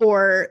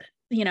 or,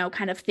 you know,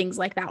 kind of things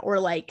like that. Or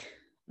like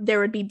there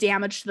would be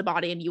damage to the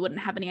body and you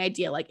wouldn't have any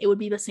idea, like it would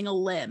be missing a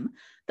limb,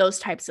 those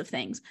types of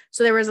things.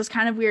 So there was this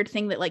kind of weird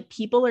thing that like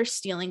people are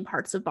stealing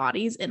parts of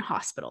bodies in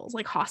hospitals,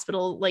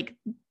 like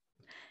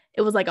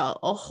it was like a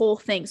whole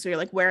thing. So you're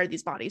like, where are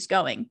these bodies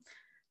going?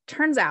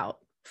 Turns out,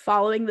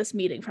 following this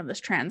meeting from this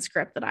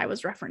transcript that I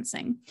was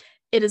referencing,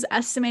 it is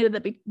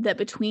estimated that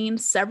between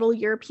several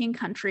European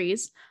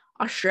countries,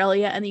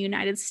 Australia, and the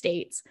United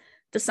States,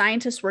 the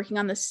scientists working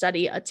on this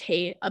study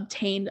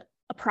obtained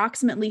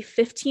approximately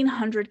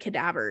 1,500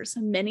 cadavers,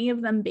 many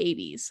of them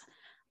babies.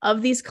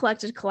 Of these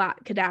collected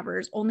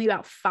cadavers, only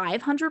about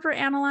 500 were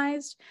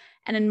analyzed,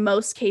 and in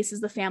most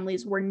cases, the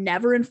families were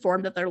never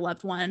informed that their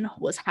loved one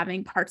was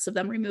having parts of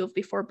them removed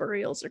before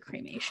burials or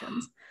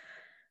cremations.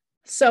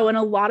 So in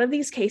a lot of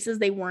these cases,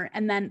 they weren't.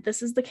 And then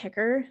this is the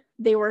kicker.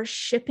 They were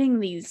shipping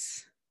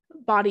these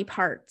body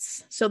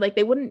parts. So like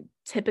they wouldn't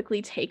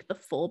typically take the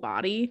full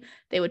body.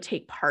 They would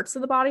take parts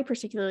of the body,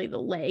 particularly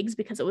the legs,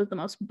 because it was the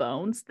most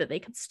bones that they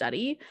could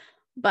study.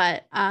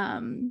 But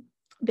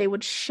they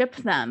would ship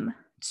them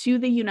to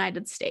the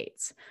United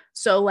States.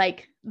 So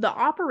like the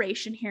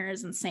operation here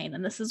is insane.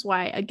 And this is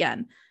why,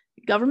 again,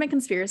 government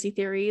conspiracy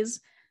theories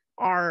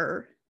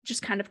are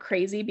just kind of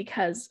crazy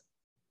because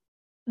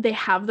they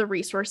have the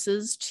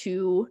resources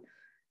to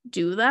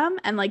do them.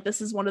 And like,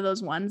 this is one of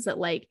those ones that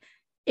like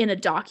in a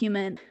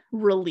document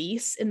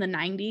release in the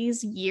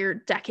 90s,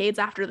 decades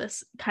after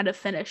this kind of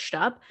finished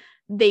up,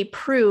 they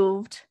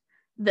proved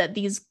that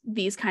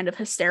these kind of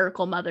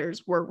hysterical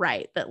mothers were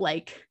right, that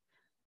like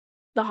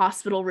the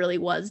hospital really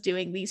was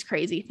doing these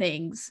crazy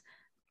things.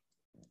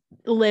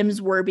 Limbs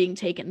were being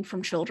taken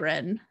from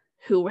children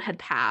who had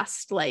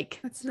passed. Like,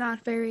 that's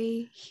not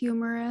very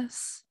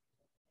humorous.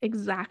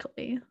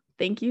 Exactly.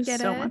 Thank you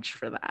so much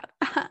for that.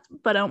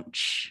 But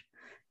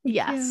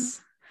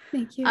yes.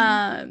 Thank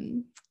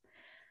you.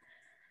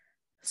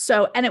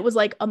 So, and it was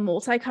like a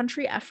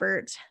multi-country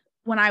effort.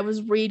 When I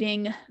was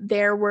reading,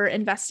 there were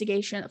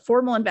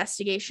formal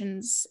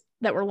investigations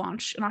that were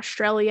launched in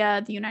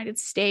Australia, the United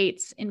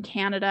States, in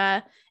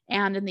Canada,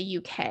 and in the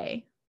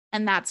UK.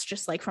 And that's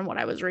just like from what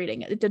I was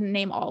reading. It didn't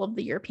name all of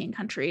the European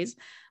countries,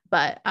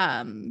 but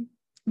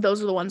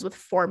those are the ones with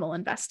formal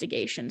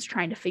investigations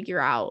trying to figure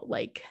out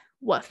like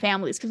what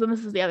families, because then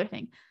this is the other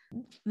thing.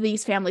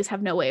 These families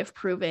have no way of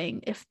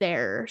proving if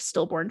their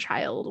stillborn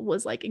child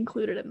was like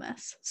included in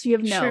this. So you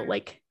have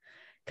like,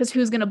 because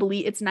who's going to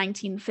believe it's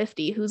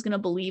 1950? Who's going to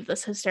believe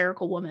this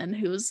hysterical woman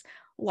who's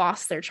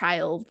lost their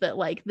child that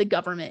like the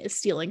government is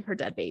stealing her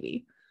dead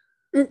baby?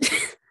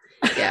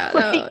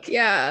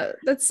 Yeah,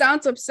 that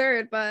sounds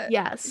absurd, but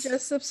yes,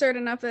 just absurd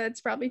enough that it's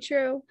probably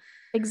true.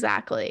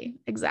 Exactly.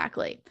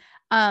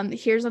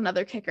 Here's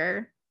another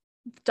kicker.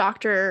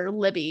 Dr.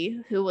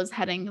 Libby, who was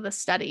heading the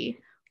study,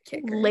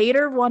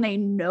 later won a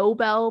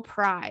Nobel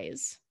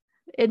Prize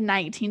in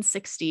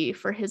 1960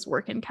 for his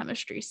work in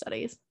chemistry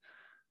studies.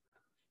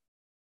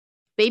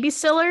 Baby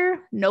Stiller,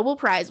 Nobel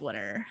Prize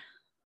winner.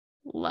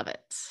 Love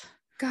it.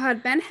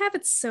 God, men have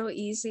it so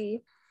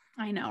easy.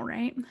 I know,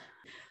 right?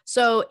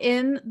 So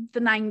in the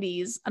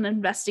 90s, an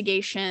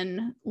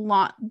investigation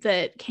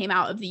that came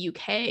out of the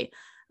UK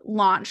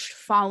launched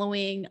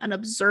following an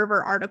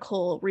Observer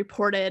article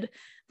reported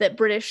that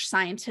British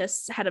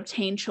scientists had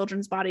obtained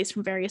children's bodies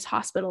from various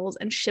hospitals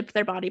and shipped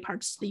their body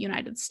parts to the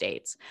United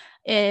States.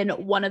 In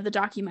one of the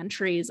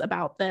documentaries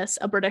about this,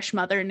 a British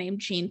mother named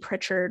Jean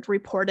Pritchard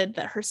reported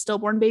that her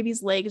stillborn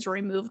baby's legs were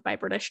removed by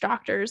British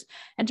doctors,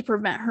 and to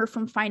prevent her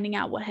from finding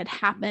out what had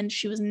happened,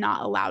 she was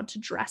not allowed to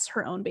dress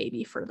her own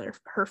baby for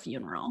her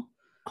funeral.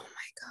 Oh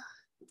my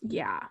God.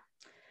 Yeah.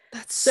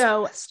 That's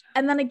so messed up.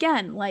 And then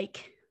again,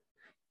 like,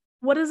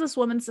 what is this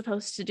woman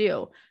supposed to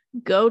do?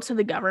 Go to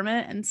the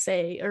government and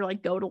say, or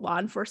like go to law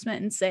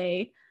enforcement and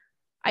say,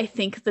 I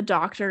think the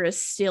doctor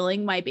is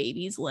stealing my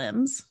baby's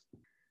limbs?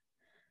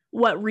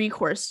 What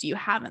recourse do you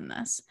have in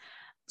this?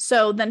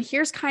 So then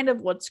here's kind of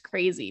what's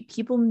crazy.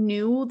 People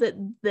knew that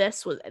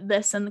this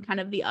and kind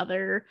of the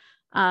other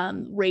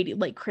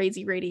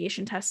crazy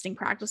radiation testing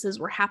practices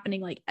were happening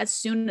like as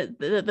soon as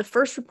the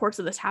first reports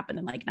of this happened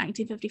in like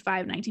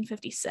 1955,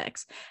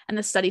 1956, and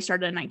the study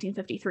started in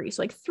 1953.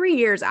 So like 3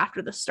 years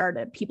after this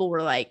started, people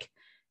were like,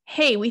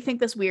 hey, we think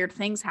this weird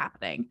thing's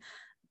happening.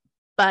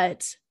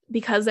 But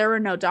because there were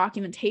no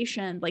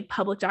documentation, like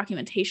public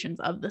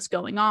documentations of this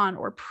going on,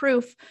 or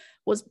proof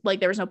was like,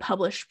 there was no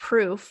published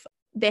proof,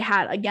 they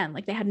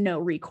had no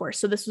recourse.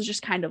 So this was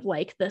just kind of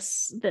like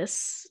this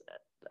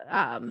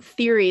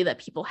theory that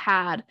people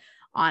had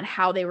on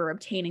how they were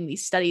obtaining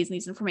these studies and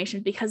these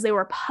information, because they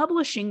were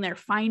publishing their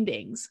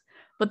findings,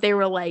 but they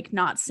were like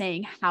not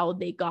saying how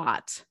they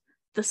got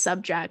the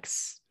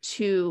subjects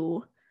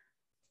to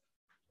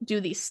do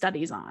these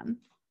studies on.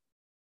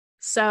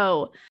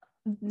 So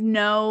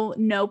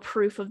no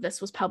proof of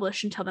this was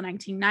published until the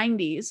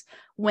 1990s,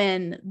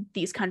 when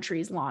these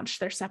countries launched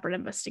their separate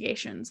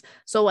investigations.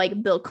 So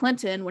like Bill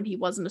Clinton, when he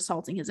wasn't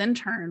assaulting his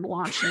intern,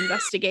 launched an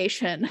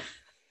investigation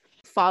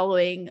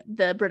following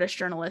the British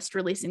journalist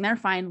releasing their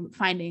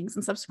findings,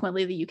 and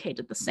subsequently the UK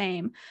did the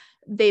same.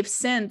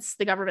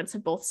 The governments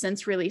have both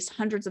since released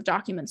hundreds of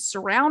documents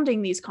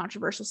surrounding these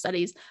controversial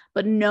studies,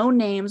 but no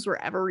names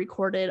were ever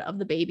recorded of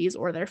the babies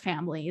or their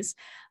families,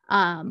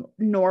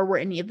 nor were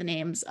any of the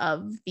names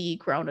of the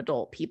grown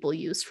adult people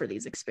used for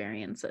these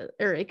experiments.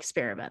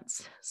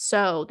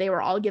 So they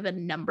were all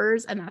given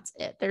numbers, and that's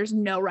it. There's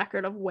no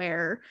record of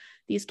where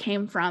these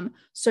came from.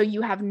 So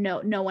you have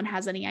no one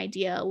has any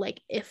idea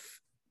like if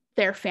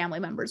their family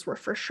members were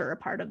for sure a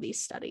part of these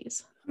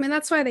studies. I mean,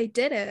 that's why they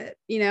did it.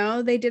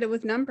 They did it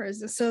with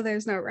numbers, so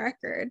there's no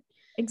record.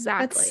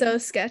 Exactly. That's so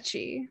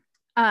sketchy.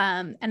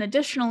 And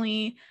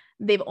additionally,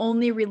 they've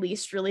only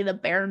released really the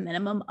bare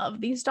minimum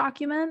of these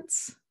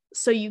documents.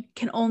 So you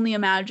can only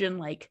imagine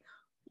like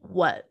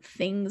what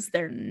things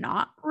they're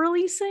not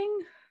releasing.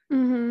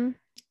 Mm-hmm.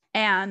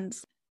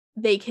 And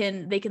they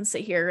can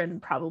sit here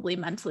and probably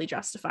mentally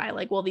justify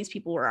like, well, these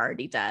people were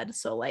already dead,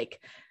 so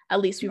like at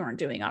least we weren't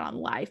doing it on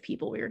live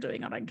people, we were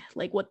doing it on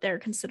like what they're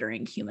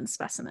considering human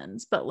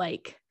specimens. But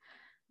like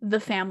the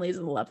families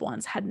of the loved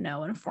ones had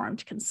no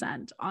informed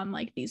consent on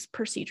like these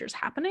procedures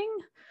happening,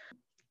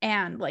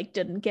 and like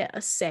didn't get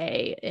a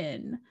say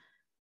in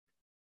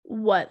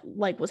what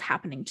like was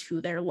happening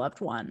to their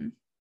loved one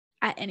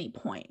at any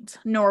point,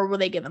 nor were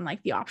they given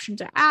like the option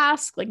to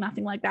ask, like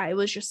nothing like that. It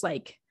was just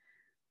like,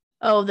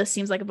 oh, this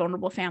seems like a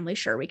vulnerable family,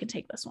 sure, we can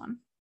take this one.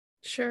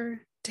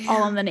 Sure. Damn.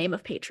 All in the name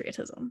of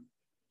patriotism.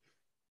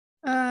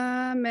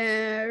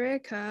 America.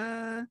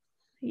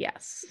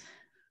 Yes.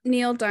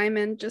 Neil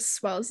Diamond just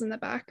swells in the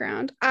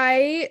background.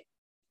 That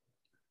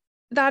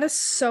is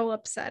so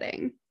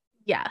upsetting.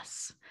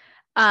 Yes.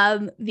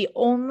 The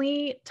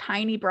only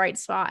tiny bright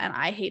spot, and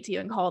I hate to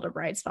even call it a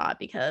bright spot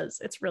because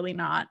it's really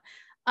not,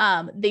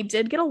 they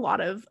did get a lot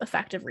of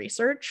effective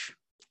research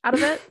out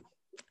of it.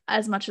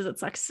 As much as it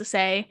sucks to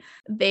say,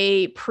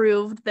 they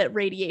proved that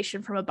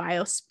radiation from the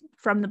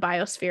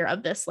biosphere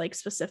of this like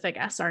specific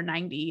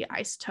SR90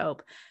 isotope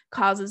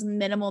causes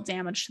minimal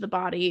damage to the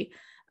body,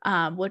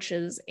 which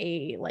is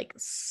a like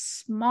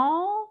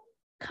small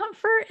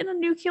comfort in a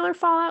nuclear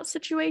fallout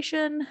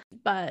situation.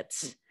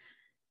 But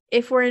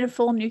if we're in a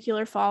full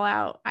nuclear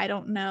fallout, I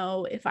don't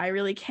know if I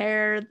really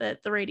care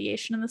that the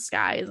radiation in the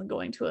sky isn't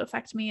going to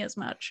affect me as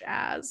much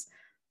as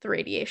the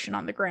radiation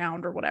on the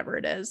ground or whatever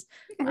it is.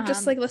 Or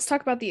just like, let's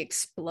talk about the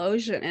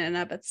explosion in and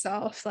of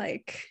itself.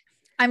 Like,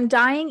 I'm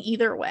dying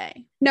either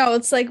way. No,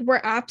 it's like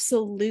we're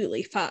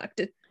absolutely fucked.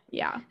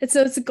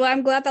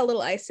 I'm glad that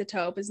little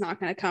isotope is not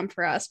going to come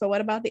for us. But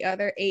what about the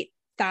other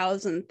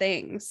 8,000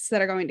 things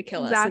that are going to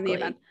kill us in the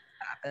event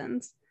that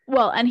happens?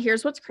 Well, and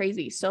here's what's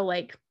crazy. So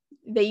like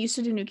they used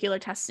to do nuclear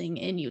testing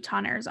in Utah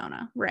and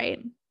Arizona, right?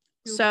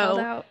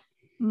 So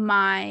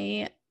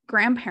my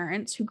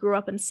grandparents, who grew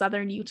up in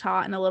southern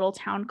Utah in a little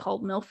town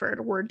called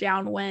Milford, were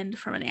downwind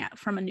from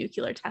a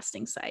nuclear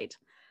testing site.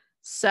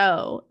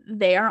 So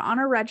they are on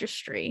a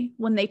registry.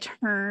 When they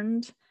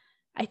turned,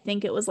 I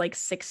think it was like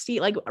 60,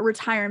 like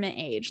retirement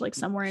age, like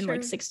somewhere in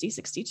like 60,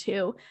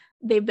 62,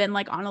 they've been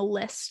like on a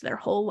list their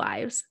whole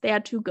lives. They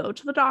had to go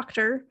to the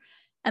doctor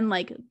and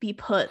like be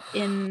put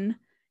in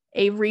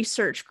a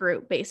research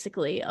group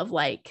basically of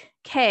like,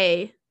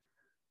 okay,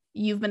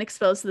 you've been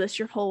exposed to this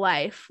your whole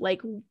life.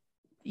 Like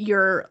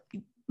you're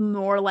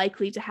more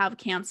likely to have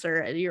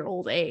cancer at your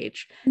old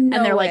age. No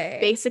and they're way.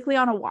 like basically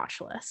on a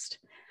watch list.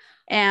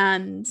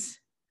 And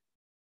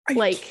are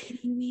like, you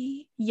kidding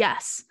me?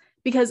 Yes,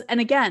 because, and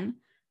again,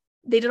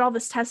 they did all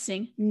this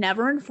testing,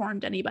 never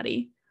informed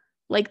anybody.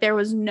 Like there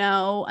was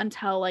no,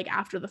 until like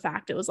after the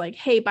fact, it was like,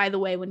 hey, by the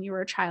way, when you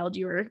were a child,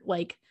 you were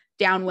like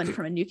downwind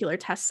from a nuclear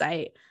test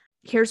site.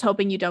 Here's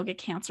hoping you don't get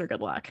cancer.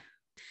 Good luck.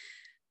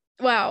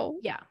 Wow.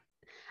 Yeah.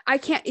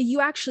 You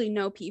actually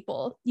know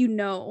people,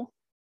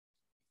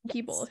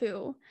 people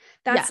who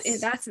that's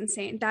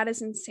insane. That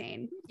is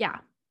insane.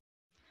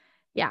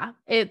 Yeah,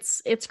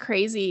 it's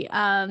crazy.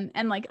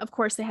 And like of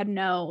course they had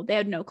no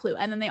clue.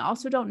 And then they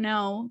also don't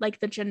know like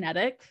the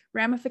genetic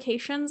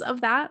ramifications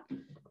of that.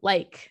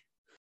 Like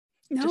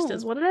just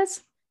is what it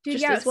is. Dude,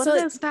 just yeah, is what so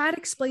it is. that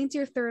explains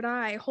your third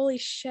eye. Holy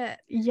shit.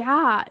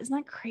 Yeah, isn't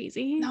that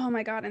crazy? Oh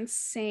my god,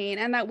 insane.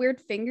 And that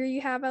weird finger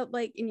you have out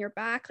like in your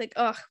back, like,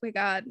 oh my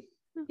god.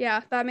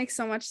 Yeah, that makes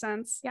so much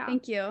sense. Yeah.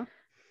 Thank you.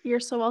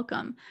 You're so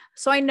welcome.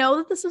 So I know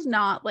that this is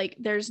not like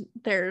there's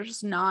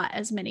not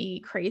as many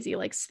crazy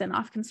like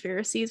spin-off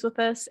conspiracies with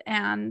this.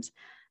 And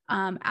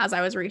as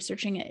I was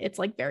researching it, it's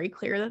like very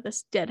clear that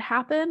this did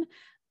happen.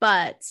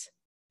 But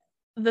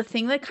the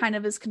thing that kind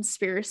of is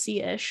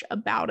conspiracy-ish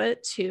about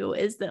it too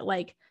is that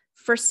like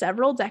for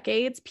several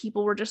decades,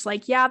 people were just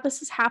like, yeah,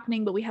 this is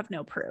happening, but we have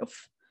no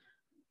proof.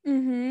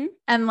 Mm-hmm.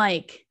 And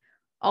like,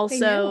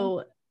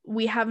 also,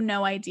 we have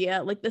no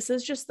idea. Like, this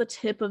is just the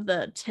tip of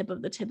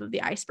the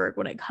iceberg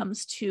when it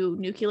comes to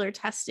nuclear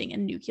testing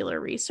and nuclear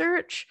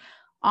research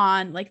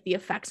on like the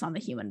effects on the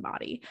human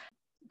body.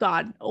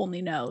 God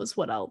only knows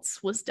what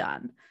else was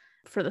done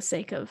for the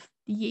sake of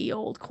ye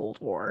old Cold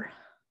War.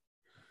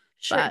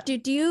 Sure. But,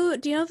 do you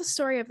know the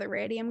story of the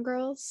Radium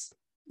Girls?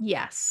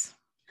 yes.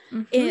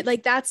 Mm-hmm. It,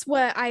 like, that's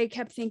what I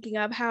kept thinking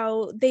of,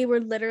 how they were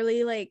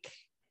literally like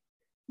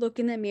look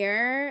in the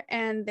mirror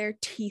and their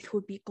teeth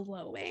would be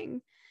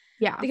glowing.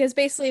 Yeah. Because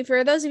basically,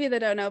 for those of you that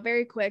don't know,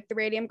 very quick, the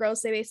Radium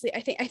Girls, they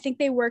basically, I think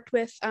they worked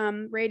with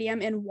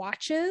radium in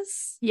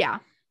watches. Yeah.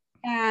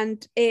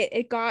 And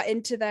it got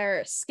into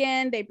their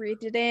skin, they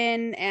breathed it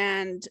in,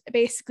 and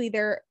basically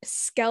their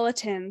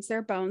skeletons,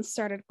 their bones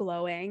started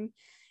glowing,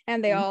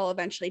 and they all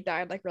eventually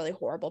died like really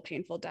horrible,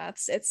 painful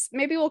deaths. It's,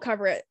 maybe we'll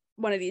cover it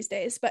one of these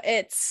days, but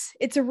it's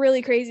a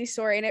really crazy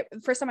story. And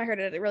the first time I heard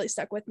it, it really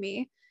stuck with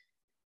me,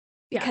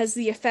 because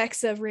the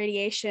effects of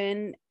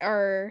radiation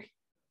are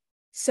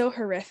so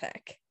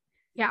horrific.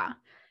 Yeah,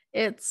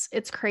 it's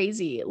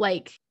crazy.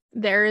 Like,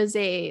 there's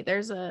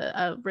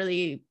a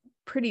really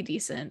pretty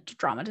decent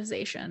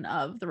dramatization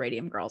of the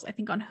Radium Girls, I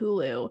think on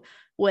Hulu,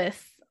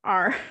 with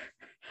our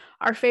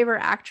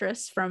favorite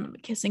actress from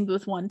Kissing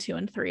Booth 1, 2,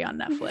 and 3 on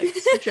Netflix,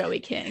 Joey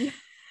King.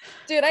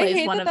 Dude, I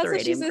hate one that of that's the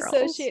what she's Radium Girls.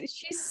 associated.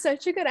 She's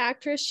such a good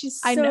actress. She's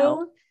I so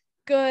know.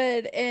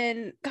 good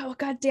in, oh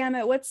god damn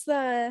it, what's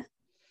the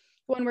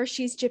one where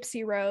she's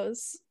Gypsy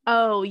Rose?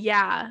 Oh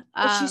yeah,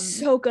 she's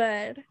so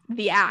good.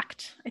 The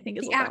Act, I think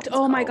is The Act.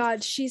 Oh my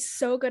god, she's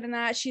so good in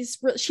that. She's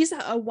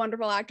a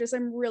wonderful actress.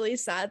 I'm really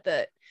sad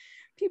that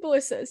people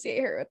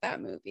associate her with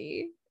that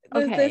movie.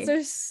 Okay. Those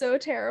are so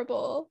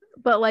terrible.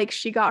 But like,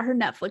 she got her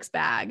Netflix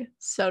bag.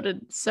 So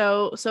did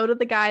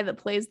the guy that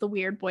plays the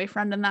weird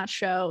boyfriend in that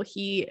show.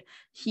 He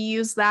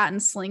used that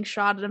and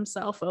slingshotted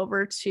himself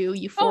over to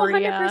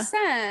Euphoria.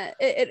 100%.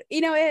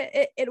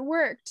 It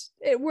worked.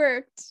 It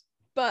worked.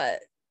 But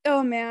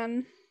oh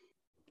man,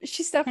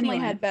 she's definitely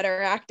had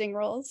better acting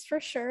roles for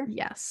sure.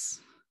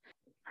 Yes.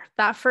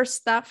 That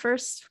first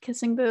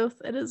Kissing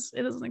Booth, it is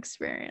an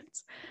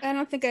experience. I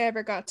don't think I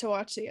ever got to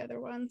watch the other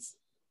ones.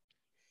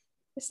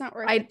 It's not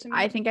worth it to me.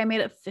 I think I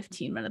made it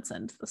 15 minutes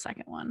into the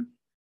second one.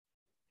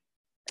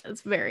 It's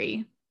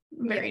very,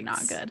 very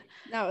not good.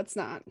 No, it's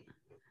not.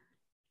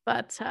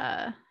 But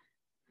to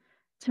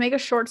make a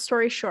short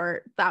story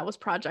short, that was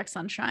Project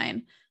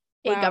Sunshine,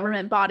 a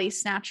government body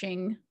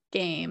snatching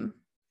game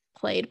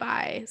played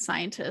by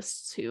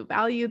scientists who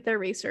valued their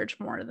research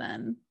more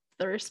than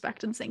the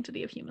respect and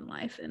sanctity of human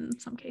life in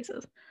some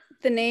cases.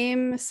 The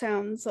name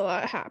sounds a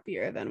lot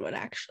happier than what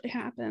actually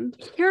happened.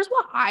 Here's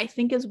what I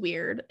think is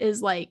weird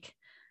is like,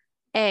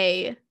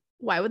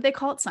 why would they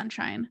call it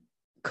Sunshine?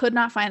 Could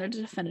not find a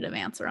definitive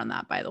answer on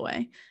that, by the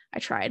way. I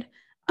tried.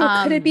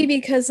 Could it be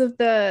because of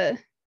the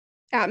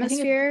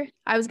atmosphere?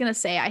 I was going to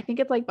say, I think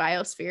it's like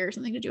biosphere or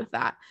something to do with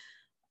that.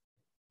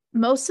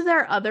 Most of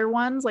their other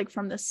ones, like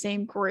from the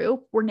same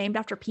group, were named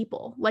after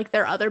people. Like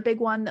their other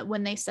big one that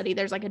when they study,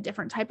 there's like a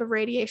different type of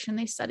radiation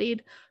they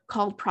studied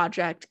called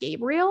Project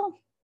Gabriel.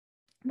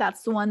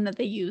 That's the one that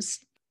they use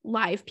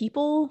live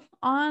people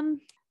on.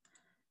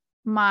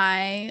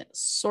 My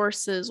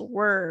sources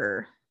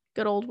were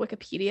good old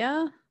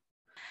Wikipedia,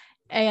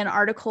 an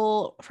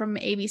article from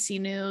ABC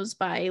News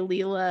by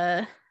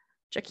Leila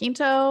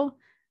Jacinto,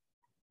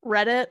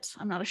 Reddit,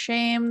 I'm not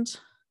ashamed,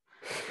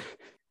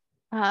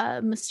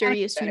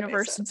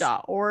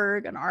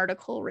 mysteriousuniverse.org, an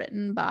article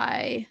written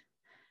by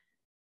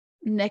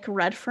Nick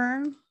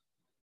Redfern,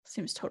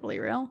 seems totally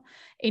real,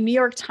 a New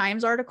York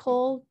Times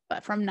article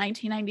but from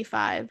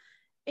 1995,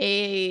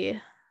 a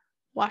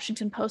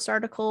Washington Post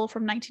article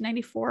from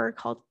 1994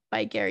 called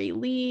by Gary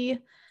Lee,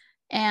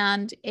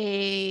 and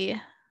a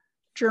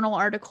journal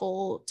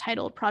article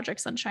titled Project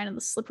Sunshine and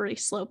the Slippery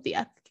Slope, the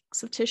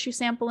Ethics of Tissue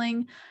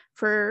Sampling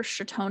for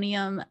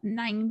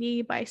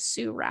Strontium-90 by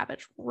Sue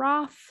Ravitch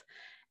Roth.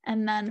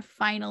 And then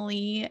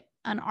finally,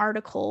 an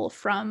article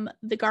from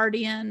The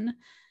Guardian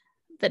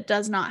that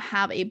does not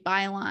have a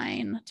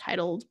byline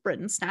titled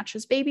Britain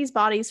Snatches Babies'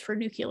 Bodies for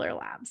Nuclear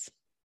Labs.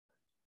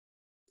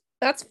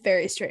 That's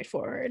very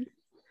straightforward.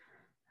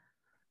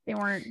 They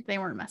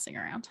weren't messing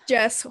around.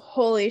 Jess,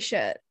 holy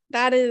shit.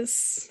 That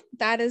is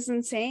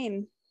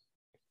insane.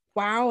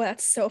 Wow,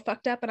 that's so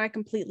fucked up, and I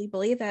completely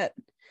believe it.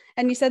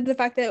 And you said the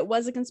fact that it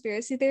was a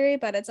conspiracy theory,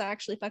 but it's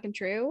actually fucking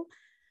true.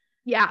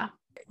 Yeah.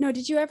 No,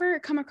 did you ever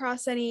come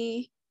across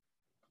any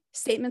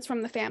statements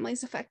from the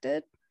families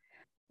affected?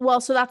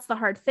 Well, so that's the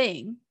hard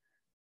thing.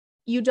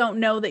 You don't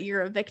know that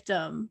you're a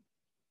victim.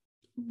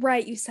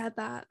 Right, you said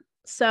that.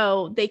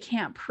 So they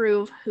can't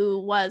prove who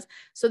was.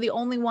 So the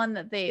only one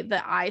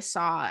that I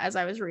saw as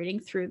I was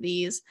reading through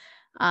these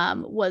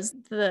was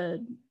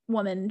the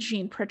woman,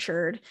 Jean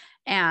Pritchard.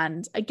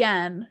 And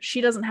again,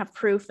 she doesn't have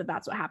proof that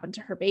that's what happened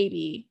to her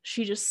baby.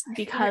 She just,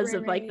 because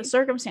of like the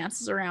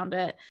circumstances around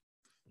it,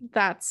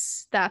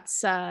 that's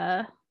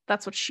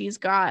what she's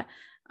got.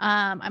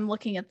 I'm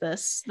looking at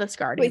this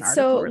Guardian article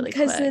so really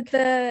because quick.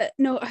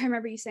 no, I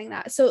remember you saying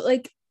that. So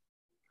like,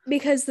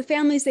 because the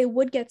families, they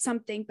would get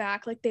something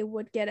back, like they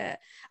would get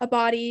a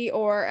body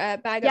or a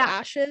bag of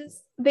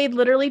ashes. They'd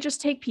literally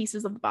just take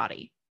pieces of the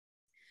body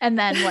and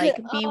then like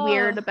be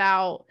weird Oh,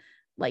 about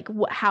like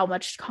how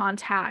much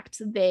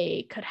contact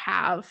they could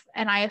have.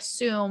 And I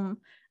assume,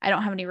 I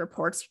don't have any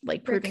reports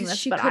like proving this,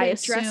 she but I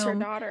couldn't dress her assume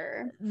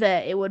daughter.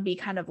 that it would be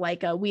kind of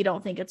like a, we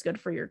don't think it's good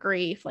for your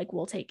grief, like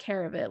we'll take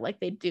care of it. Like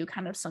they do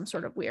kind of some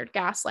sort of weird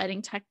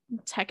gaslighting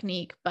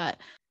technique. But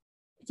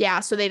yeah,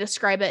 so they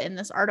describe it in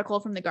this article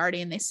from The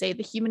Guardian. They say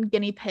the human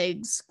guinea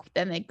pigs,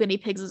 and the guinea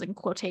pigs is in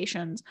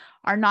quotations,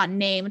 are not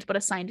named but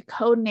assigned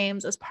code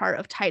names as part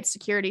of tight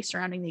security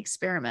surrounding the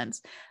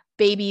experiments.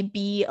 Baby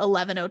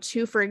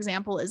B1102, for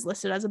example, is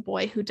listed as a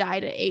boy who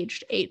died at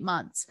aged 8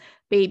 months.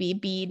 Baby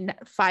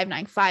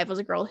B595 was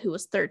a girl who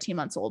was 13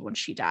 months old when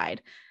she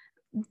died.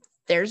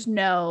 There's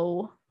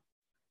no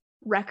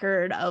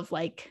record of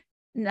like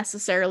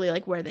necessarily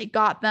like where they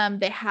got them.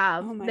 They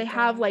have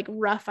have like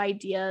rough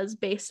ideas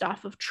based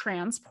off of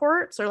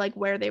transports or like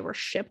where they were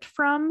shipped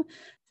from.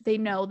 They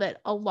know that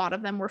a lot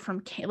of them were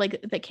from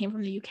like that came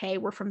from the UK,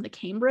 were from the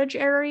Cambridge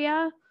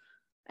area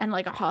and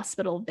like a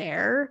hospital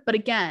there. But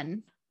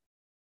again,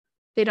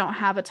 they don't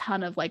have a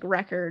ton of like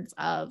records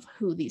of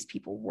who these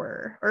people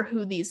were or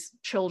who these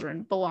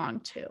children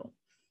belonged to.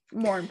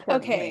 More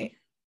importantly, okay,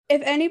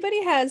 if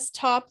anybody has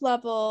top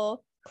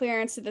level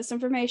clearance to this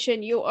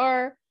information, you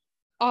are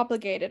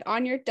obligated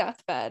on your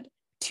deathbed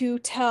to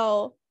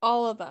tell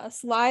all of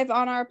us live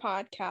on our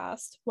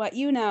podcast what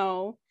you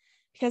know,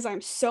 because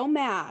I'm so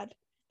mad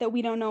that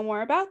we don't know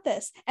more about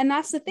this. And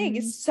that's the thing,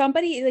 is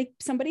somebody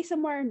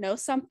somewhere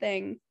knows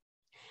something.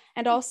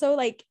 And also,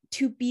 like,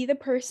 to be the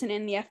person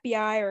in the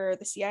FBI or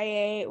the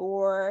CIA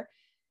or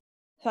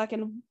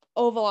fucking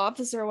Oval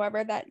Office or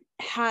whatever that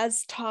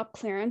has top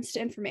clearance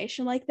to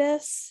information like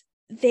this,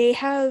 they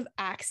have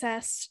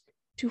access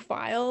to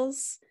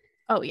files.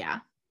 Oh yeah,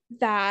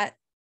 that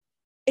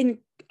in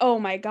oh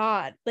my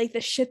god, like the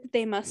shit that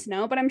they must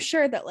know. But I'm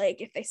sure that like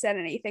if they said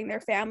anything,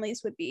 their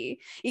families would be,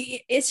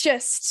 it's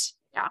just,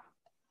 yeah,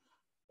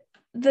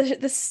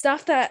 the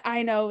stuff that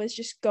I know is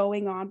just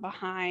going on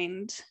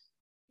behind.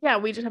 Yeah,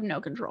 we just have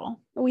no control.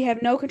 We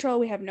have no control,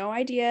 we have no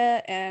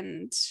idea.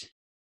 And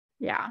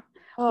yeah,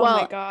 oh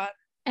my god.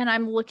 And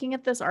I'm looking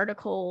at this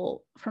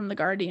article from The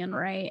Guardian,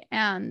 right?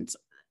 And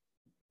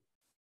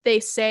they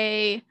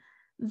say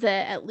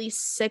that at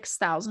least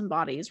 6,000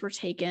 bodies were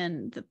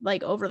taken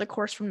like over the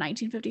course from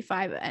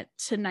 1955 to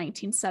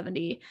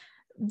 1970.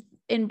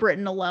 In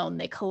Britain alone,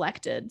 they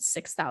collected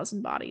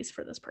 6,000 bodies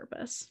for this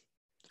purpose,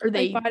 or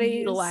they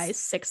utilized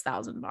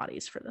 6,000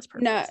 bodies for this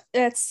purpose. No,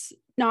 that's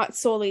not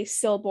solely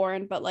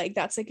stillborn, but like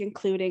that's like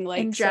including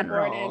like in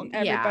general, and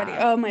everybody.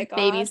 Yeah. Oh my god,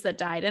 babies that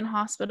died in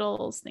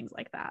hospitals, things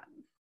like that.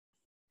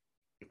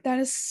 That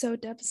is so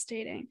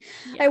devastating.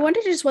 Yeah. I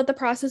wonder just what the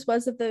process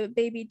was of the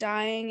baby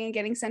dying and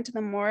getting sent to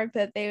the morgue,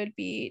 that they would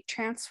be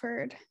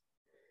transferred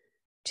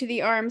to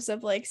the arms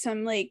of like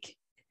some like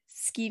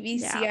skeevy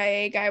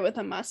CIA guy with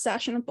a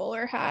mustache and a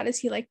bowler hat as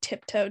he like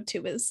tiptoed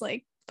to his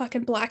like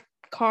fucking black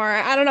car.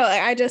 I don't know.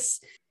 I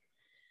just,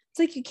 it's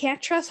like you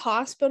can't trust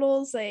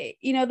hospitals. Like,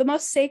 you know, the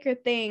most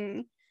sacred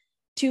thing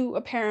to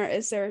a parent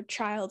is their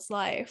child's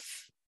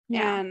life.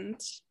 Yeah. And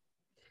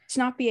to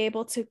not be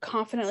able to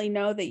confidently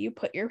know that you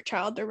put your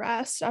child to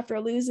rest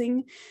after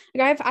losing,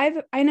 like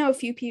I know a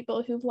few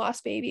people who've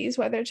lost babies,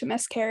 whether to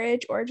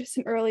miscarriage or just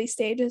in early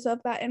stages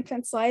of that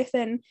infant's life,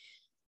 and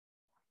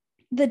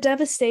the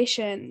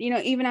devastation, you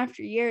know, even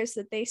after years,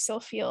 that they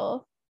still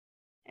feel.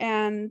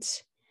 And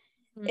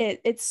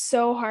it's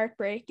so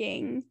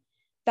heartbreaking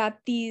that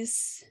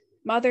these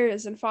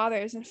mothers and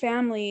fathers and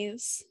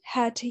families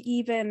had to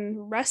even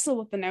wrestle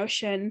with the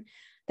notion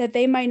that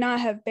they might not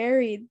have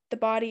buried the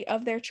body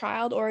of their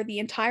child or the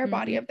entire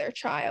body of their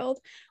child,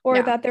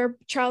 or that their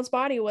child's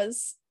body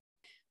was,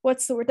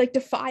 what's the word, like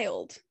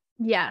defiled.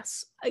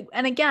 Yes.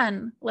 And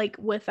again, like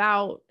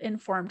without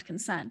informed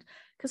consent,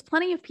 because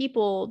plenty of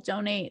people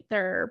donate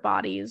their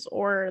bodies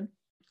or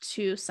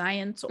to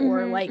science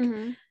or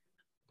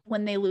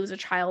when they lose a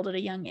child at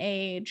a young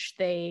age,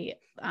 they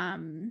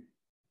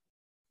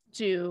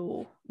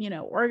do, you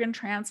know, organ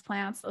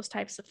transplants, those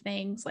types of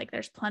things. Like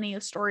there's plenty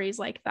of stories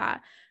like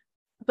that,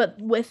 but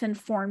with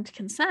informed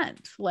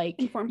consent, like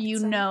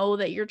know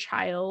that your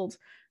child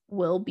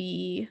will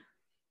be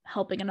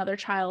helping another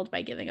child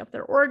by giving up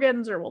their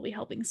organs, or will be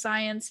helping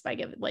science by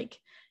giving, like,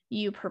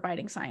 you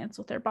providing science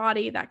with their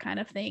body, that kind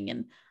of thing.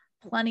 And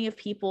plenty of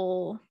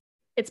people,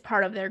 it's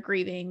part of their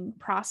grieving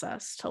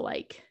process to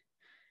like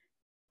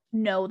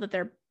know that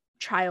their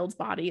child's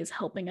body is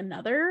helping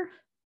another.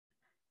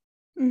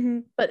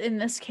 But in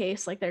this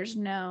case, like there was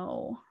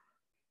no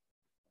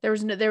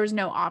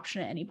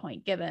option at any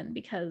point given,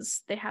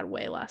 because they had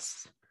way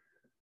less.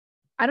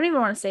 I don't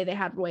even want to say they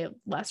had way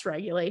less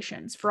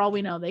regulations. For all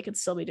we know, they could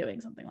still be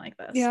doing something like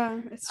this. Yeah,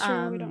 it's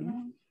true. We don't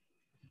know.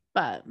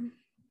 But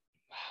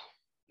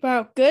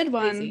wow, good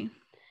one. Crazy.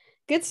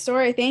 Good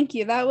story. Thank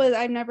you.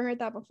 I've never heard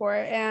that before.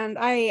 And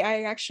I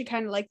actually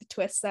kind of like the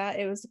twist that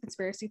it was a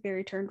conspiracy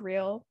theory turned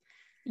real.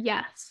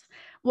 Yes.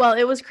 Well,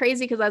 it was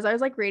crazy because as I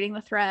was like reading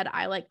the thread,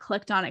 I like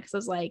clicked on it because I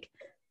was like,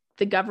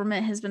 the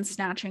government has been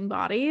snatching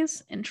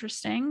bodies.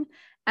 Interesting.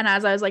 And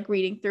as I was like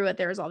reading through it,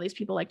 there was all these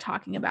people like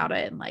talking about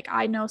it and like,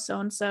 I know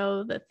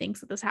so-and-so that thinks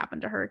that this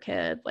happened to her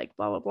kid, like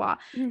blah, blah, blah.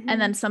 Mm-hmm. And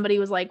then somebody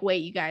was like,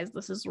 wait, you guys,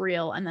 this is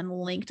real. And then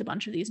linked a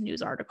bunch of these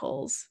news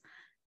articles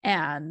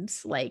and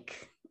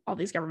like all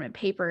these government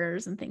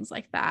papers and things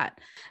like that.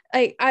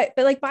 But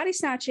like body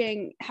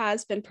snatching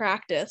has been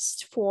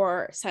practiced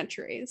for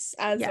centuries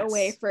as a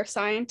way for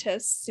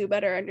scientists to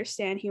better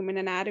understand human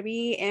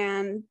anatomy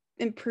and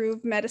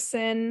improve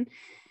medicine.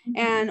 Mm-hmm.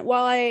 And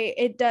while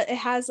it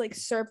has like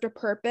served a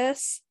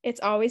purpose,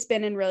 it's always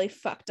been in really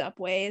fucked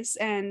up ways.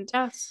 And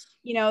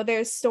you know,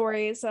 there's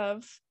stories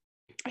of,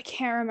 I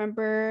can't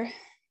remember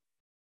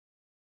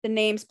the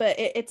names, but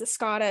I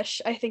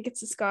think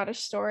it's a Scottish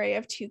story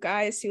of two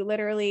guys who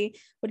literally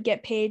would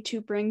get paid to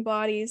bring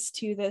bodies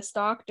to this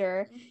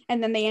doctor,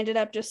 and then they ended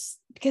up, just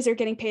because they're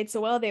getting paid so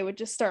well, they would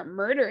just start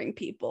murdering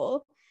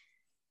people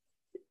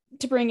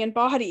to bring in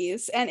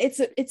bodies. And it's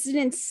an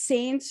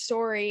insane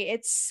story.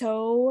 It's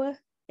so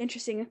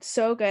interesting. It's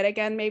so good.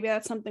 Again, maybe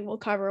that's something we'll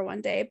cover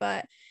one day,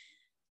 but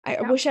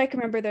I wish I could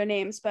remember their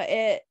names. But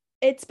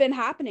it's been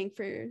happening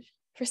for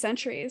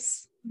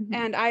centuries. Mm-hmm.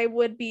 And I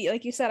would be,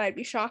 like you said, I'd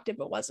be shocked if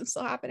it wasn't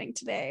still happening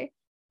today,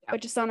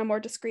 but just on a more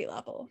discreet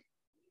level.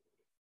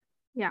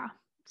 Yeah.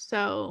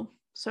 So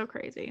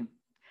crazy.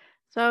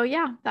 So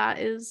yeah, that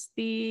is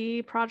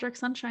the Project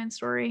Sunshine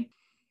story,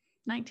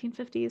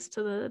 1950s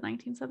to the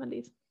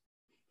 1970s.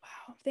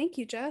 Wow. Thank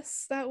you,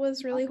 Jess. That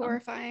was really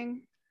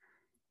horrifying.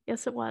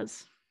 Yes, it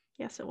was.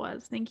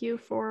 Thank you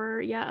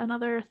for yet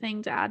another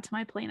thing to add to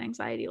my plane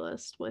anxiety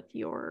list with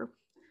your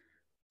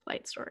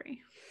flight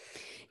story.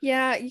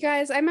 Yeah, you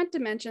guys, I meant to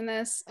mention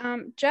this.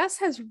 Jess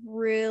has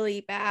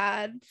really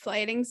bad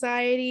flight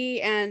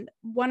anxiety, and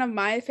one of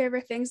my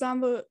favorite things on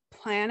the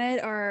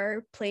planet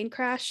are plane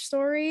crash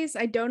stories.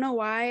 I don't know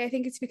why. I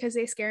think it's because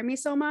they scare me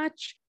so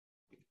much,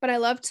 but I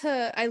love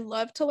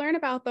to learn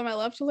about them. I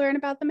love to learn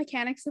about the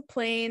mechanics of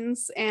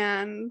planes.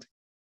 And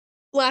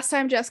last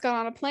time Jess got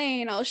on a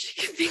plane, all she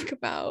could think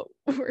about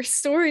were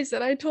stories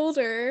that I told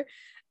her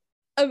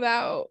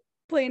about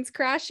planes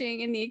crashing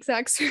in the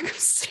exact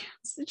circumstance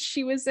that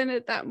she was in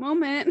at that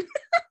moment.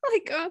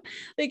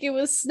 Like it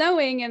was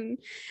snowing, and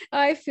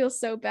I feel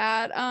so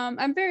bad.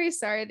 I'm very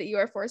sorry that you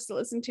are forced to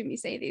listen to me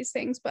say these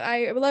things, but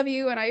I love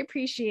you and I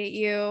appreciate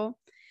you.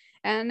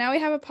 And now we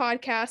have a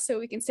podcast, so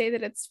we can say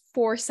that it's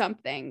for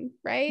something,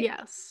 right?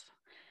 Yes,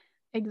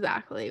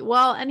 exactly.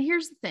 Well, and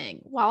here's the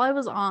thing. While I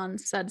was on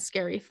said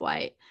scary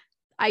flight,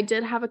 I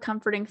did have a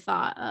comforting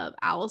thought of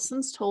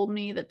Allison's told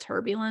me that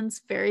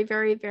turbulence very,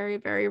 very, very,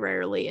 very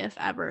rarely, if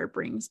ever,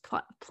 brings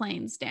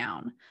planes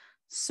down.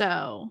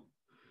 So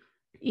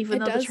even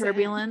though the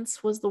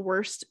turbulence was the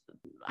worst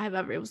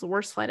it was the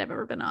worst flight I've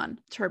ever been on,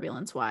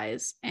 turbulence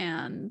wise,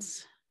 and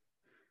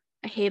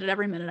I hated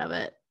every minute of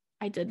it,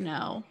 I did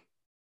know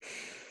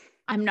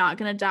I'm not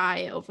going to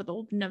die over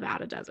the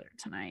Nevada desert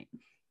tonight.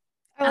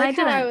 I like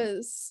how I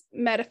was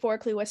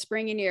metaphorically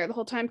whispering in your ear the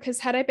whole time, because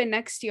had I been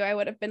next to you, I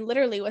would have been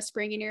literally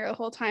whispering in your ear the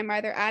whole time,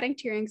 either adding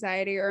to your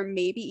anxiety or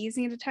maybe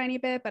easing it a tiny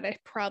bit, but I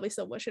probably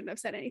still shouldn't have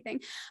said anything.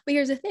 But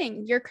here's the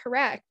thing, you're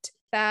correct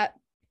that,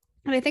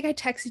 and I think I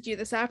texted you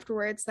this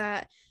afterwards,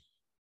 that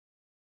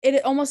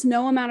it almost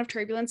no amount of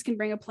turbulence can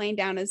bring a plane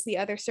down as the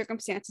other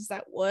circumstances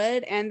that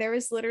would. And there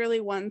was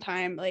literally one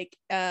time, like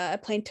a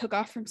plane took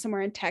off from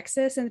somewhere in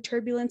Texas, and the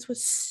turbulence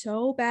was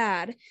so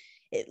bad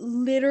it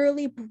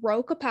literally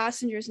broke a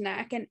passenger's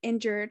neck and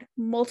injured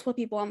multiple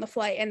people on the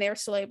flight, and they were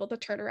still able to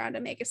turn around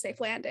and make a safe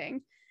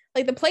landing.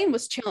 Like, the plane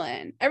was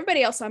chilling.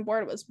 Everybody else on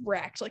board was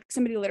wrecked. Like,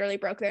 somebody literally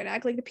broke their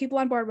neck. Like, the people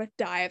on board would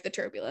die of the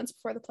turbulence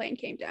before the plane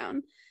came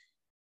down.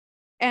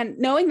 And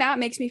knowing that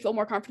makes me feel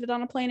more confident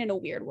on a plane in a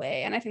weird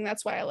way. And I think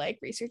that's why I like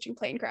researching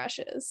plane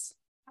crashes.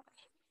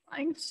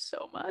 Flying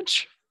so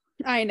much.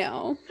 I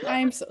know.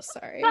 I'm so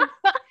sorry.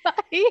 I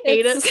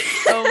hate it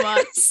so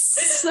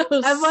much.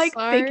 I'm like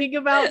thinking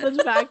about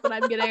the fact that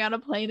I'm getting on a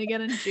plane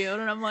again in June,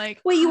 and I'm like,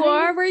 wait, you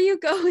are? Where are you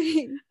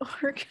going?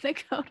 We're gonna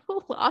go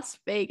to Las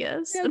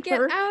Vegas. No,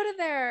 get out of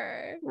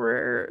there.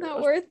 We're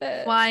not worth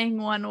it.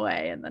 Flying one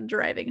way and then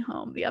driving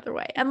home the other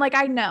way. And like,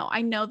 I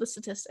know the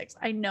statistics.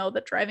 I know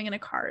that driving in a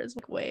car is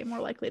like way more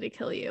likely to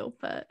kill you,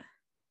 but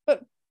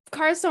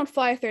cars don't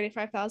fly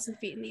 35,000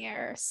 feet in the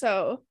air,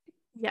 so.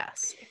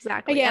 Yes,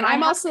 exactly. Again, and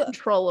I'm also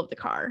control of the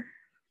car.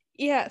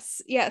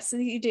 Yes,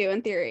 you do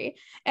in theory.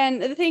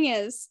 And the thing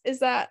is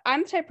that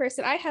I'm the type of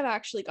person, I have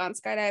actually gone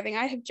skydiving.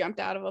 I have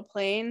jumped out of a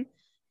plane.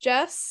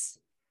 Jess,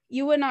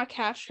 you would not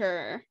catch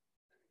her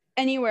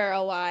anywhere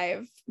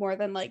alive more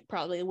than like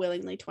probably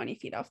willingly 20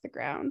 feet off the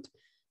ground.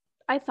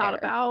 I thought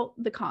about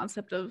the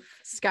concept of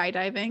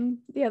skydiving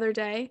the other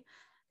day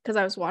because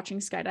I was watching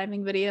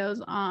skydiving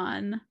videos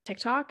on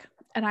TikTok,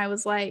 and I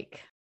was like,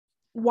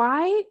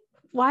 why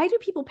do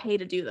people pay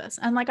to do this?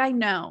 And like, I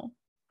know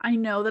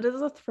that it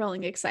is a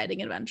thrilling,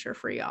 exciting adventure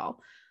for y'all,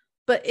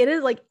 but it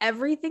is like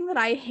everything that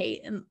I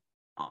hate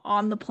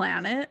on the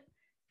planet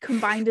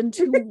combined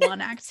into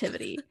one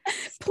activity.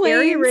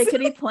 Scary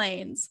rickety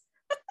planes,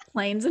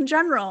 planes in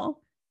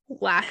general,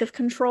 lack of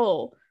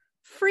control,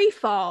 free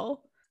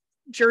fall,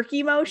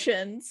 jerky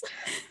motions,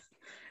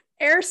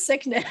 air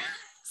sickness.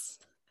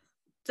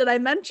 Did I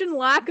mention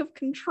lack of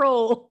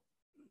control?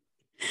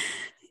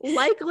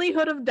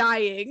 Likelihood of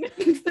dying.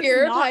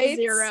 Fear of heights.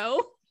 0.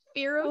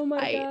 Fear of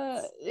heights.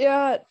 God.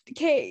 Yeah.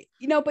 Okay.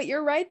 But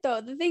you're right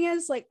though. The thing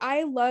is, like,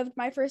 I loved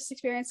my first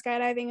experience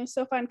skydiving. It was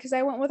so fun because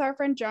I went with our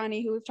friend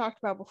Johnny, who we've talked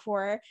about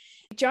before.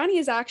 Johnny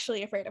is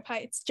actually afraid of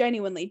heights,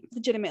 genuinely,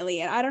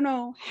 legitimately. And I don't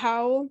know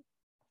how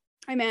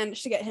I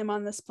managed to get him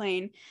on this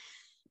plane,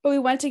 but we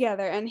went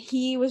together and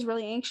he was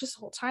really anxious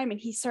the whole time. And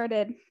he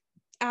started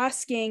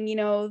asking,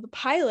 the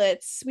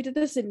pilots, we did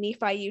this in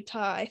Nephi,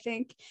 Utah, I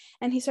think.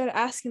 And he started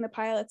asking the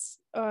pilots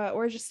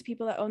or just the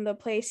people that own the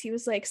place. He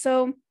was like,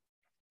 so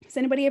has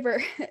anybody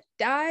ever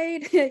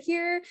died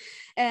here?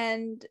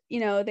 And,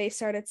 they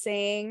started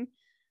saying,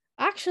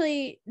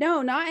 actually,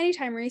 no, not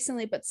anytime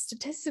recently, but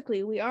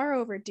statistically, we are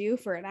overdue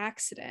for an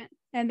accident.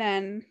 And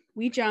then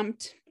we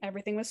jumped,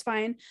 everything was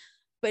fine.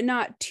 But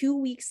not 2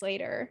 weeks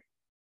later,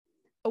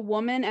 a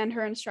woman and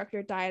her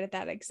instructor died at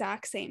that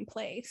exact same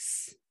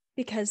place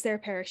because their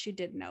parachute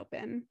didn't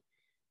open.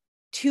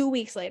 2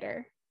 weeks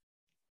later,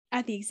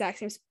 at the exact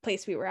same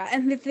place we were at.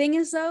 And the thing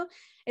is, though,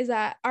 is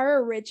that our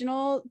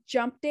original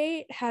jump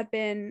date had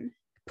been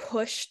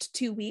pushed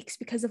 2 weeks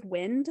because of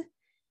wind.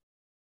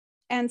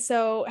 And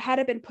so had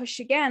it been pushed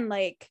again,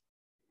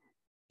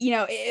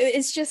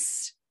 it's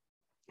just,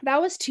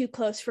 that was too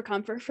close for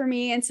comfort for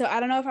me. And so I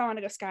don't know if I want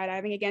to go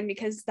skydiving again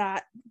because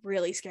that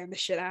really scared the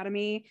shit out of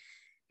me,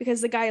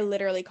 because the guy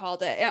literally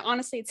called it. And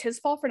honestly, it's his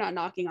fault for not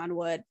knocking on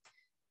wood.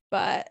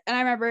 And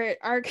I remember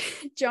our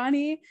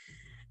Johnny,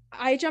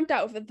 I jumped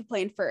out with the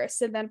plane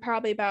first, and then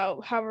probably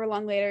about however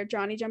long later,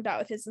 Johnny jumped out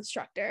with his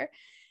instructor.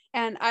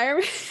 And I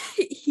remember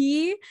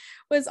he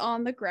was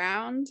on the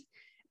ground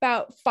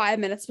about 5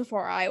 minutes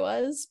before I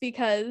was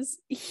because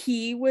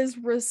he was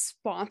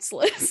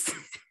responseless.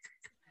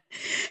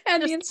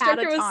 And the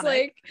instructor was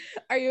like,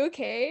 "Are you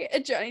okay?"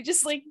 And Johnny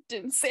just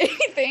didn't say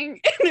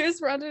anything. And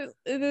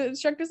the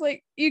instructor's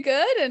like, "You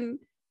good?" And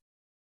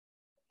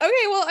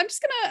okay, well, I'm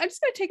just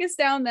gonna take us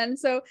down then.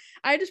 So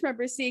I just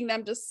remember seeing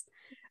them just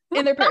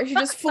in their parachute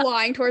just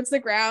flying towards the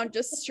ground,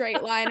 just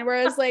straight line.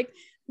 Whereas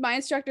my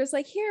instructor's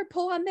like, "Here,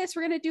 pull on this.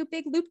 We're gonna do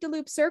big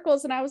loop-de-loop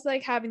circles." And I was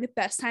having the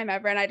best time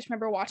ever. And I just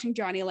remember watching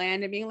Johnny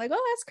land and being like,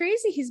 "Oh, that's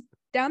crazy. He's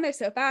down there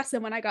so fast."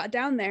 And when I got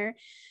down there,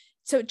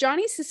 so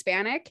Johnny's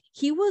Hispanic,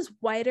 he was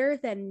whiter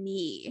than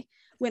me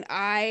when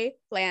I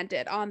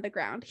landed on the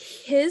ground.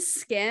 His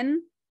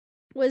skin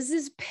was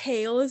as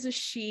pale as a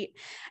sheet,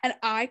 and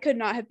I could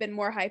not have been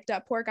more hyped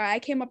up. Poor guy. I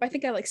came up, I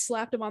think I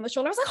slapped him on the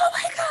shoulder. I was like, "Oh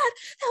my god,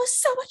 that was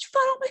so much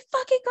fun. Oh my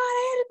fucking god,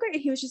 I had a great,"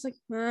 and he was just like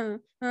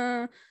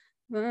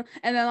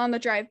and then on the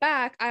drive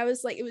back, I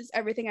was like, it was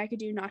everything I could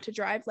do not to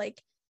drive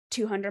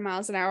 200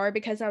 miles an hour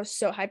because I was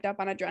so hyped up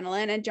on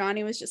adrenaline. And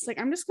Johnny was just like,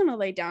 "I'm just gonna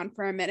lay down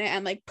for a minute,"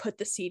 and put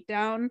the seat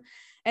down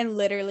and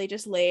literally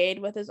just laid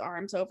with his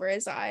arms over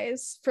his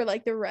eyes for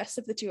the rest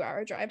of the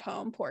 2-hour drive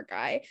home. Poor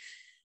guy.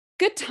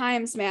 Good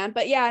times, man.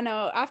 But yeah,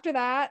 no, after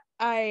that,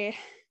 I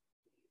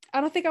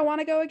don't think I want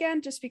to go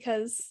again just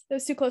because it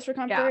was too close for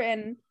comfort. Yeah.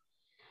 And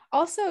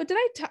also, did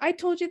I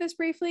told you this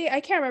briefly?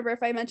 I can't remember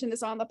if I mentioned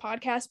this on the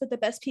podcast, but the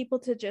best people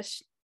to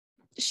just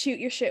shoot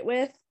your shit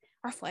with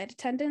are flight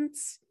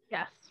attendants.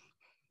 Yes.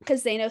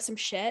 Because they know some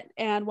shit.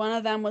 And one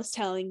of them was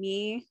telling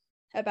me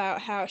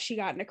about how she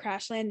got in a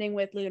crash landing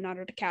with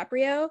Leonardo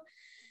DiCaprio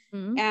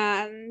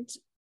and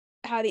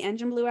how the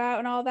engine blew out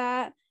and all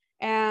that.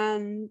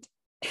 And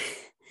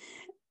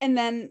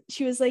then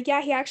she was like,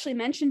 "Yeah, he actually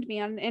mentioned me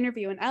on an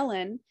interview in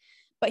Ellen,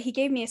 but he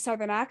gave me a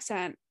Southern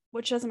accent,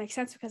 which doesn't make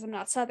sense because I'm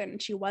not Southern,"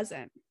 and she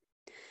wasn't.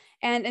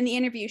 And in the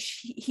interview,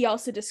 he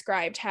also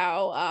described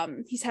how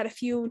he's had a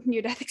few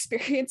near-death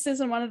experiences,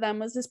 and one of them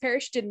was his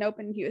parachute didn't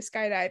open and he was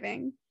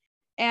skydiving.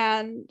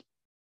 And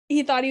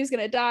he thought he was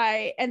going to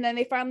die. And then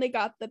they finally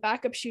got the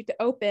backup chute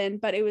to open,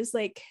 but it was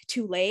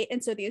too late.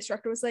 And so the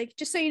instructor was like,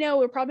 "Just so you know,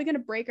 we're probably going to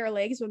break our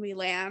legs when we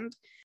land."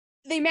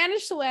 They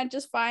managed to land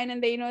just fine.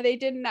 And they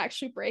didn't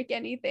actually break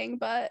anything,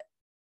 but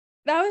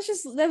that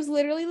was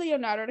literally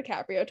Leonardo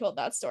DiCaprio told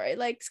that story.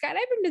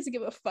 Skydiving doesn't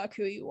give a fuck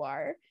who you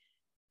are.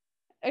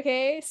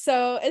 Okay.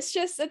 So it's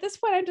just, at this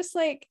point, I'm just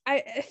I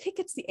think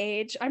it's the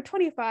age. I'm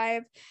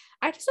 25.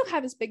 I just don't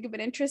have as big of an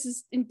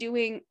interest in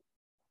doing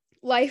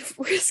life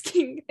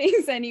risking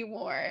things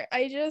anymore.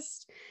 I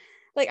just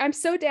I'm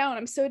so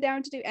down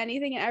to do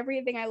anything and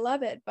everything. I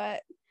love it,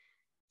 but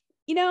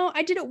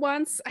I did it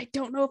once. I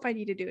don't know if I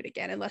need to do it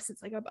again unless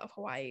it's above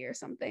Hawaii or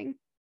something.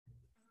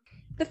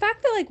 The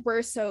fact that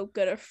we're so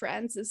good of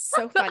friends is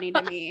so funny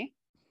to me.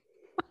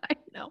 I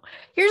know.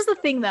 Here's the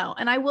thing though,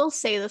 and I will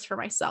say this for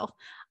myself,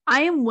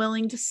 I am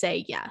willing to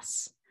say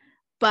yes,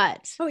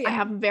 but I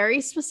have very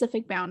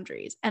specific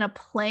boundaries, and a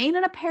plane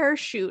and a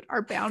parachute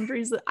are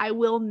boundaries that I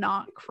will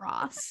not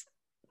cross.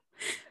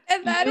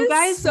 And that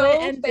is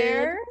so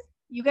fair.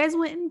 You guys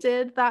went and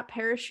did that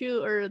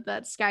parachute or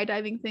that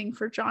skydiving thing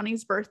for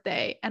Johnny's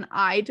birthday, and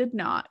I did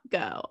not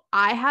go.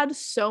 I had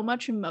so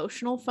much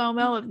emotional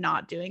FOMO of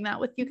not doing that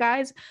with you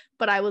guys,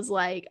 but I was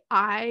like,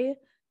 I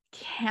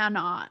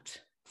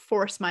cannot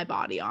force my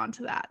body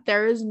onto that.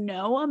 There is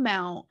no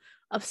amount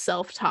of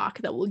self-talk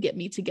that will get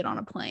me to get on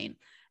a plane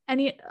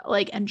and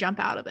and jump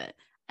out of it.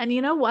 And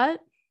you know what?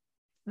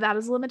 That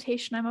is a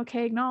limitation I'm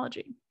okay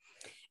acknowledging.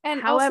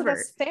 And however, also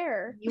that's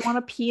fair. You want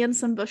to pee in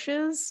some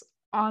bushes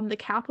on the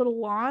Capitol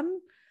lawn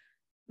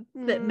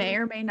that may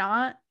or may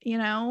not,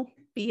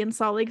 be in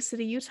Salt Lake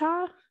City,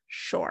 Utah?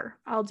 Sure,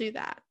 I'll do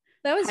that.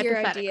 That was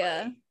your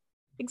idea.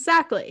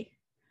 Exactly.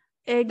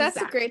 That's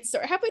a great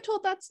story. Have we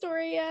told that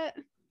story yet?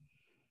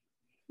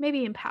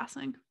 Maybe in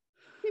passing,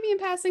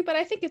 but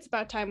I think it's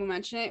about time we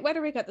mention it.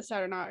 Whether we got this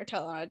out or not, or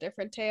tell on a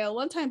different tale.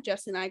 One time,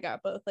 Jess and I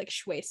got both like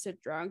wasted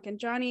drunk, and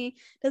Johnny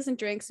doesn't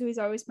drink, so he's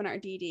always been our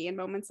DD in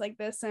moments like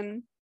this.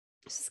 And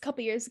this was a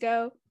couple years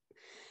ago,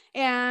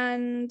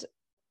 and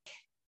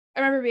I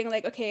remember being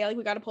like, okay, like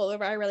we gotta pull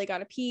over. I really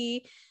gotta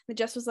pee. And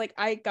Jess was like,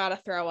 I gotta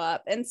throw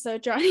up. And so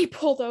Johnny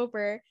pulled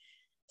over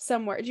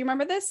somewhere. Do you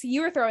remember this?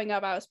 You were throwing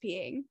up. I was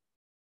peeing.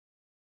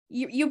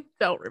 You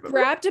don't remember.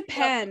 Grabbed a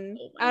pen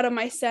out of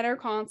my center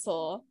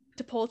console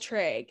to pull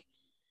trig,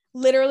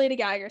 literally to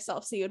gag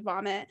yourself so you would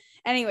vomit.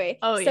 Anyway,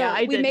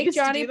 we make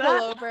Johnny pull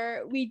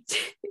over.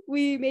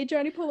 We made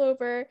Johnny pull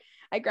over.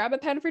 I grab a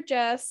pen for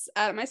Jess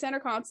out of my center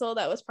console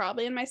that was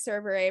probably in my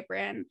server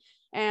apron,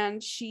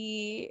 and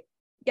she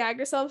gagged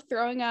herself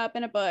throwing up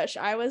in a bush.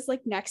 I was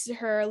like next to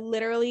her.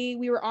 Literally,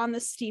 we were on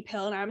the steep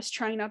hill, and I was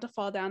trying not to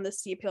fall down the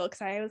steep hill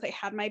because I was like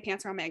had my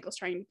pants around my ankles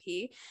trying to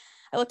pee.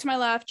 I look to my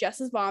left, Jess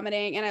is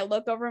vomiting, and I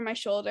look over my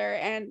shoulder,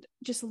 and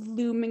just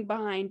looming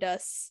behind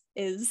us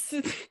is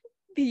the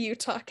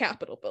Utah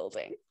Capitol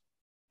building.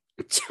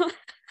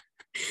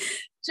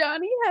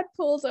 Johnny had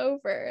pulled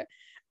over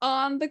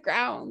on the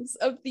grounds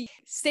of the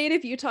state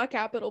of Utah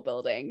Capitol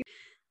building,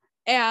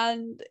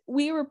 and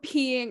we were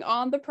peeing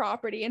on the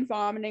property and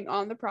vomiting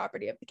on the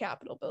property of the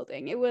Capitol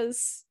building. It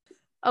was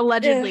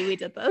allegedly we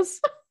did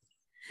this.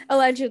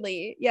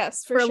 Allegedly,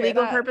 yes, for sure.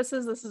 Legal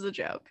purposes, this is a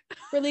joke.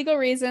 For legal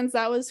reasons,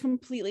 that was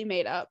completely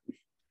made up.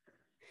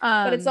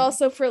 But it's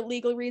also for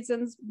legal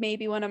reasons,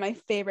 maybe one of my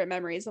favorite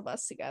memories of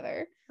us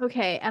together.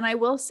 Okay, and I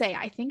will say,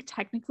 I think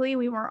technically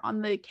we were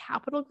on the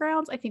Capitol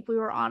grounds. I think we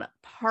were on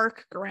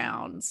park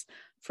grounds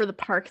for the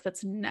park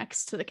that's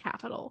next to the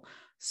Capitol.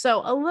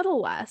 So a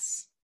little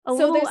less.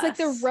 Like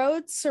the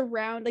roads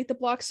surround, like the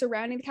blocks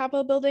surrounding the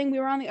Capitol building. We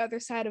were on the other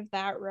side of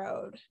that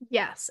road.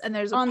 Yes, and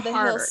there's on the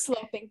hill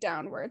sloping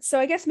downwards. So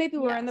I guess maybe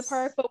we're in the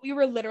park, but we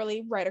were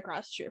literally right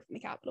across the street from the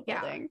Capitol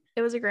building.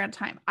 It was a grand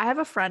time. I have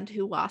a friend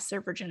who lost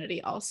their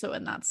virginity also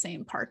in that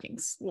same parking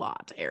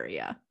slot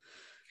area.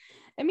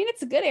 I mean,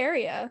 it's a good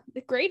area. The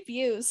great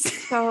views.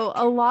 So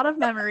a lot of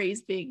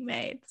memories being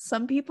made.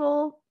 Some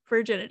people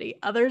virginity,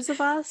 others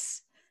of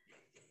us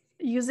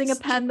using a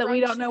pen that we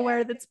don't know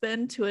where that's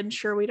been to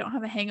ensure we don't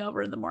have a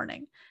hangover in the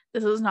morning.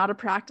 This is not a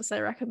practice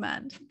I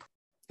recommend.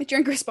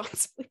 Drink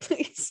responsibly,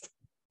 please.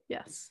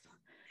 Yes.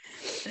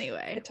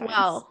 Anyway,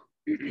 well,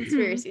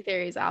 conspiracy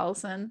theories,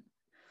 Allison.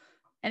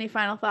 Any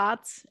final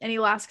thoughts? Any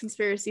last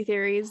conspiracy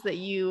theories that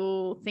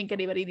you think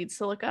anybody needs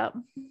to look up?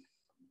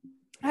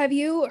 Have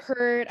you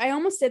heard, I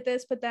almost did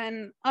this, but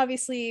then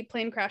obviously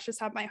plane crashes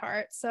have my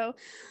heart. So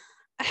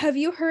have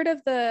you heard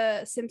of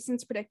the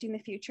Simpsons predicting the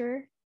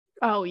future?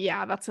 Oh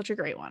yeah, that's such a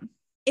great one.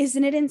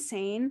 Isn't it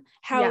insane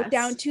how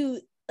down to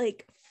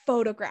like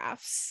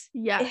photographs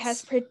it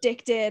has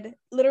predicted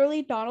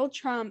literally Donald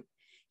Trump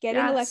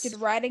getting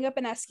elected, riding up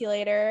an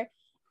escalator,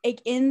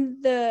 like in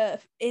the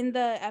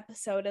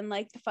episode in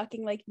like the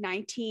fucking like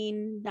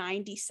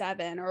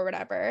 1997 or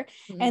whatever,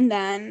 and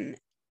then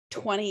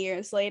 20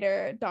 years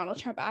later Donald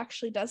Trump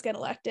actually does get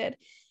elected.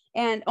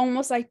 And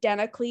almost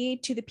identically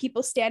to the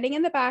people standing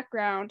in the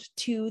background,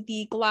 to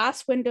the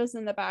glass windows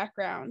in the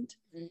background,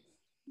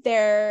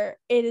 there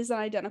it is an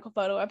identical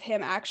photo of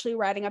him actually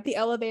riding up the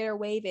elevator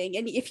waving.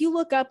 And if you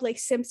look up like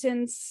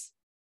Simpsons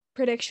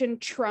prediction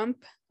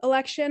Trump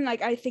election,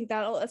 like I think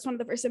that's one of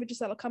the first images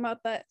that'll come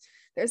up. But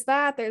there's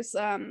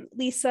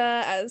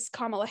Lisa as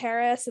Kamala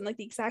Harris in like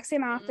the exact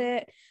same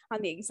outfit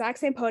on the exact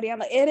same podium.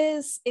 Like it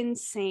is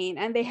insane.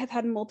 And they have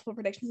had multiple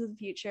predictions of the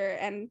future,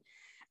 and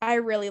I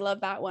really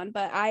love that one,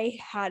 but I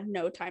had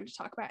no time to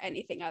talk about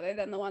anything other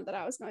than the one that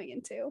I was going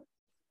into.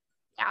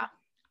 Yeah,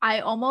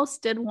 I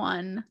almost did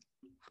one.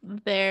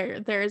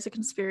 There is a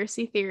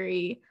conspiracy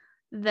theory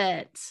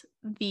that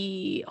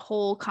the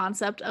whole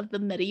concept of the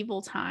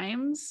medieval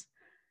times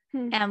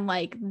and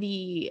like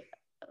the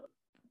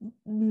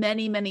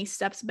many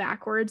steps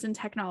backwards in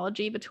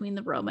technology between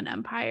the Roman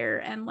Empire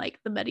and like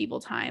the medieval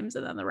times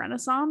and then the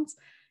Renaissance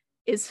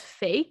is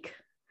fake.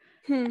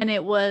 And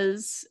it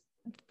was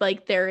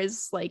like there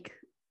is like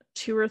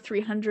 200 or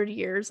 300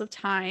 years of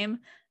time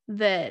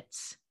that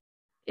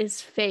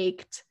is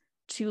faked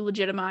to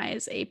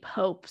legitimize a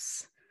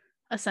pope's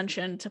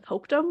ascension to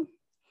popedom.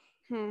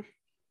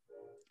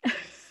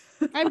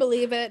 I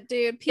believe it,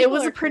 dude. It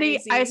was a pretty.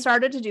 I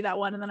started to do that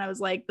one, and then I was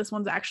like, this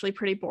one's actually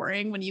pretty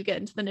boring when you get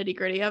into the nitty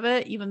gritty of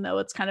it, even though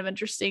it's kind of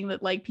interesting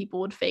that like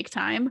people would fake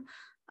time.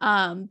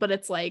 But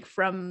it's like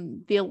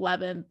from the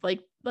 11th,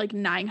 like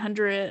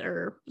 900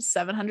 or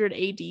 700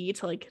 AD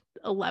to like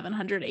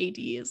 1100 AD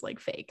is like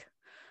fake.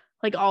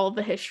 Like all of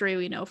the history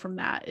we know from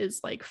that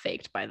is like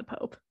faked by the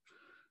Pope.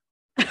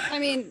 I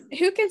mean,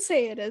 who can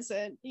say it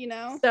isn't, you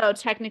know? So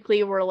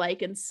technically we're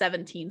like in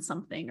 17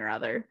 something or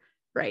other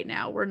right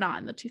now. We're not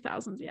in the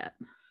 2000s yet,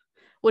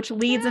 which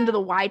leads into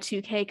the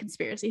Y2K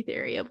conspiracy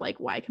theory of like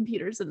why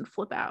computers didn't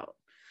flip out.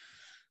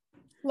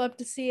 Love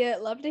to see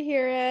it. Love to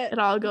hear it. It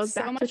all goes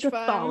back to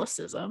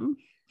Catholicism.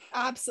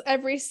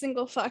 Every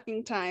single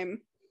fucking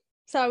time.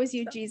 It's always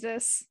you,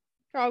 Jesus.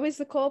 You're always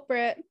the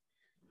culprit.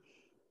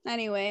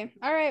 Anyway,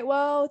 all right.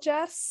 Well,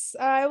 Jess,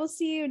 I will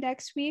see you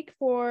next week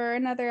for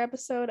another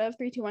episode of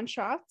 321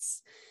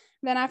 Shots.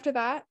 Then after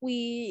that,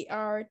 we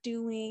are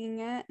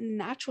doing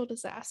natural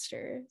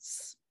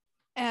disasters,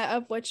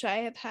 of which I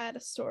have had a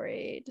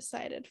story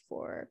decided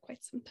for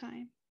quite some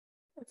time.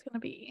 It's going to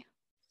be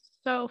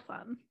so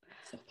fun.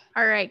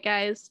 All right,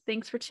 guys.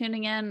 Thanks for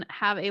tuning in.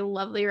 Have a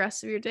lovely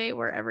rest of your day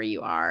wherever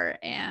you are,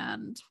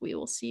 and we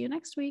will see you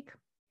next week.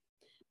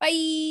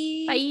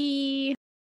 Bye. Bye.